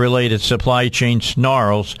 pandemic-related supply chain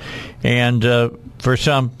snarls, and for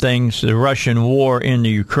some things, the Russian war in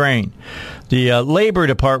the Ukraine. The Labor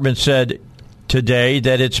Department said today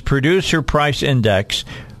that its Producer Price Index,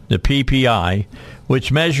 the PPI,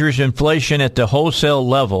 which measures inflation at the wholesale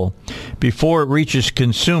level before it reaches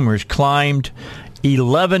consumers, climbed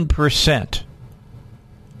 11%.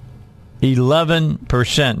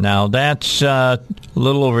 11%. Now, that's a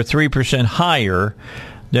little over 3% higher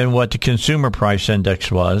than what the Consumer Price Index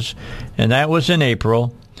was, and that was in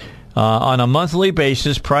April. On a monthly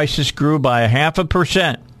basis, prices grew by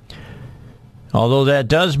 0.5%, although that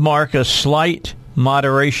does mark a slight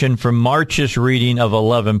moderation from March's reading of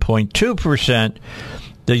 11.2%.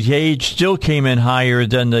 The gauge still came in higher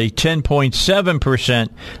than the 10.7%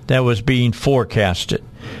 that was being forecasted.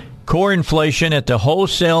 Core inflation at the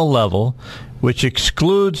wholesale level, which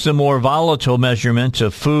excludes the more volatile measurements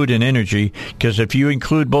of food and energy, because if you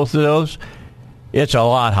include both of those, it's a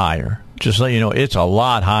lot higher. Just to let you know, it's a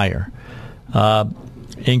lot higher.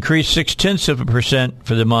 Increased 0.6%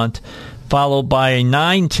 for the month, followed by a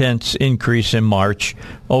 0.9 increase in March.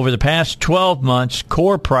 Over the past 12 months,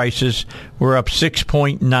 core prices were up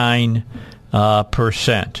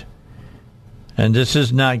 6.9%. And this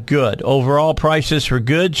is not good. Overall prices for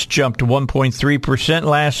goods jumped 1.3%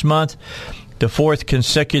 last month, the fourth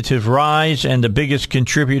consecutive rise and the biggest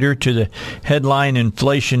contributor to the headline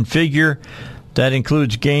inflation figure. That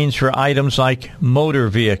includes gains for items like motor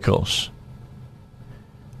vehicles.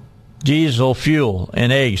 Diesel fuel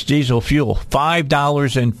and eggs. Diesel fuel,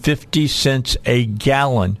 $5.50 a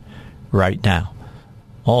gallon right now.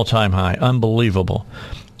 All-time high. Unbelievable.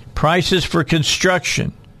 Prices for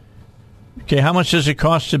construction. Okay, how much does it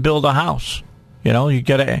cost to build a house? You know, you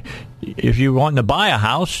gotta, if you want to buy a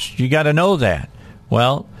house, you got to know that.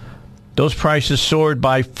 Well, those prices soared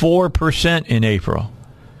by 4% in April.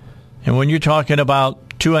 And when you're talking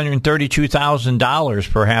about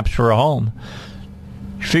 $232,000 perhaps for a home,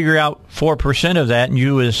 figure out 4% of that and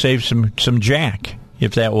you would save some jack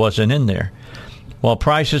if that wasn't in there. While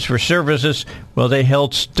prices for services, well, they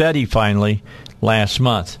held steady finally last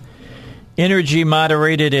month. Energy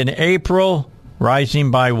moderated in April,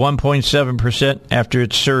 rising by 1.7% after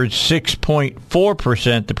it surged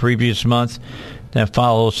 6.4% the previous month. That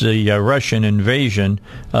follows the Russian invasion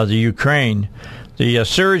of the Ukraine. The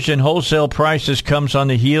surge in wholesale prices comes on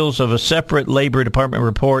the heels of a separate Labor Department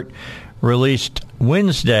report released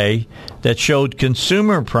Wednesday that showed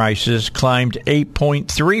consumer prices climbed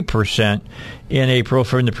 8.3% in April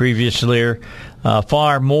from the previous year,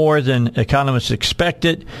 far more than economists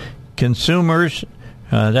expected. consumers,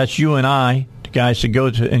 that's you and I, the guys that go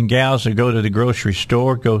to and gals that go to the grocery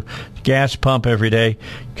store, go to the gas pump every day.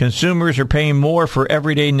 Consumers are paying more for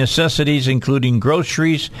everyday necessities, including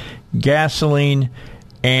groceries, gasoline,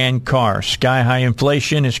 and cars. Sky-high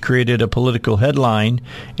inflation has created a political headline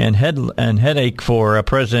and headache for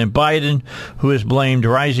President Biden, who has blamed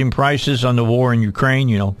rising prices on the war in Ukraine,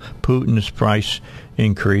 Putin's price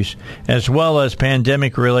increase, as well as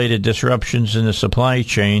pandemic-related disruptions in the supply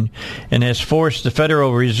chain, and has forced the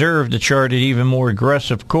Federal Reserve to chart an even more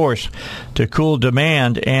aggressive course to cool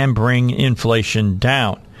demand and bring inflation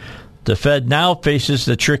down. The Fed now faces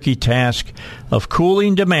the tricky task of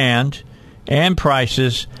cooling demand and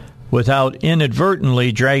prices without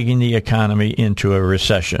inadvertently dragging the economy into a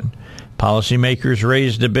recession. Policymakers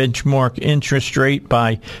raised the benchmark interest rate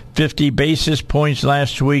by 50 basis points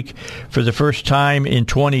last week for the first time in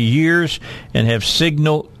 20 years and have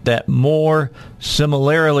signaled that more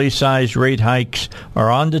similarly sized rate hikes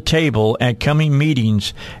are on the table at coming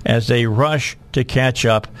meetings as they rush to catch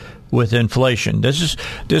up with inflation. This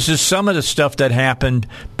is some of the stuff that happened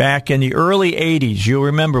back in the early 80s. You'll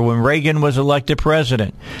remember when Reagan was elected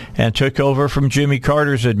president and took over from Jimmy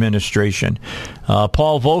Carter's administration.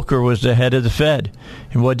 Paul Volcker was the head of the Fed.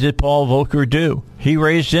 And what did Paul Volcker do? He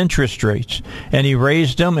raised interest rates, and he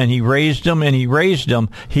raised them, and he raised them, and he raised them.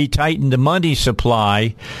 He tightened the money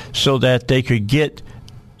supply so that they could get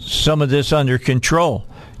some of this under control.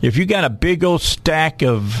 If you got a big old stack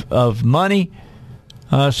of money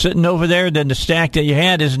sitting over there, then the stack that you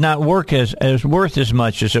had is not worth as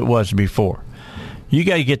much as it was before. You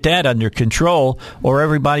got to get that under control, or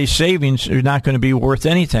everybody's savings are not going to be worth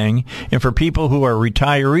anything. And for people who are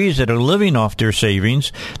retirees that are living off their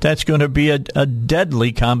savings, that's going to be a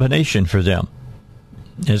deadly combination for them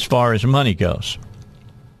as far as money goes.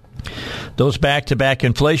 Those back-to-back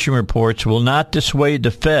inflation reports will not dissuade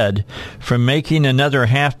the Fed from making another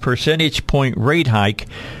 0.5 percentage point rate hike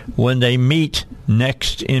when they meet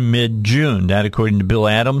next in mid-June. That, according to Bill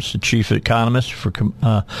Adams, the chief economist for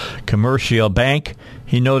Commercial Bank.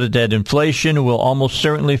 He noted that inflation will almost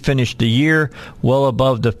certainly finish the year well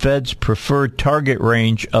above the Fed's preferred target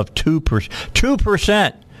range of 2%.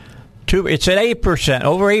 2%. It's at 8%,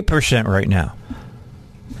 over 8% right now.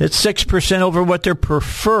 It's 6% over what their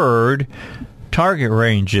preferred target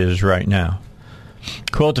range is right now.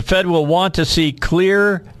 Quote, the Fed will want to see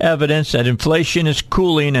clear evidence that inflation is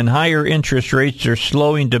cooling and higher interest rates are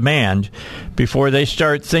slowing demand before they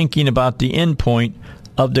start thinking about the end point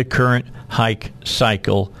of the current hike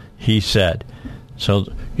cycle, he said. So,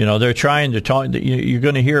 they're trying to talk. You're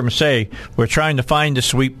going to hear them say, we're trying to find the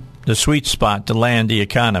sweet spot to land the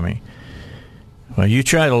economy. Well, you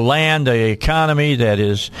try to land an economy that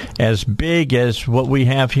is as big as what we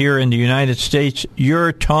have here in the United States,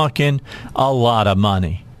 you're talking a lot of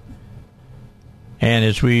money. And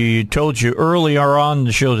as we told you earlier on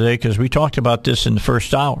the show today, because we talked about this in the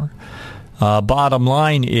first hour, bottom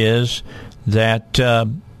line is that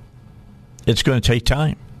it's going to take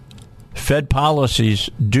time. Fed policies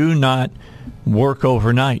do not work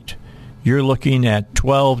overnight. You're looking at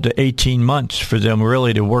 12 to 18 months for them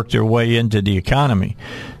really to work their way into the economy.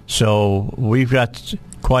 So we've got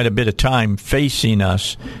quite a bit of time facing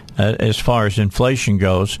us as far as inflation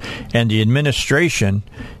goes. And the administration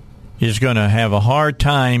is going to have a hard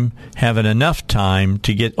time having enough time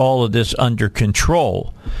to get all of this under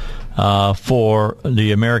control for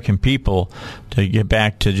the American people to get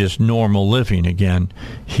back to just normal living again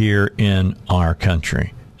here in our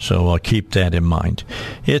country. So I'll keep that in mind.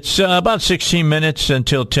 It's about 16 minutes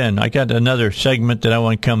until 10. I got another segment that I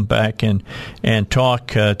want to come back and talk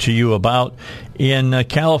to you about. In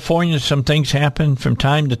California, some things happen from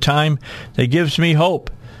time to time that gives me hope.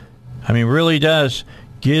 I mean, really does.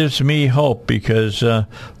 Gives me hope because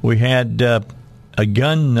we had a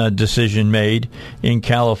gun decision made in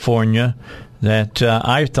California that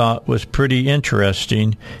I thought was pretty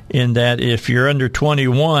interesting, in that if you're under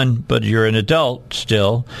 21 but you're an adult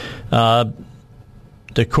still, the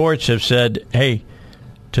courts have said, hey,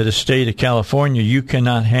 to the state of California, you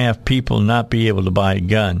cannot have people not be able to buy a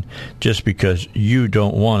gun just because you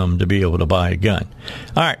don't want them to be able to buy a gun.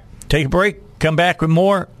 All right, take a break, come back with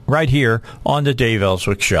more right here on the Dave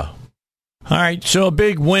Elswick Show. All right, so a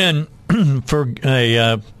big win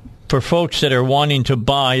for folks that are wanting to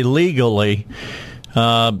buy legally,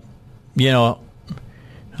 guns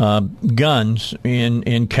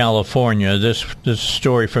in California. This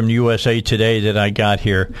story from USA Today that I got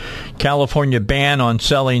here. California ban on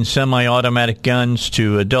selling semi-automatic guns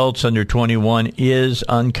to adults under 21 is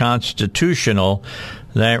unconstitutional.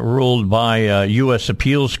 That ruled by a U.S.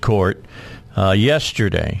 appeals court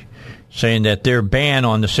yesterday. saying that their ban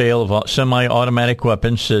on the sale of semi-automatic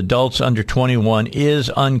weapons to adults under 21 is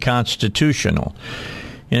unconstitutional.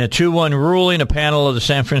 In a 2-1 ruling, a panel of the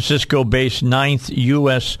San Francisco-based 9th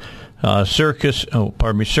U.S.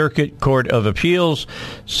 Circuit Court of Appeals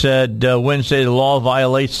said Wednesday the law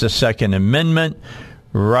violates the Second Amendment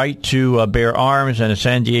right to bear arms, and a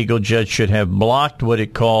San Diego judge should have blocked what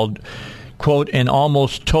it called, quote, an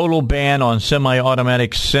almost total ban on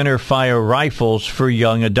semi-automatic centerfire rifles for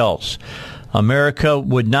young adults. America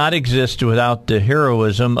would not exist without the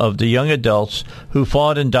heroism of the young adults who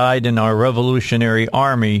fought and died in our Revolutionary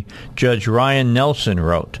Army, Judge Ryan Nelson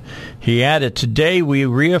wrote. He added, today we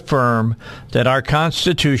reaffirm that our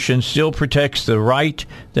Constitution still protects the right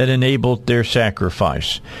that enabled their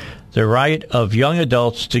sacrifice, the right of young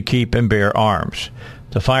adults to keep and bear arms.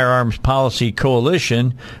 The Firearms Policy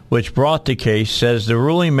Coalition, which brought the case, says the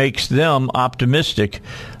ruling makes them optimistic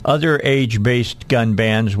other age-based gun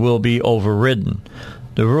bans will be overridden.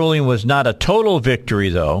 The ruling was not a total victory,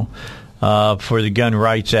 though, for the gun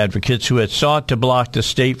rights advocates who had sought to block the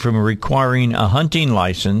state from requiring a hunting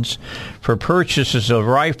license for purchases of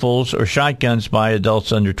rifles or shotguns by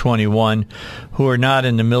adults under 21 who are not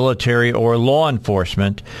in the military or law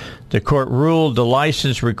enforcement. The court ruled the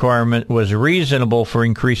license requirement was reasonable for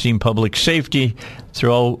increasing public safety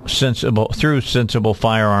through sensible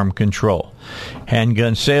firearm control.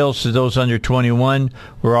 Handgun sales to those under 21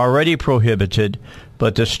 were already prohibited,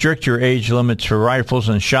 but the stricter age limits for rifles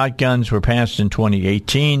and shotguns were passed in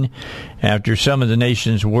 2018 after some of the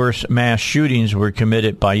nation's worst mass shootings were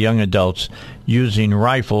committed by young adults using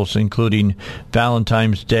rifles, including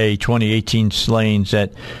Valentine's Day 2018 slayings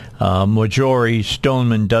at Marjory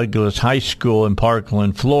Stoneman Douglas High School in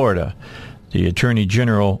Parkland, Florida. The Attorney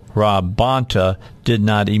General, Rob Bonta, did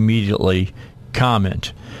not immediately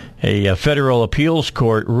comment. A federal appeals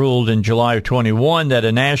court ruled in July of 21 that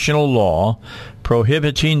a national law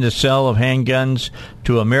prohibiting the sale of handguns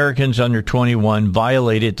to Americans under 21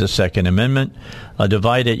 violated the Second Amendment. A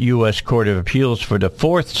divided U.S. Court of Appeals for the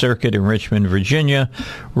Fourth Circuit in Richmond, Virginia,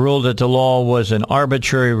 ruled that the law was an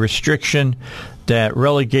arbitrary restriction that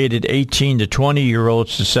relegated 18 to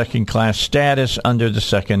 20-year-olds to second-class status under the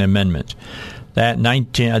Second Amendment. That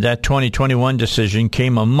 2021 decision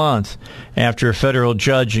came a month after a federal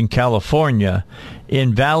judge in California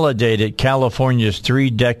invalidated California's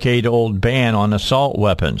 3-decade-old ban on assault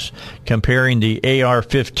weapons, comparing the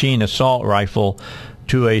AR-15 assault rifle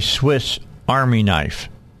to a Swiss Army knife.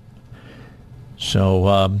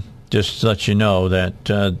 So just to let you know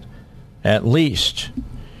that at least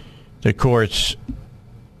the courts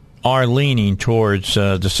are leaning towards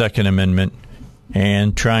the Second Amendment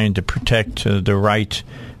and trying to protect the right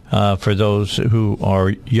for those who are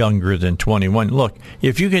younger than 21. Look,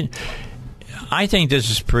 if you can, I think this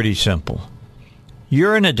is pretty simple.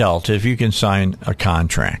 You're an adult if you can sign a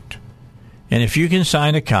contract. And if you can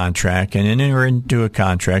sign a contract and enter into a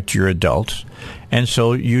contract, you're adults. And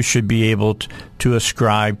so you should be able to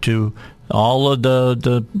ascribe to all of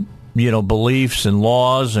the beliefs and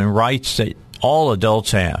laws and rights that all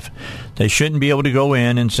adults have. They shouldn't be able to go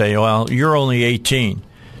in and say, well, you're only 18,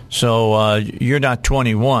 so you're not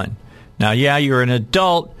 21. Now, yeah, you're an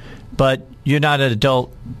adult, but you're not an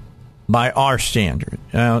adult by our standard.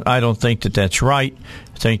 I don't think that that's right.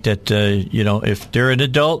 I think that, if they're an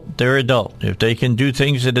adult, they're adult. If they can do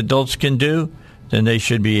things that adults can do, then they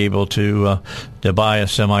should be able to buy a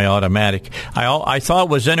semi-automatic. I thought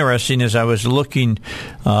was interesting as I was looking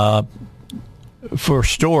for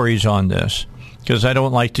stories on this, because I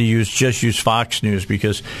don't like to use Fox News,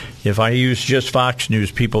 because if I use just Fox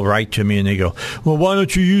News, people write to me and they go, well, why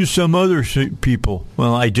don't you use some other people?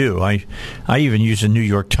 Well, I do. I even use the New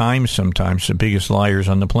York Times sometimes, the biggest liars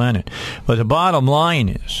on the planet. But the bottom line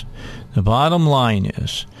is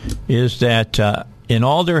that in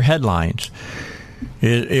all their headlines,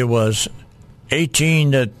 it was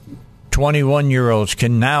 18 to 21-year-olds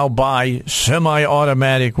can now buy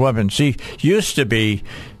semi-automatic weapons. See, used to be,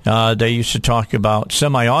 they used to talk about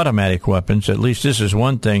semi-automatic weapons. At least this is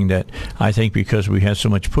one thing that I think, because we had so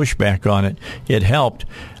much pushback on it, it helped.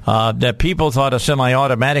 That people thought a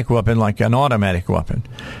semi-automatic weapon like an automatic weapon.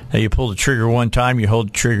 Now, you pull the trigger one time, you hold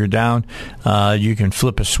the trigger down, you can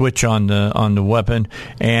flip a switch on the weapon,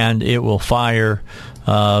 and it will fire.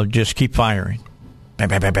 Just keep firing.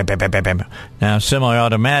 Now,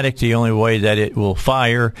 semi-automatic, the only way that it will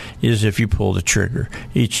fire is if you pull the trigger.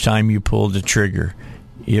 Each time you pull the trigger,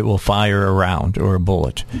 it will fire a round or a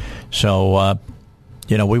bullet. So,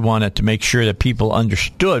 we wanted to make sure that people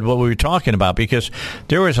understood what we were talking about, because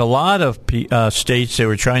there was a lot of states that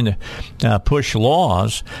were trying to push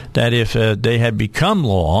laws that if they had become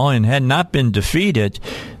law and had not been defeated,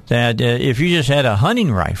 that if you just had a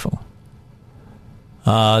hunting rifle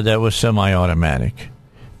that was semi-automatic,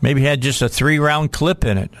 maybe had just a 3-round clip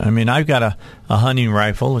in it. I mean, I've got a hunting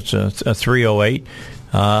rifle. It's a 308.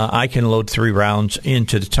 I can load 3 rounds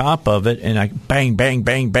into the top of it, and I bang, bang,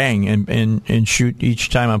 bang, bang, and shoot each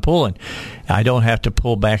time I'm pulling. I don't have to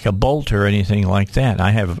pull back a bolt or anything like that.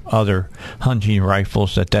 I have other hunting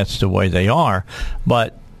rifles that's the way they are.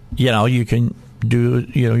 But, you can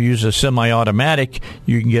use a semi-automatic.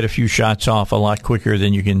 You can get a few shots off a lot quicker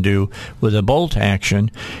than you can do with a bolt action.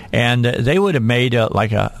 And they would have made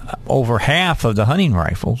over half of the hunting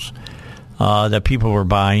rifles that people were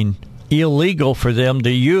buying illegal for them to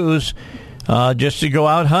use just to go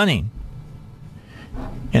out hunting.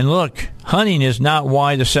 And look, hunting is not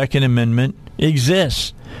why the Second Amendment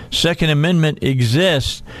exists. Second Amendment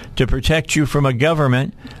exists to protect you from a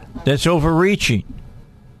government that's overreaching.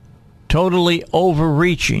 Totally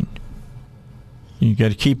overreaching. You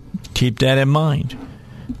got to keep that in mind.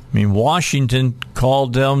 I mean, Washington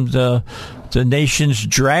called them the nation's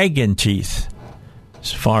dragon teeth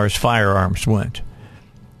as far as firearms went,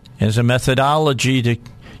 as a methodology to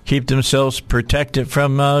keep themselves protected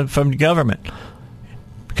from the government,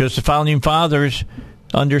 because the Founding Fathers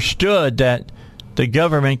understood that the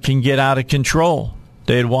government can get out of control.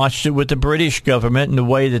 They had watched it with the British government and the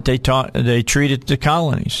way that they treated the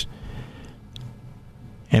colonies.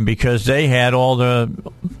 And because they had all the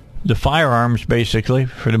firearms, basically,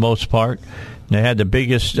 for the most part, they had the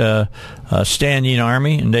biggest standing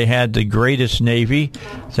army, and they had the greatest navy,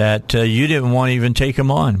 that you didn't want to even take them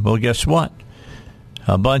on. Well, guess what?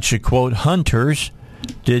 A bunch of, quote, hunters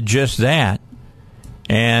did just that,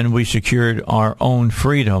 and we secured our own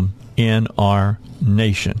freedom in our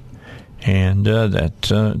nation. And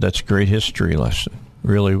that's a great history lesson.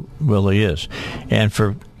 Really, really is. And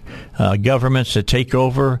for governments that take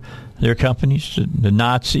over their companies, the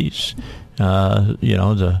Nazis,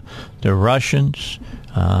 the Russians,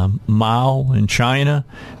 Mao in China,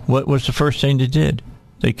 what was the first thing they did?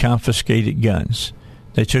 They confiscated guns.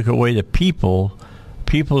 They took away the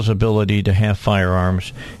people's ability to have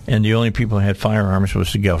firearms, and the only people who had firearms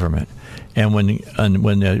was the government. And when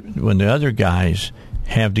the other guys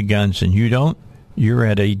have the guns and you don't, you're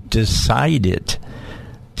at a decided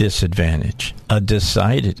disadvantage. A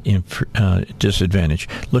decided disadvantage.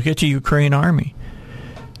 Look at the Ukraine army.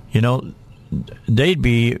 They'd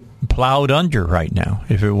be plowed under right now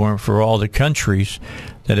if it weren't for all the countries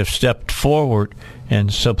that have stepped forward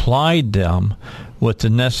and supplied them with the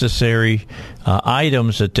necessary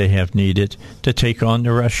items that they have needed to take on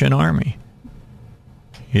the Russian army.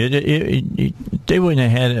 They wouldn't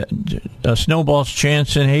have had a snowball's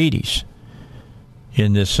chance in Hades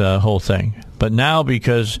in this whole thing. But now,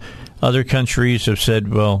 because other countries have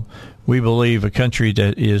said, well, we believe a country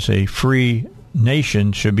that is a free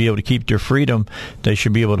nation should be able to keep their freedom, they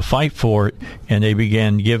should be able to fight for it, and they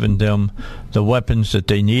began giving them the weapons that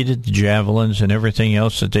they needed, the javelins and everything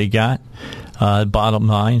else that they got. Bottom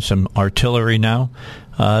line, some artillery now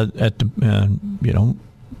at the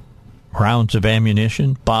rounds of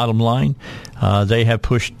ammunition. Bottom line, they have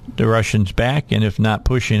pushed the Russians back, and if not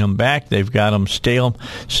pushing them back, they've got them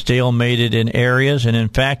stalemated in areas, and in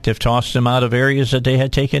fact have tossed them out of areas that they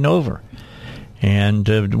had taken over. And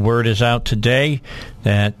the word is out today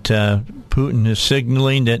that Putin is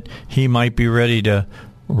signaling that he might be ready to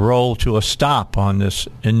roll to a stop on this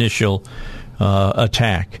initial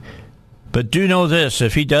attack. But do know this,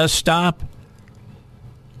 if he does stop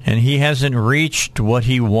and he hasn't reached what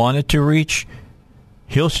he wanted to reach,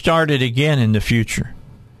 he'll start it again in the future.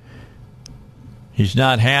 He's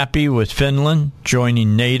not happy with Finland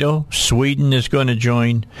joining NATO. Sweden is going to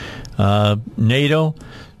join NATO.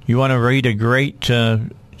 You want to read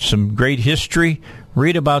some great history?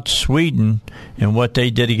 Read about Sweden and what they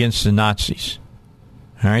did against the Nazis.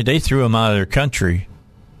 All right, they threw them out of their country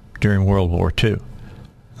during World War II.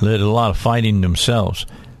 They did a lot of fighting themselves,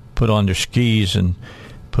 put on their skis and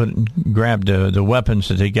grabbed the weapons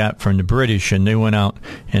that they got from the British, and they went out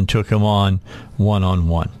and took them on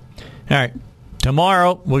one-on-one. All right,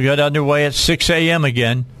 tomorrow we'll get underway at 6 a.m.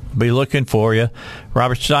 again. Be looking for you.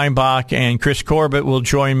 Robert Steinbach and Chris Corbett will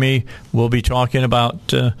join me. We'll be talking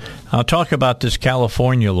about, I'll talk about this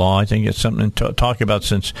California law. I think it's something to talk about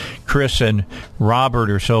since Chris and Robert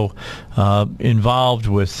are so involved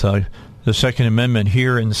with the Second Amendment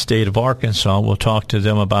here in the state of Arkansas. We'll talk to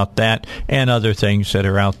them about that and other things that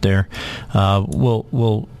are out there.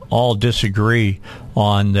 We'll all disagree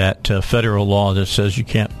on that federal law that says you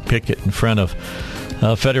can't picket in front of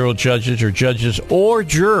federal judges or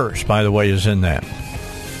jurors, by the way, is in that.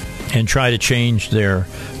 and try to change their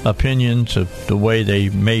opinions of the way they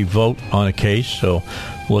may vote on a case. So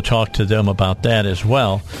we'll talk to them about that as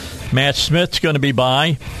well. Matt Smith's going to be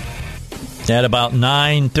by at about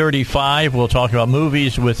 9:35. We'll talk about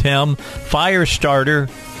movies with him. Firestarter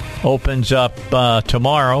opens up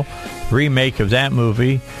tomorrow, remake of that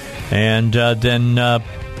movie. And then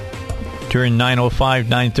during 9:05,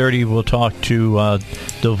 9:30, we'll talk to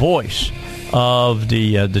the voice of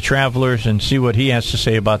the Travelers and see what he has to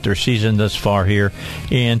say about their season thus far here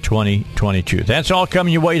in 2022. That's all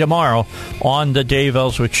coming your way tomorrow on the Dave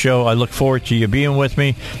Elswick Show. I look forward to you being with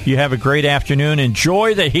me. You have a great afternoon.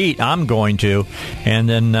 Enjoy the heat. I'm going to. And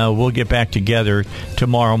then we'll get back together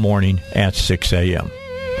tomorrow morning at 6 a.m.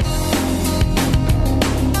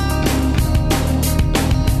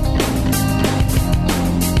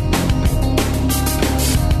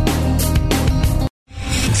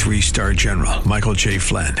 Three-star General Michael J.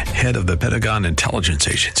 Flynn, head of the Pentagon Intelligence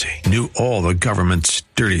Agency, knew all the government's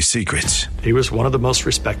dirty secrets. He was one of the most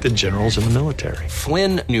respected generals in the military.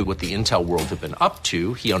 Flynn knew what the intel world had been up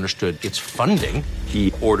to. He understood its funding.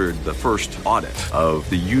 He ordered the first audit of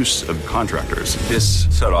the use of contractors. This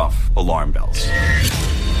set off alarm bells.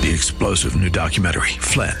 The explosive new documentary,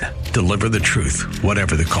 Flynn, Deliver the Truth,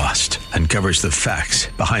 Whatever the Cost, uncovers the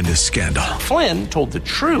facts behind this scandal. Flynn told the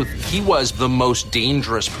truth. He was the most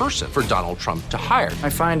dangerous person for Donald Trump to hire. I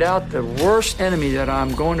find out the worst enemy that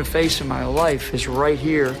I'm going to face in my life is right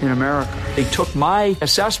here in America. They took my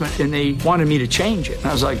assessment and they wanted me to change it. And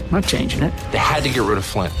I was like, I'm not changing it. They had to get rid of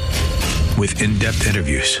Flynn. With in-depth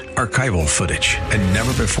interviews, archival footage, and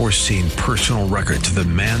never-before-seen personal records of the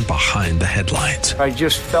man behind the headlines. I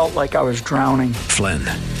just felt like I was drowning. Flynn,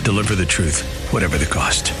 Deliver the Truth, Whatever the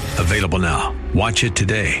Cost. Available now. Watch it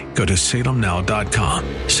today. Go to salemnow.com.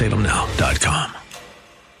 salemnow.com.